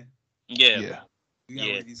colleges, man. Yeah. Yeah. We gotta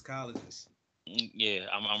Yeah. rank these colleges. Yeah.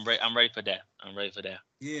 I'm ready. I'm ready for that. I'm ready for that.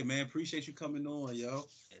 Yeah, man. Appreciate you coming on, yo.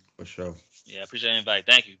 For sure. Yeah, I appreciate the invite.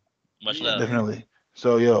 Thank you. Much Yeah, love. man. Definitely.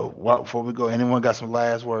 So, yo, before we go, anyone got some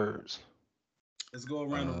last words? Let's go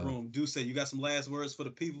around the room. Dusse, you got some last words for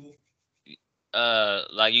the people?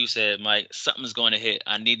 Like you said, Mike, something's going to hit.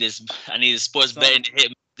 I need this sports Something- betting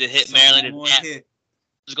to hit Something Maryland. going This app hit.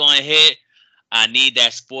 is going to hit. I need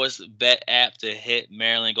that sports bet app to hit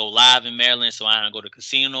Maryland, go live in Maryland, so I don't go to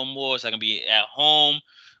casino no more. So I can be at home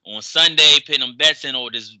on Sunday, putting them bets in, or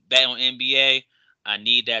just bet on NBA. I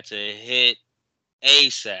need that to hit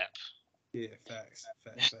ASAP. Yeah, facts.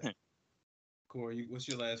 Corey, what's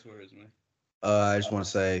your last words, man? I just want to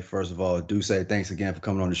say, first of all, Dusse, thanks again for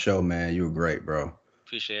coming on the show, man. You were great, bro.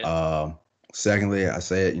 Appreciate it. Secondly, I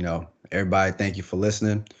said, everybody, thank you for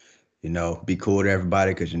listening. Be cool to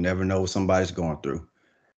everybody because you never know what somebody's going through.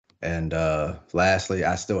 And lastly,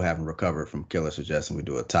 I still haven't recovered from Killer suggesting we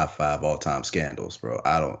do a top 5 all-time scandals, bro.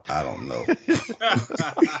 I don't know.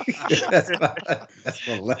 That's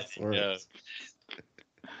my last words.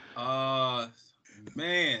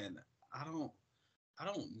 Man, I don't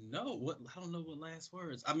know what last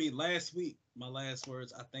words. I mean, last week, my last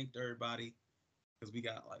words, I thanked everybody because we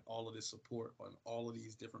got like all of this support on all of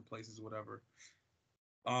these different places, whatever.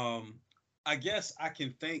 I guess I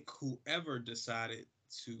can thank whoever decided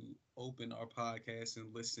to open our podcast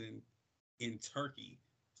and listen in Turkey.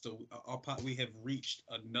 So we have reached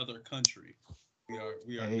another country.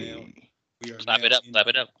 We are now Clap it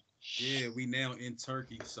up. Yeah, we now in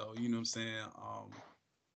Turkey. So you know what I'm saying.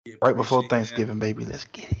 Yeah, Right before appreciate that. Thanksgiving, baby. Let's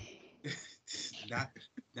get it. not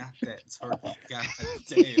that turkey. God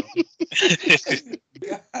damn.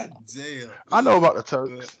 God damn. I know about the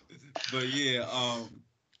Turks. But yeah,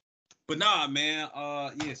 but nah, man.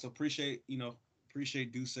 Yeah, so appreciate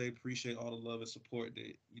Dusse, appreciate all the love and support that,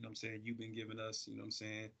 you know what I'm saying, you've been giving us, you know what I'm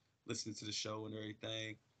saying, listening to the show and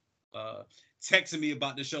everything. Texting me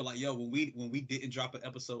about the show, like, yo, when we didn't drop an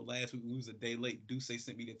episode last week, we was a day late. Dusse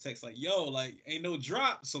sent me the text like, yo, like, ain't no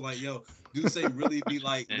drop. So like, yo, Dusse really be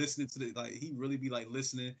like listening to he really be like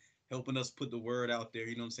listening, helping us put the word out there,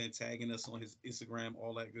 you know what I'm saying, tagging us on his Instagram,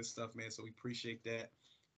 all that good stuff, man. So we appreciate that.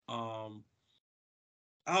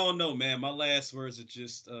 I don't know, man. My last words are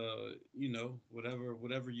just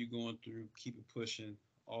whatever you're going through, keep it pushing.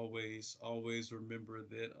 Always remember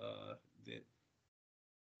that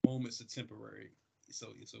moments are temporary. So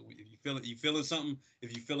if you feeling something,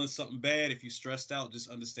 if you're feeling something bad, if you're stressed out, just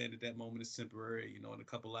understand that moment is temporary. In a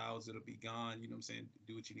couple hours it'll be gone. You know what I'm saying?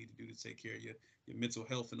 Do what you need to do to take care of your mental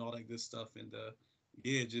health and all that good stuff. And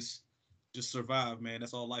yeah, just survive, man.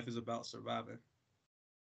 That's all life is about, surviving.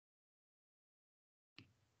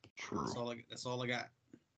 True. That's all I got.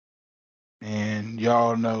 And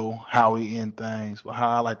y'all know how we end things, but how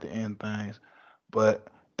I like to end things. But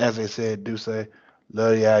as they said, Dusse,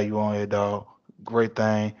 love y'all, you on here, dog. Great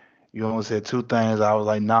thing. You only said two things. I was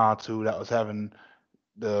like, nah, two. That was having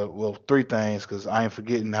three things because I ain't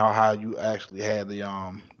forgetting how high you actually had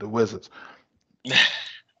the Wizards.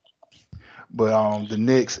 But the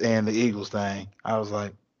Knicks and the Eagles thing, I was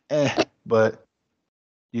like, but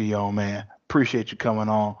you young man. Appreciate you coming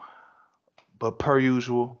on. But per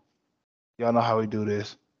usual, y'all know how we do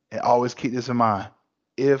this. And always keep this in mind.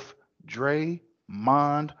 If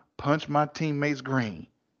Draymond punched my teammates green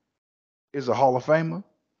is a Hall of Famer,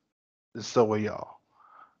 then so are y'all.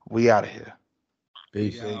 We out of here.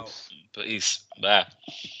 Peace. out. Peace. Bye.